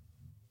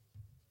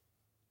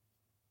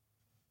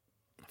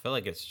 I feel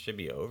like it should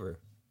be over,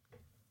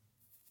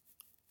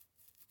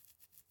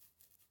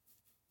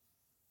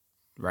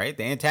 right?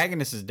 The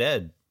antagonist is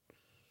dead.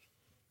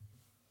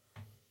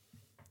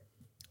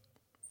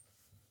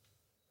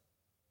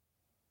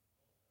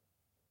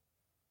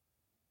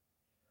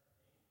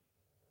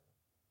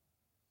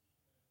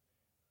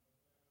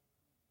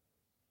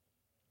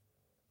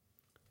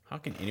 How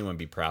can anyone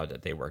be proud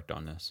that they worked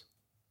on this?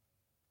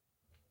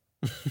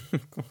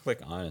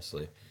 Like,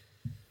 honestly.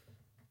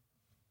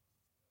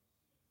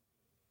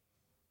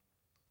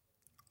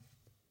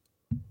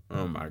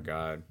 Oh my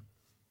god.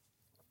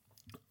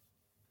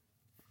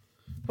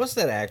 What's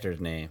that actor's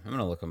name? I'm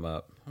gonna look him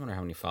up. I wonder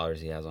how many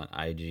followers he has on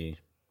IG.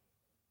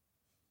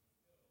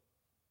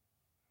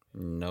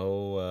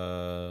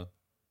 No,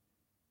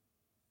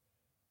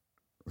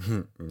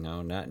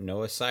 no, not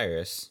Noah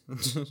Cyrus.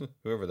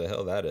 Whoever the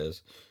hell that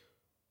is.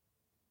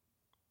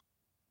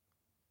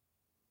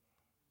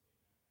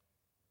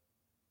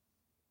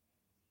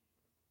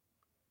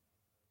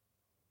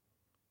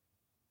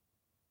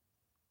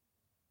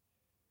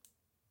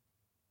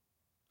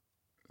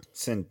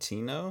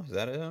 Centino? Is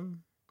that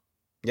him?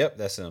 Yep,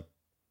 that's him.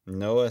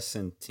 Noah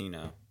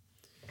Centino.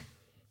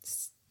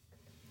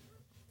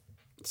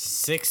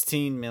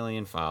 16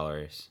 million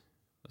followers.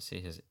 Let's see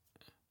his.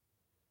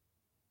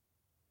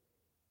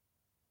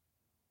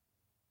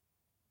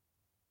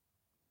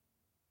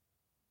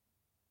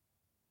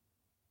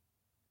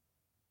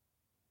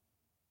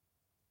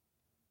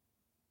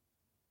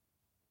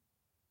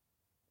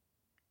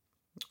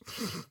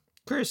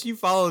 Kris, you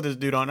follow this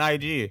dude on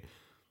IG.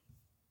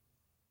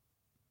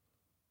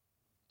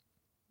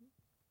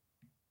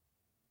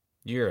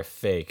 You're a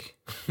fake.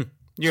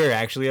 You're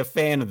actually a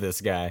fan of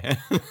this guy.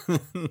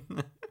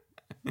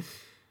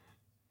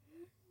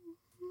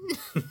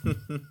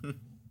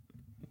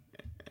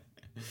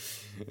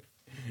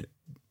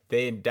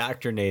 They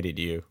indoctrinated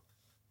you.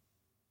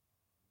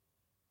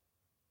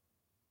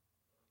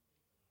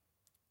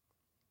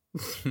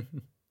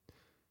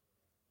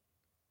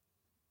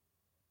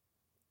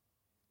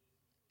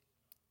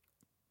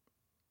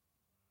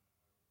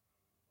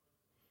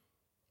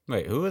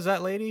 Wait, who was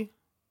that lady?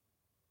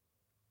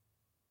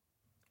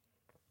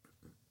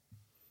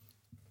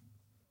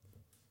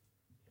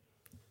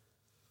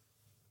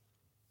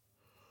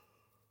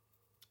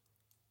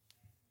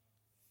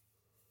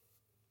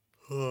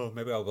 Oh,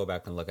 maybe I'll go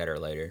back and look at her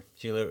later.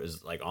 She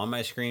was like on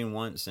my screen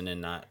once and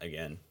then not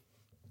again.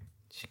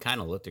 She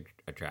kind of looked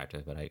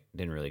attractive, but I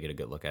didn't really get a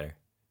good look at her.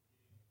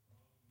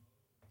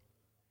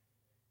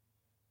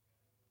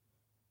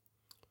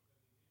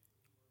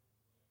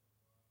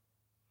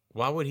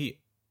 Why would he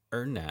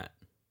earn that?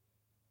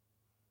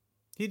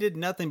 He did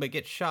nothing but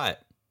get shot.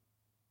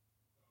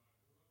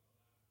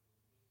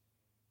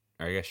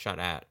 Or I guess shot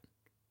at.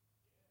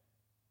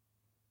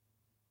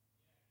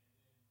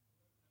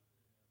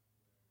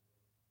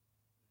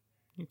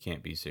 You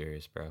can't be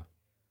serious, bro.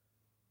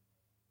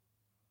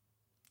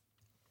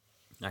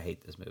 I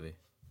hate this movie.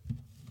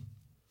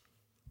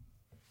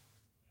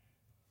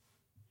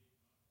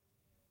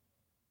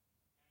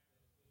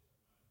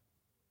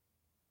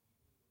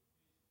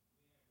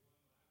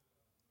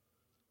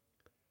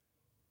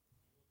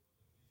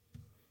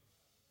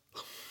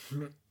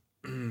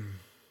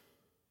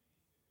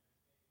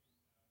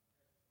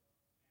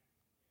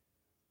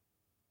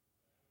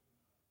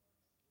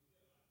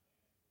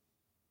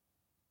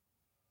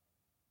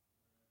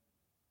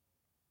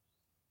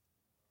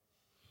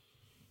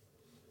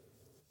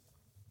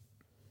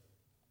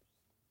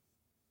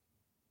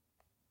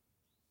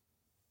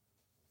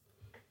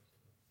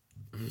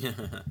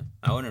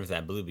 I wonder if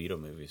that Blue Beetle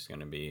movie is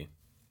going to be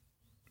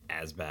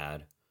as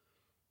bad.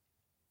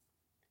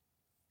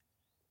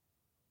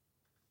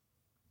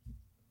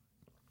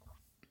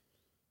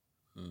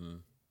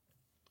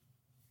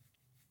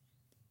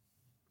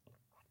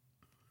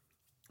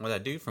 Well,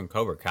 that dude from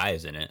Cobra Kai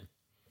is in it.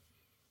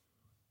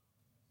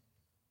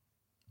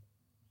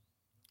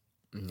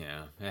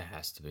 Yeah, it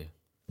has to be.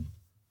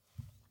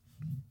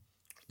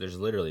 There's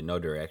literally no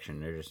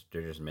direction.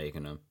 They're just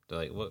making them. They're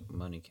like, what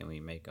money can we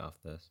make off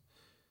this?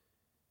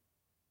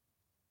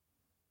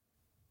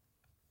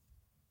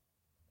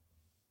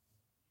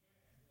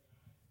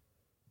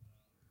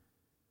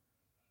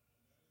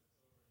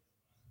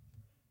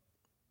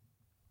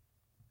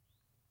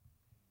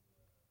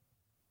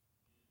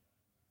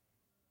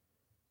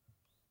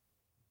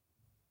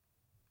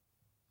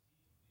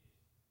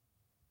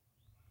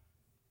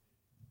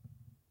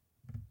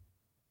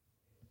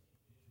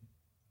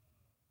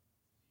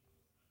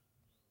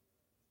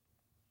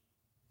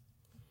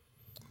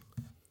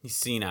 He's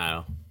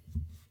senile.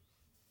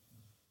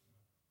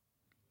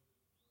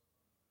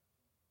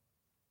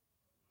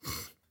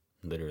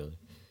 Literally.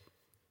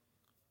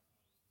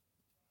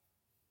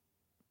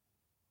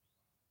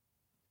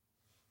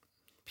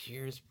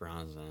 Pierce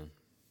Brosnan.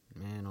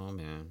 Man, oh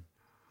man.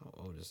 How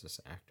old is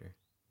this actor?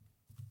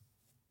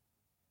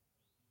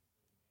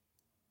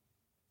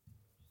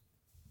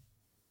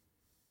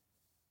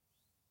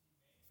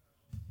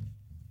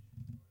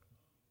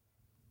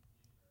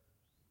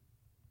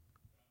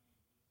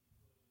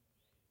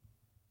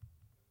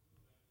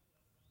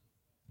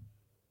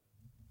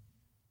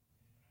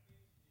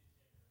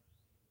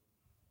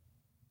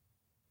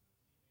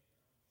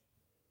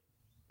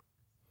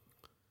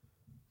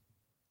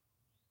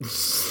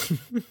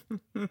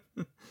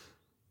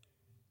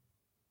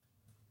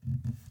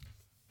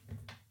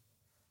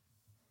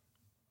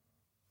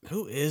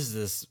 Who is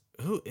this?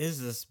 Who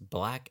is this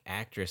black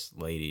actress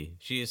lady?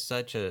 She is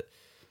such a.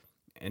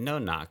 And no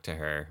knock to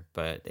her,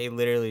 but they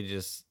literally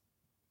just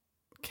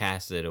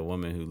casted a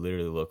woman who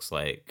literally looks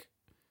like.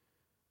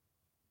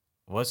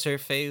 What's her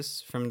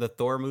face from the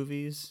Thor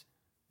movies?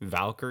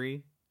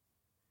 Valkyrie?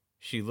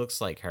 She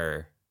looks like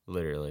her,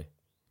 literally.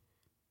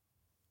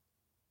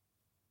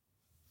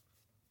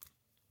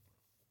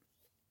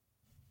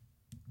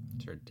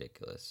 It's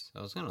ridiculous.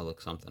 I was gonna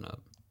look something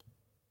up.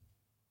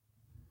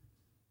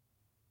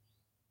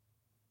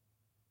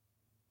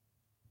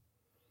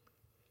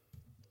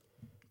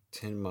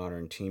 10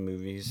 modern teen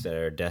movies that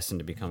are destined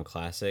to become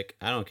classic.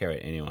 I don't care what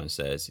anyone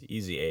says.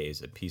 Easy A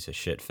is a piece of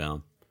shit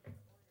film.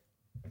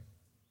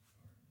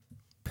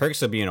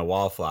 Perks of Being a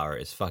Wallflower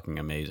is fucking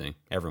amazing.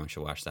 Everyone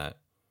should watch that.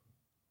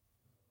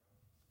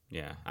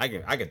 Yeah, I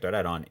could throw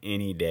that on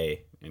any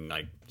day and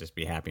like just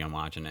be happy I'm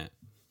watching it.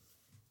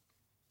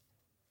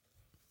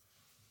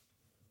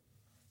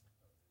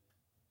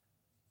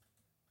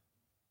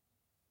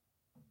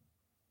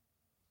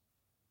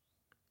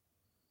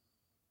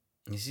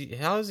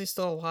 How is he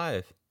still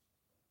alive?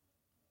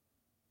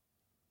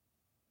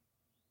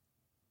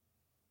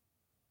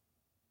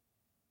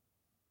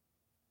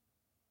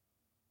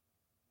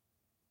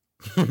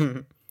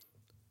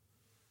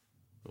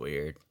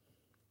 Weird.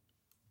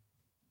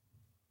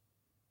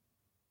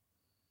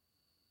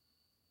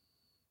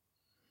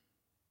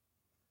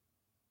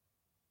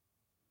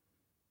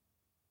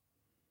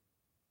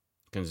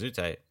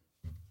 Konzutite.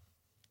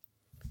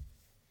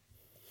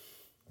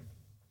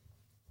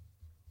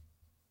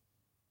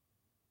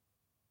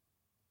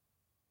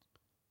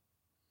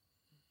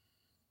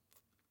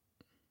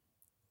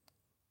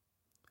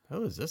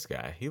 Who is this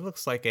guy? He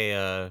looks like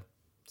a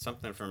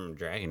something from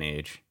Dragon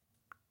Age.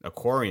 A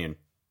Quarian.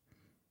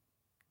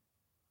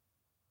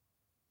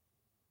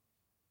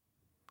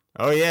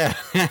 Oh yeah.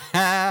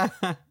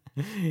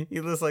 He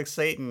looks like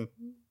Satan.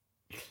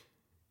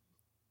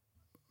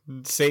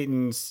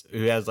 Satan's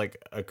who has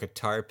like a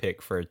guitar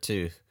pick for a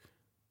tooth.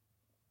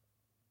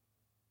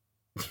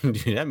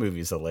 Dude, that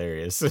movie's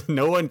hilarious.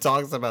 No one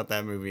talks about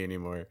that movie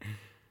anymore.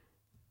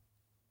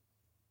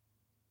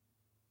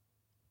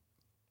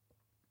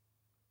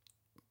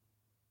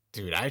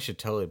 Dude, I should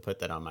totally put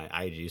that on my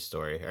IG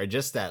story. Or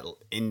just that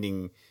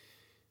ending,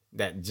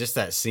 that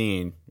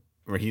scene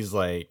where he's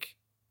like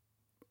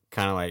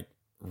kind of like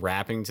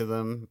rapping to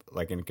them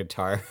like in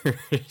guitar.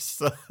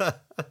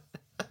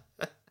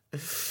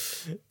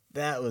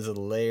 That was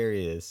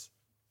hilarious.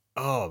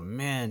 Oh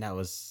man, that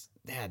was,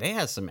 yeah, they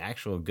had some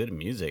actual good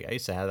music. I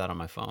used to have that on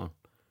my phone.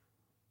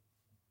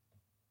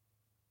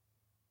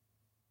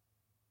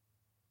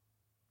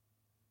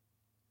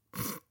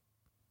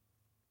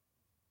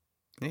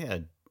 Yeah.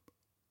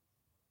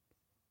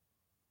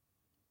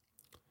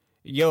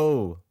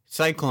 Yo,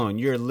 Cyclone,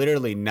 you're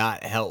literally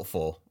not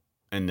helpful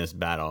in this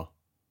battle.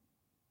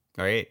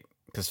 All right?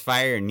 Cuz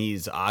fire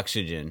needs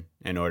oxygen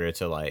in order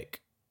to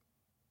like,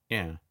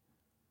 yeah.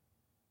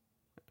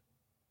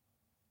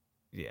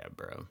 Yeah,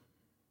 bro.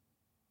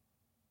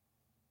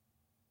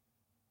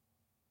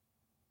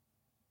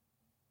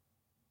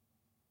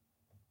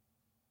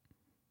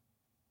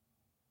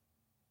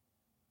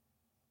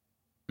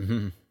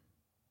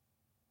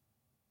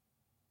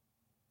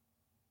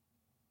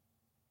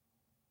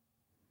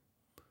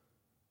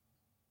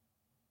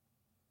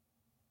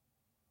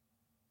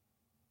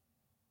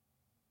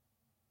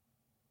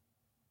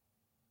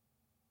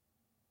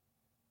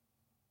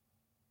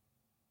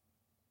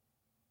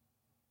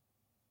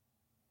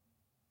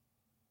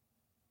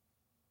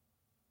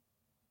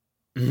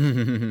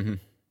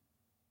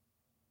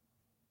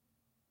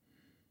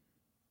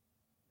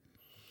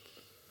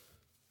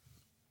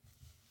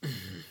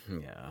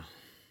 Yeah.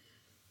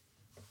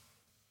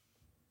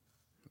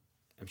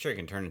 I'm sure it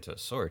can turn into a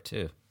sword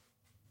too.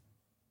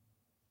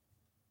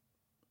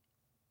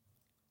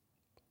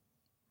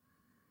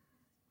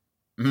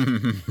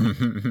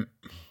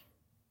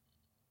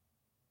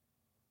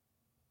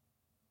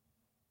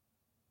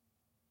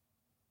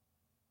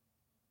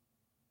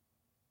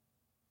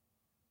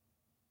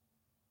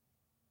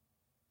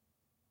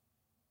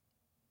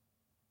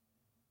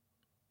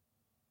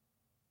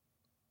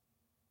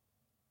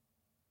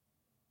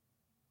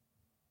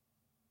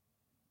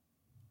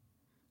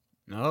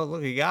 Oh,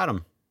 look, he got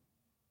him.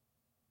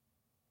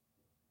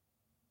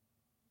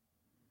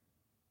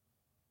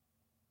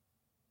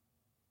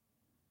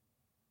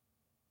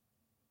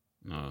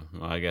 Oh,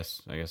 well, I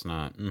guess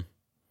not.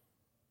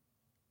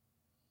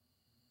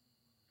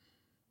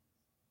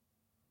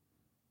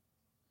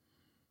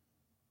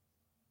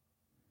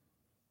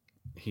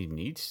 He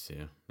needs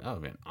to. That would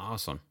have been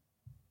awesome.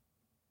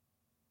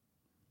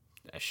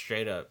 A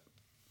straight up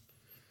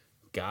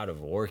God of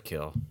War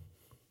kill.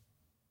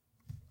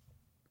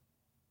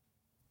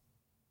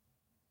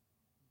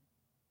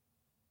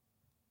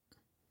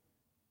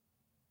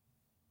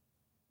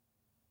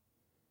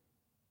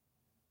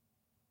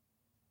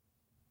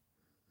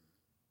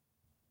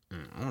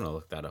 I want to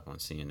look that up on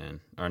CNN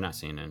or not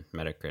CNN,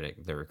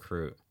 Metacritic, The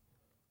Recruit.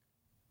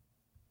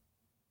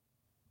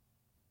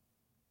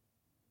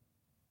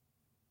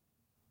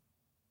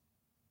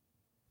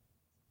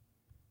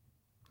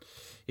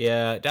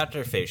 Yeah,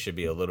 Doctor Fate should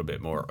be a little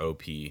bit more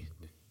OP. If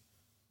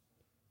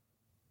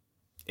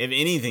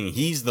anything,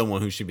 he's the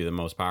one who should be the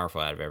most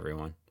powerful out of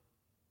everyone.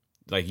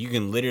 Like you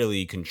can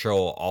literally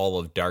control all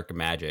of dark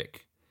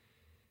magic.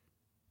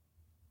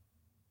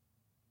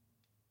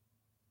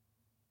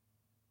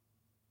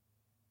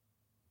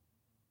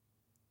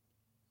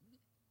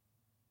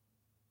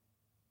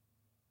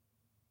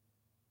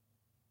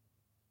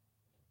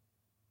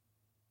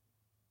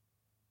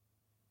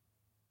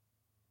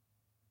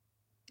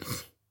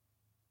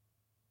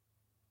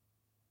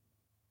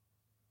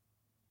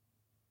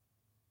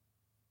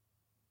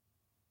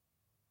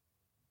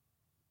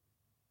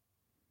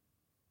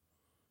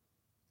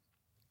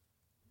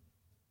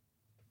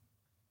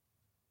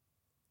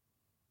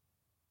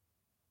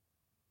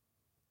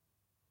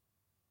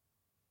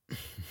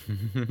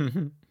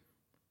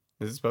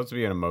 Is it supposed to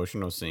be an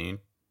emotional scene?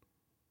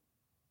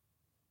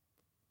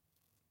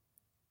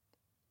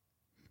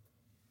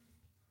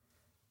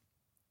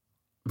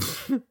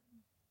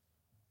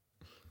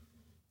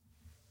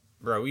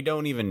 Bro, we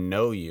don't even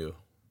know you.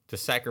 The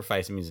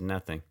sacrifice means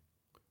nothing.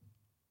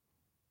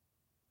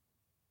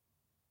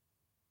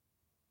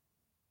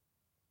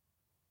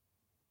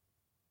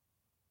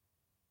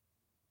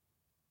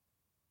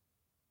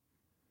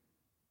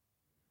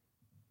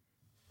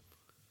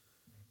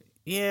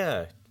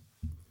 Yeah,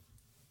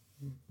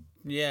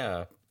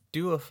 yeah.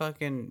 Do a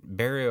fucking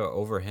burial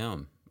over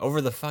him.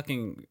 Over the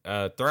fucking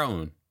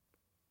throne.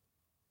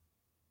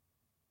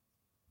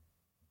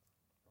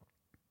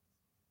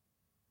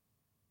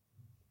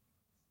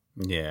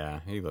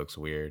 Yeah, he looks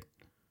weird.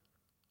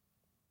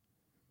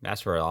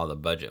 That's where all the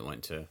budget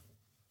went to.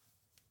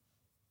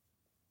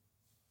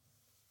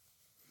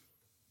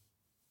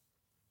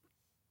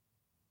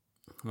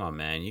 Come on,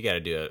 man. You got to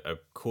do a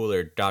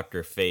cooler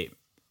Doctor Fate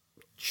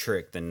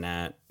trick than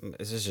that.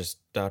 This is just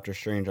Doctor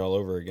Strange all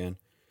over again.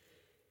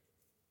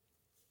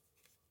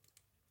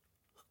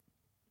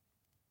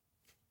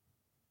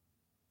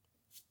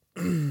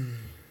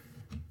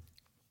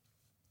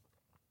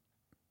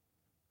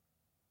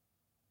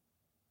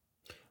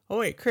 Oh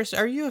wait, Kris,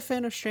 are you a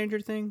fan of Stranger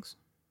Things?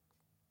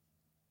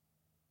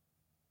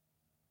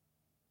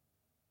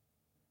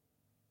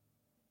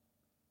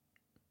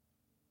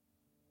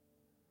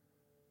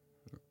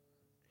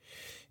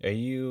 Are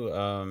you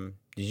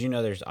did you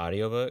know there's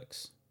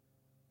audiobooks?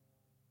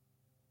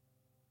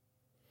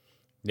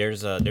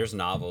 There's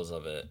novels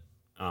of it.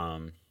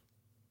 Um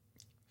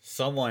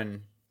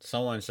someone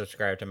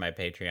subscribed to my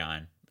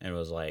Patreon and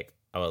was like,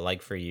 I would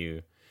like for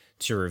you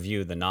to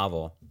review the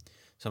novel.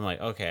 So I'm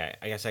like, okay,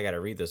 I guess I got to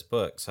read this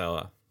book.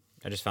 So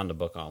I just found a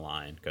book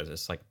online because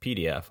it's like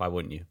PDF. Why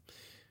wouldn't you?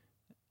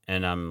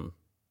 And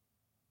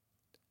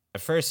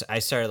at first I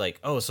started like,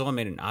 oh, someone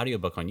made an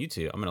audiobook on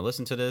YouTube. I'm gonna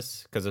listen to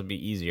this because it'll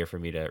be easier for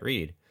me to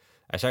read.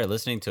 I started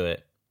listening to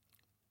it,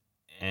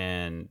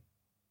 and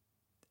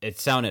it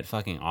sounded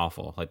fucking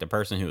awful. Like the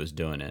person who was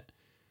doing it,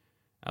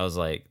 I was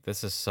like,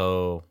 this is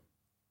so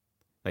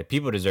like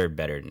people deserve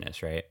better than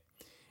this, right?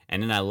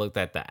 And then I looked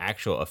at the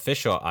actual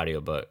official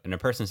audiobook, and the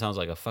person sounds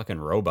like a fucking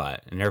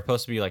robot, and they're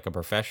supposed to be like a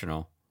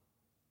professional.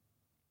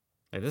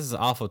 Like this is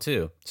awful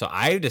too. So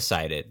I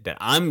decided that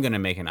I'm gonna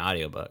make an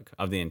audiobook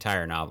of the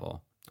entire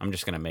novel. I'm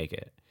just gonna make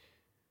it.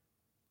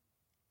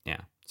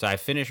 Yeah. So I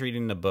finished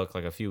reading the book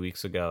like a few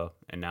weeks ago,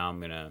 and now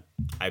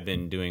I've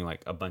been doing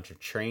like a bunch of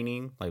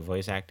training, like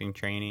voice acting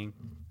training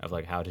of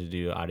like how to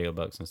do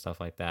audiobooks and stuff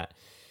like that.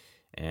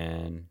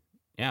 And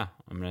yeah,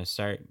 I'm gonna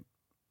start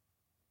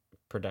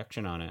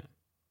production on it.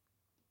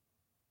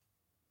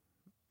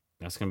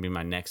 That's gonna be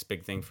my next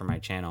big thing for my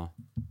channel,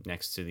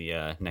 next to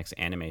the next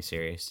anime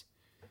series.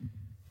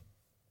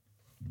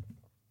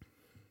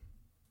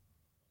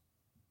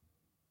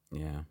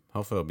 Yeah,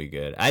 hopefully it'll be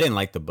good. I didn't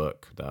like the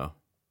book though.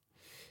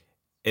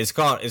 It's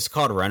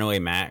called Runaway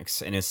Max,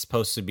 and it's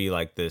supposed to be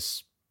like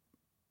this,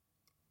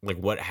 like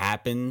what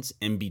happens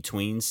in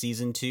between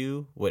season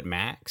two with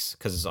Max,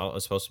 because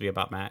it's supposed to be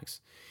about Max.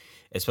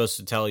 It's supposed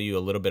to tell you a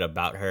little bit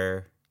about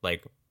her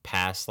like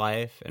past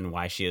life and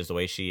why she is the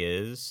way she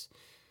is,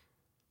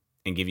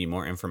 and give you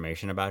more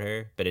information about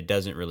her. But it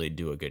doesn't really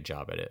do a good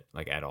job at it,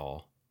 like at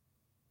all.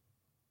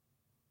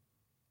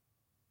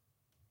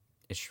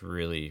 It's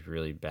really,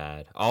 really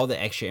bad. All the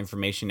extra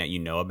information that you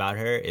know about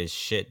her is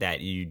shit that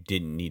you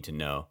didn't need to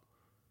know.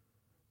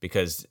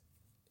 Because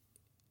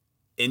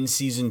in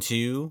season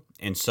two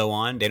and so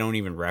on, they don't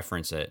even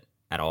reference it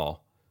at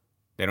all.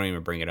 They don't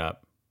even bring it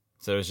up.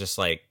 So it's just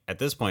like, at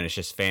this point, it's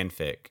just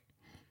fanfic.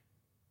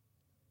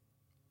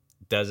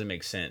 Doesn't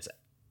make sense.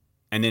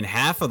 And then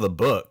half of the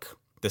book,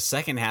 the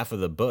second half of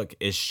the book,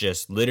 is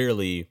just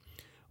literally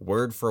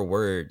word for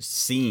word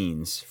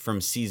scenes from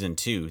season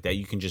two that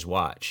you can just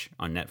watch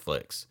on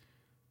Netflix.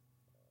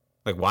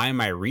 Like, why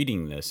am I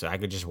reading this? I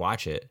could just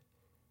watch it.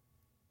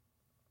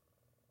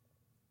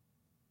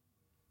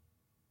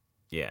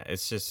 Yeah,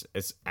 it's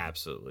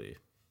absolutely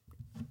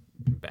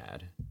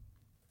bad.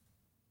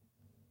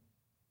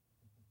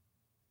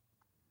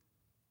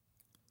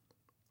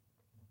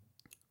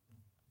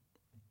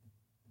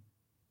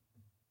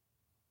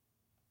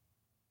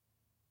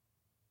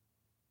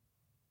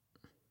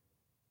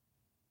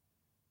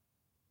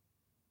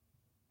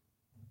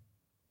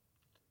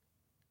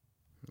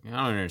 I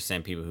don't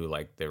understand people who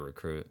like the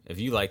recruit. If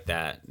you like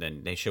that,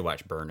 then they should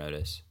watch Burn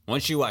Notice.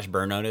 Once you watch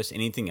Burn Notice,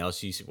 anything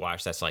else you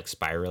watch that's like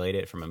spy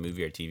related from a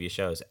movie or TV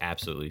show is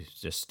absolutely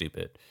just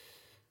stupid.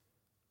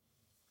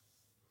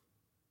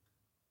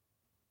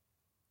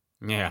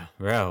 Yeah,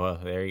 well,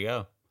 there you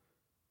go.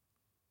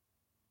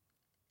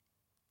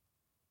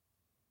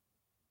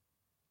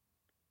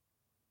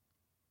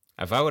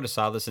 If I would have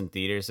saw this in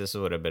theaters, this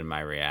would have been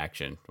my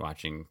reaction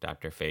watching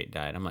Doctor Fate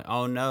died. I'm like,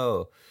 oh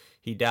no,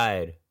 he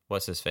died.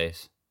 What's his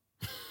face?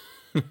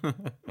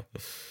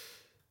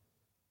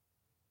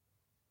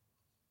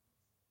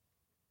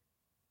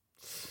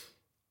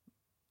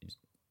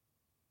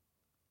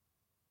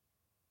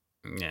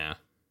 Yeah.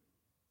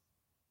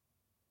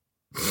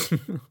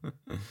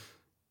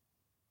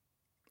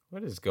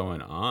 What is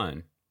going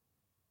on?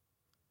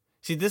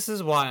 See, this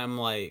is why I'm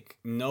like,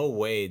 no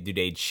way do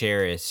they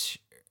cherish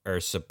or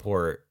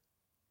support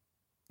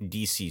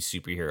DC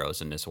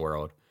superheroes in this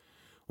world.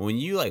 When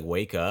you like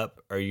wake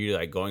up or you're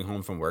like going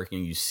home from work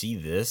and you see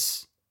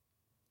this,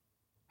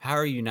 how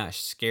are you not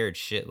scared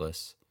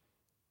shitless?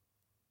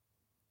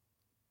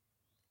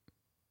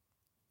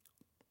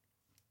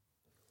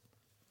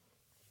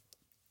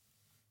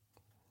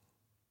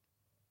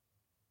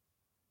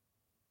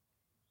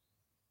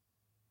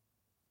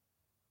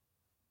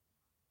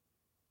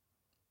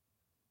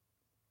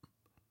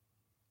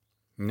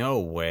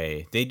 No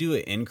way. They do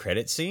an end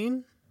credit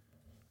scene?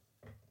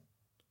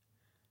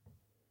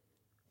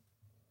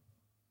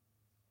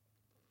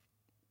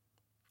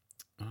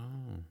 Oh.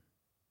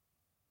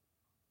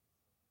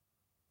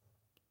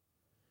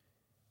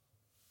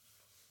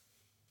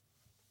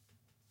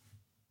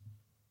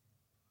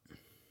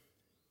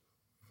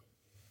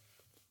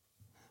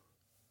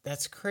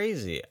 That's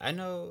crazy. I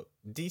know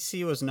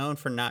DC was known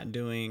for not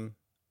doing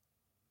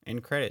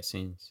end credit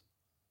scenes.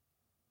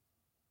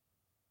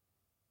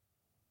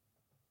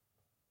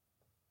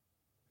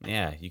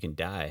 Yeah, you can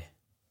die.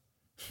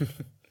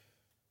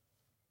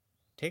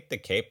 Take the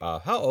cape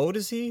off. How old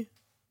is he?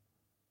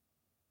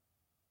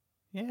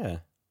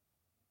 Yeah.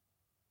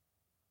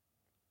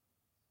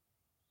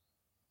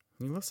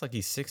 He looks like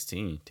he's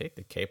 16. Take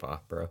the cape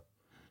off, bro.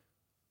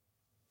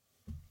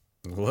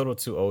 A little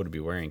too old to be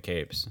wearing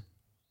capes.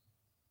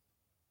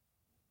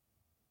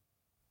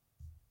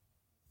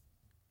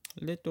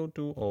 Little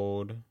too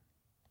old.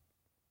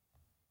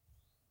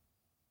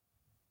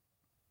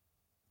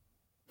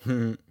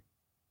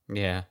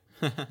 Yeah.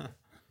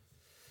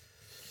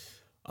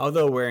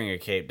 Although wearing a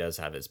cape does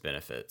have its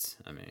benefits.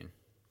 I mean,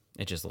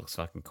 it just looks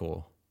fucking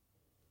cool.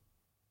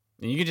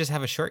 And you could just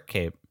have a short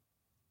cape.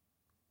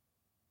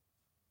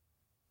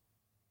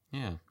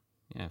 Yeah.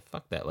 Yeah,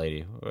 fuck that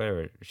lady.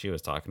 Whatever she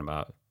was talking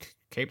about.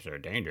 Capes are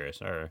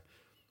dangerous. Or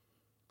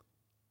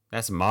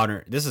that's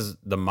modern. This is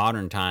the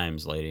modern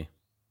times, lady.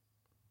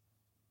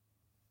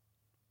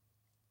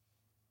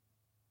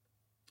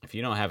 If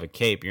you don't have a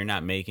cape, you're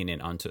not making it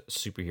onto a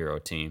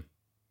superhero team.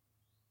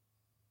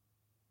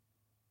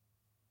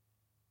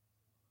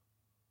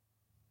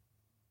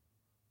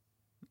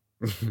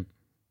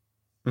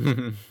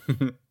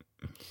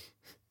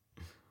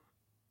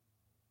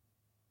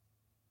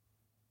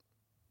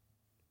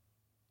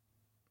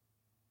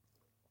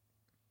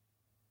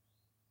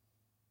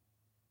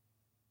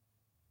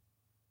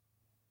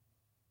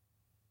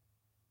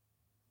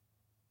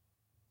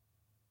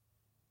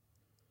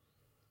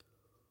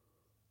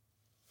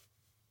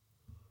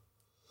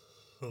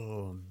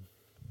 Oh.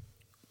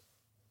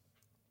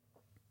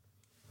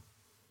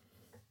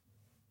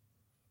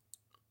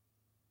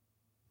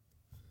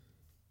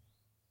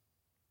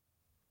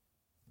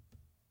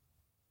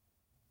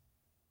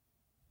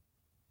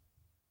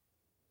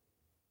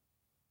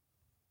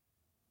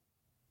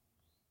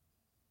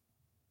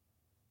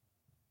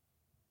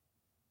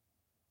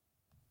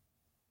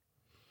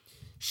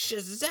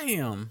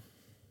 Shazam!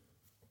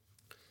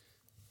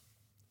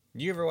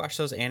 Do you ever watch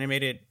those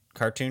animated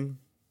cartoon,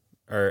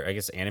 or I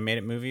guess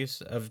animated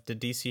movies of the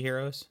DC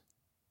heroes?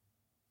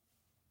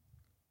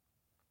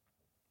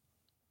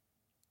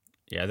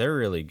 Yeah, they're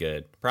really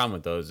good. Problem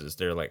with those is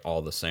they're like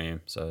all the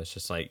same. So it's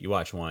just like you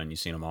watch one, you've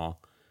seen them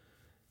all.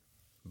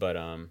 But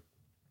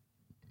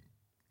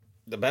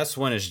the best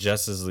one is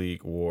Justice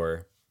League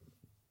War.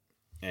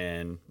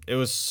 And it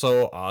was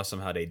so awesome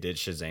how they did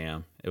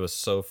Shazam. It was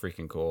so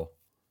freaking cool.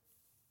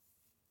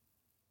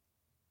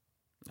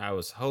 I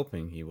was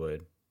hoping he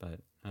would, but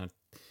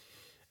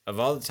of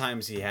all the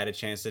times he had a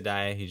chance to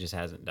die, he just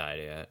hasn't died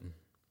yet.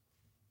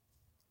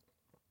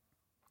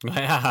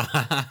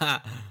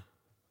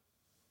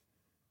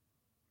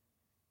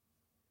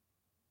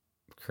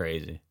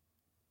 Crazy.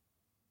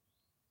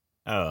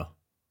 Oh.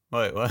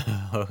 Wait,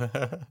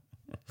 what?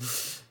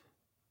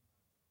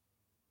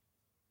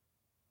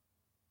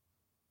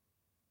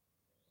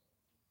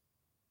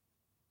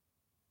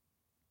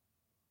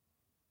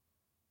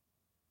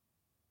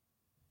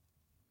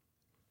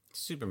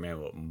 Superman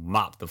will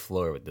mop the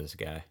floor with this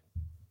guy.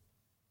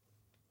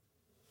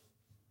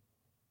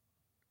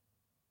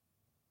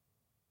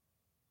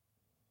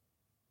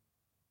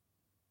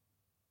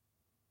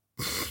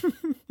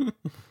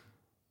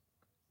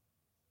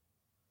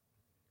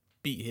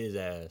 Beat his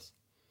ass.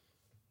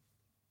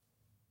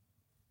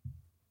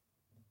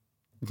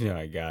 Oh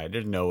my god,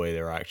 there's no way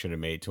The Rock should have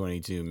made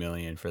 22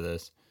 million for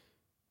this.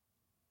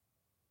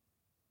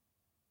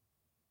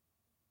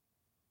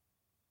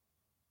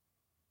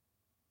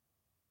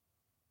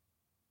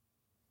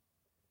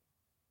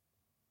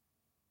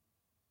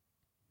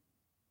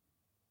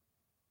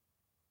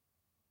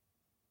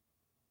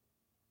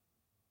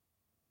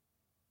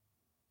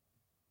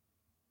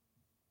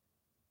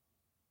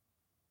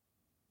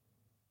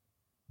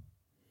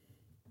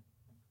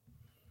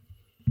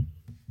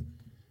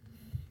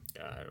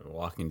 God,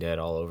 Walking Dead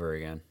all over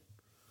again.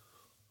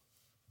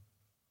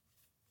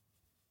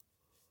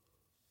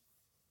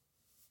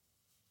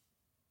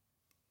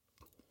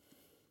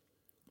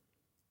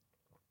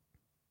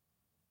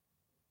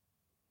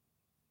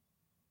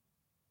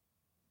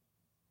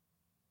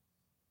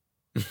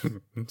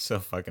 It's so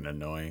fucking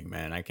annoying,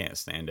 man. I can't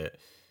stand it.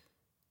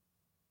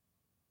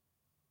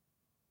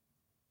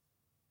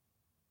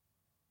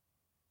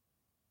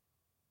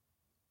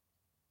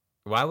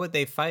 Why would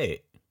they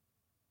fight?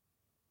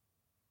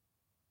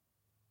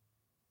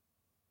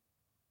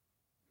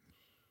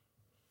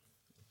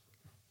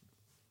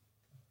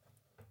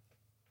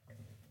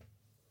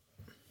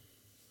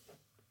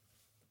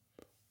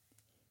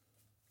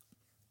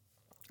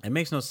 It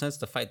makes no sense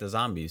to fight the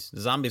zombies. The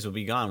zombies will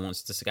be gone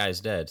once this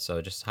guy's dead,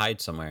 so just hide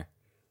somewhere.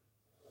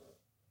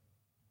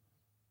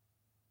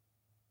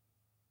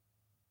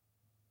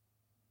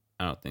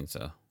 I don't think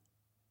so.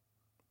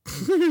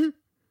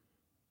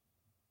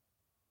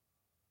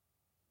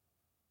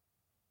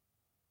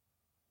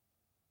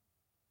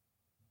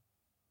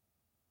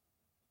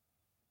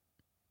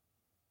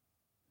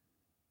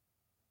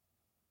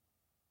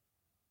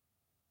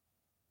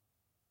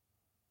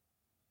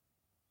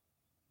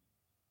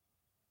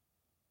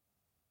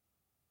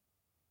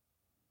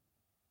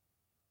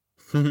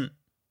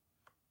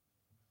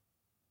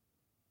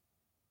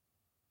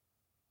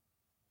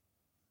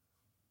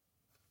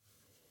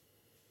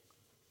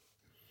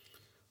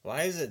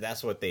 Why is it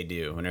that's what they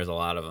do when there's a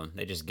lot of them?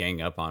 They just gang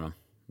up on them,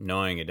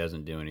 knowing it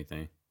doesn't do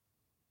anything.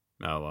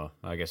 Oh, well,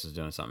 I guess it's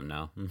doing something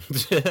now.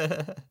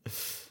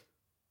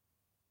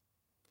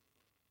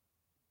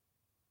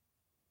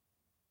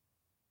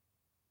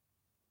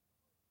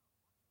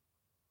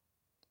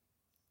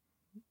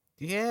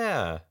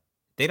 Yeah.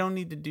 They don't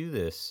need to do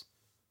this.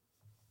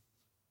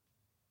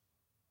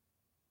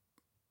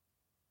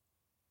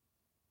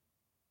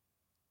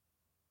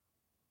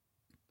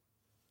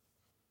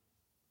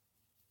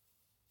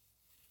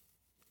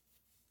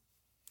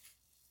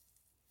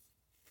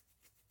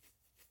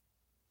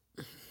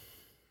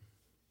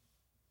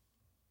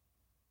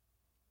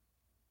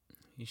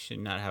 You should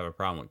not have a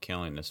problem with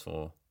killing this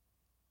fool.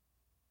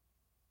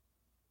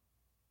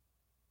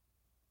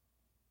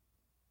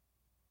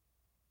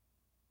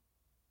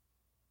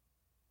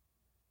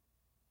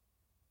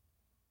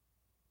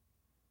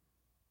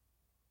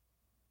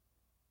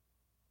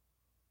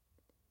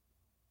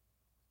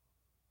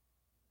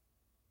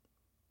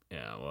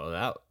 Yeah,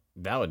 well,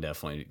 that would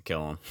definitely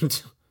kill him.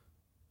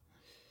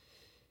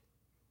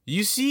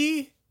 You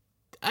see?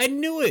 I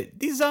knew it.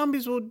 These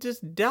zombies will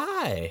just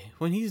die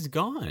when he's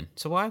gone.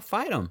 So why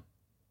fight him?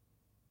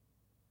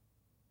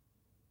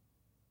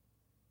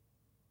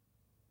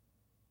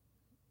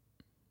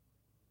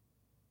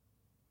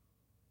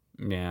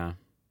 Yeah.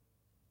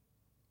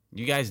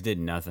 You guys did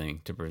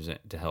nothing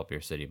to help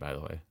your city, by the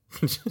way.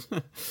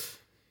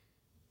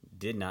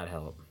 Did not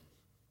help.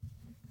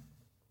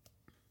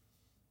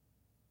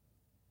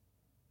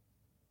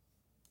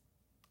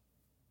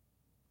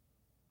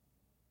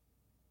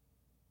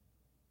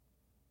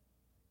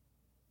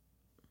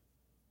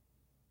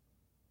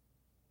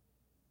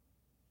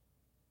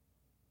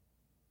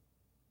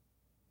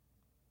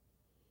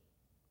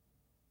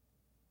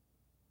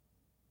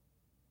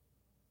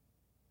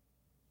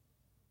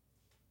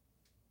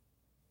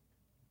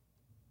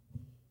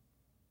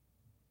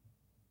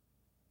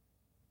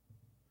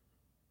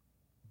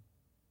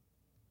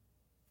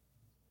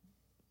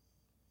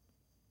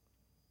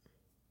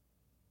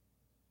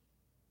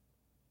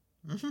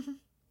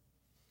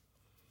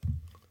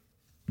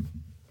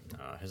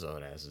 His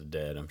old ass is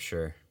dead, I'm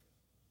sure.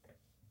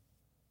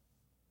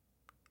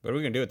 What are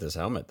we gonna do with this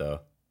helmet, though?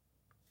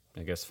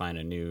 I guess find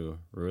a new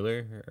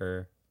ruler,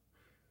 or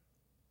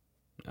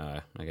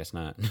I guess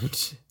not.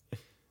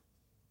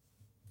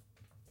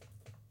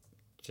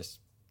 Just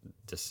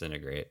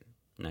disintegrate.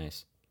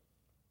 Nice.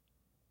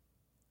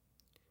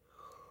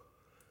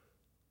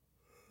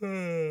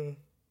 So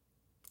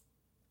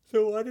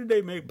why did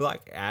they make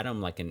Black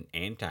Adam like an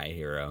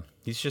anti-hero?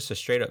 He's just a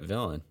straight up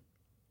villain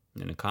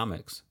in the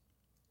comics.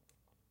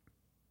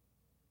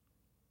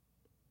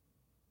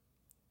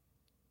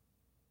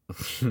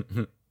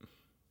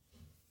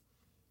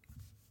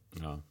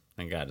 Oh,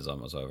 thank God it's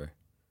almost over.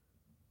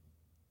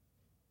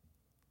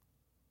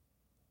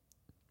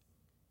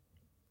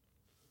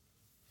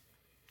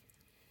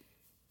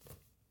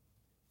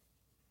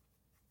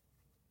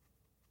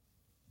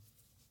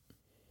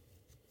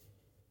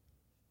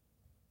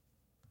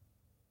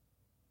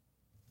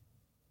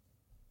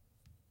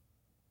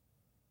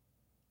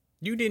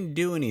 You didn't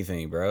do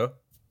anything, bro.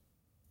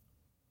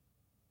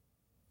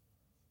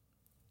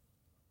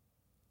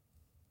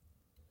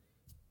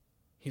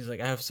 He's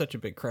like, I have such a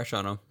big crush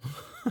on him.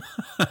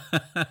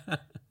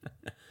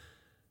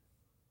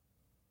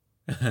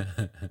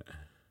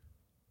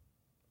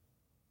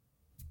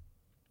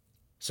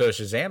 So is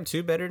Shazam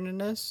 2 better than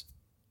this?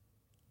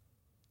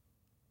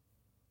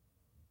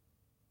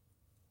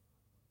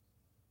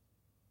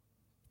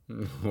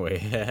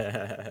 Wait.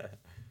 Yeah,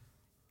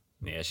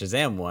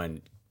 Shazam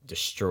 1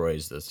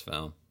 destroys this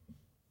film.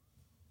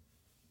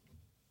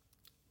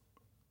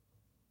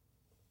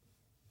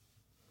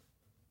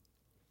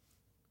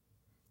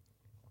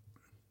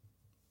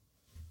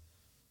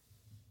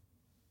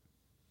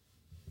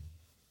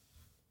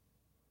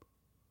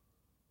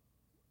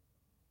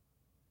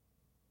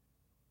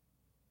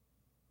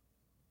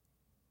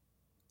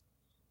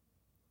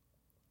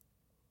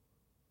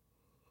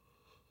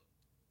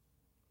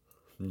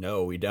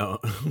 No, we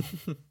don't.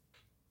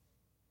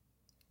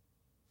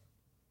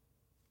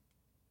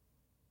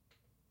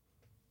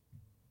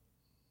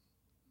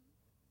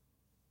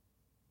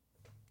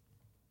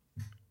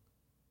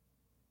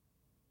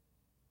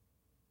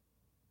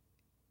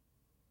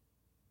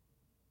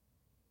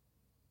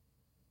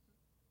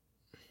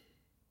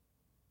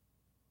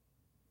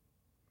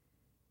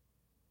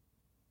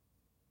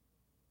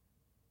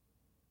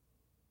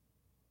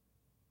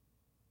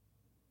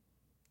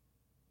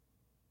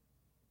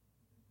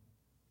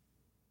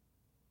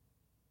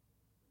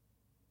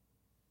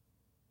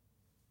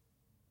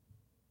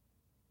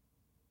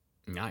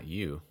 Not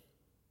you.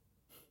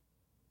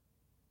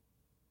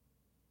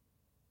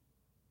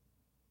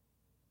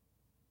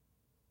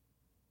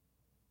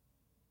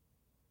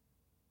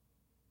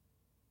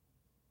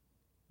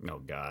 Oh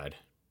God.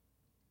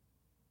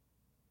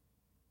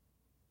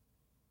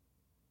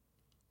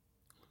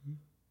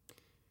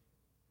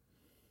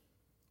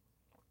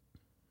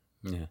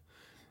 Yeah.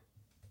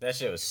 That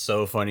shit was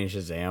so funny,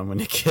 Shazam, when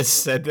the kid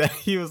said that.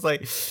 He was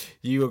like,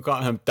 you would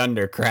call him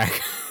Thundercrack.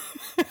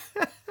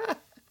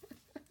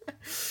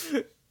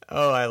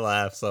 Oh, I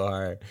laughed so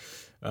hard.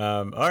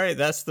 All right,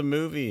 that's the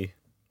movie.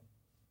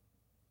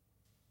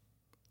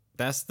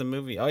 That's the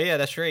movie. Oh yeah,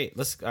 that's right.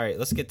 Let's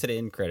get to the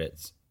end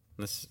credits.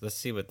 Let's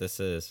see what this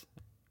is.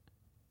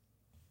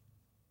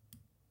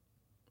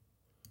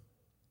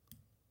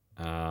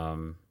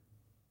 Um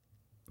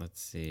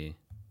let's see.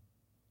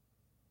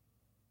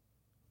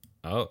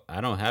 Oh,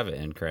 I don't have it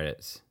in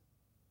credits.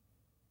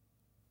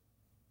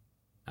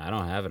 I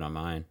don't have it on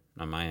mine.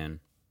 On my end.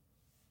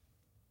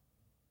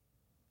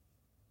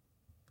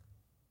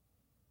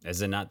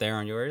 Is it not there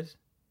on yours?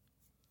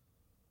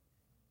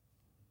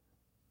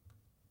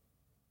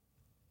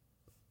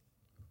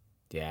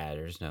 Yeah,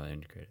 there's no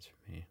end credits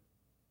for me.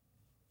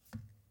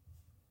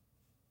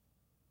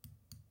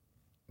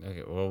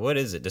 Okay, well, what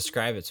is it?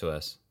 Describe it to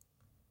us.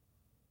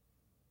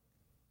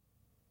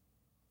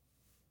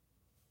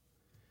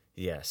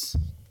 Yes.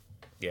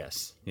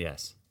 Yes.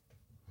 Yes.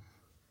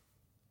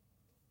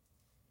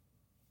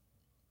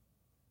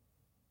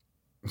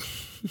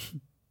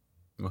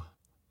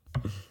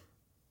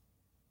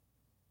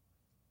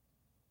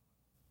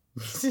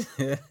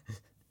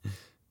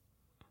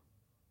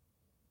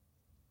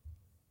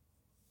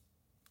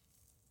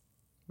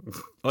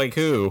 Like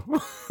who?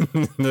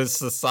 The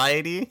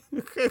society?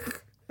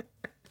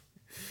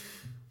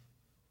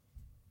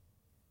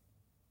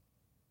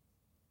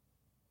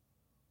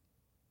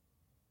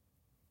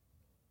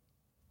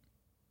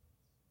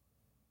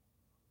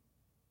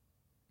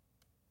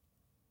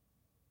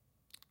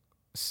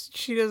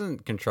 She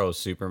doesn't control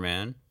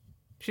Superman.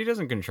 She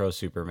doesn't control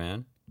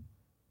Superman.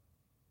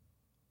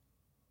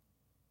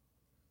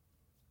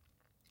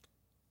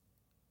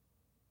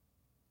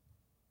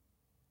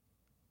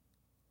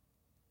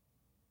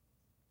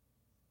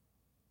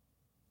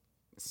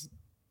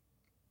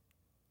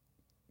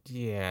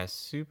 Yeah,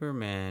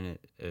 Superman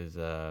is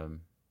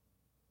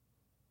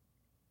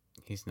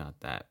he's not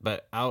that.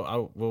 But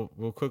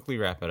we'll quickly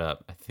wrap it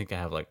up. I think I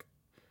have like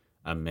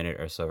a minute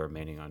or so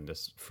remaining on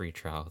this free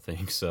trial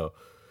thing. So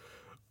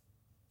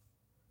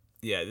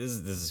yeah, this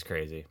is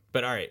crazy.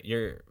 But all right,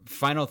 your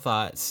final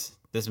thoughts.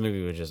 This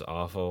movie was just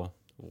awful.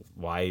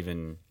 Why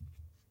even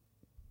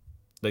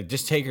like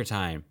just take your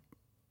time.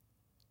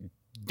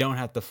 Don't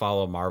have to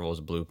follow Marvel's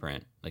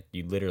blueprint. Like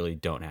you literally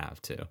don't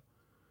have to.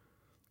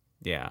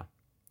 Yeah.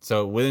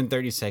 So within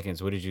 30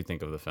 seconds, what did you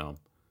think of the film?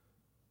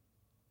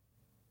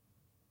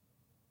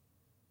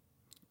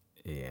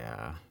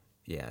 Yeah.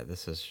 Yeah,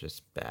 this is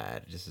just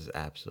bad. This is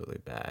absolutely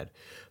bad.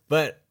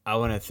 But I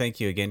want to thank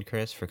you again,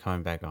 Kris, for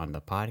coming back on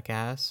the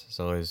podcast. It's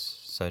always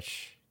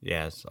such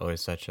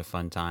a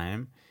fun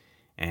time.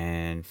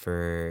 And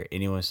for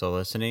anyone still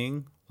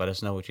listening, let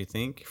us know what you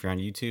think. If you're on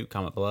YouTube,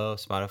 comment below,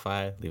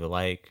 Spotify, leave a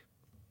like,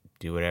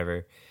 do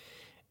whatever.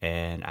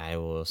 And I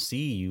will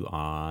see you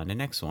on the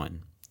next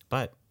one.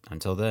 But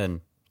until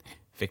then,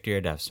 victory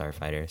or death,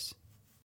 Starfighters.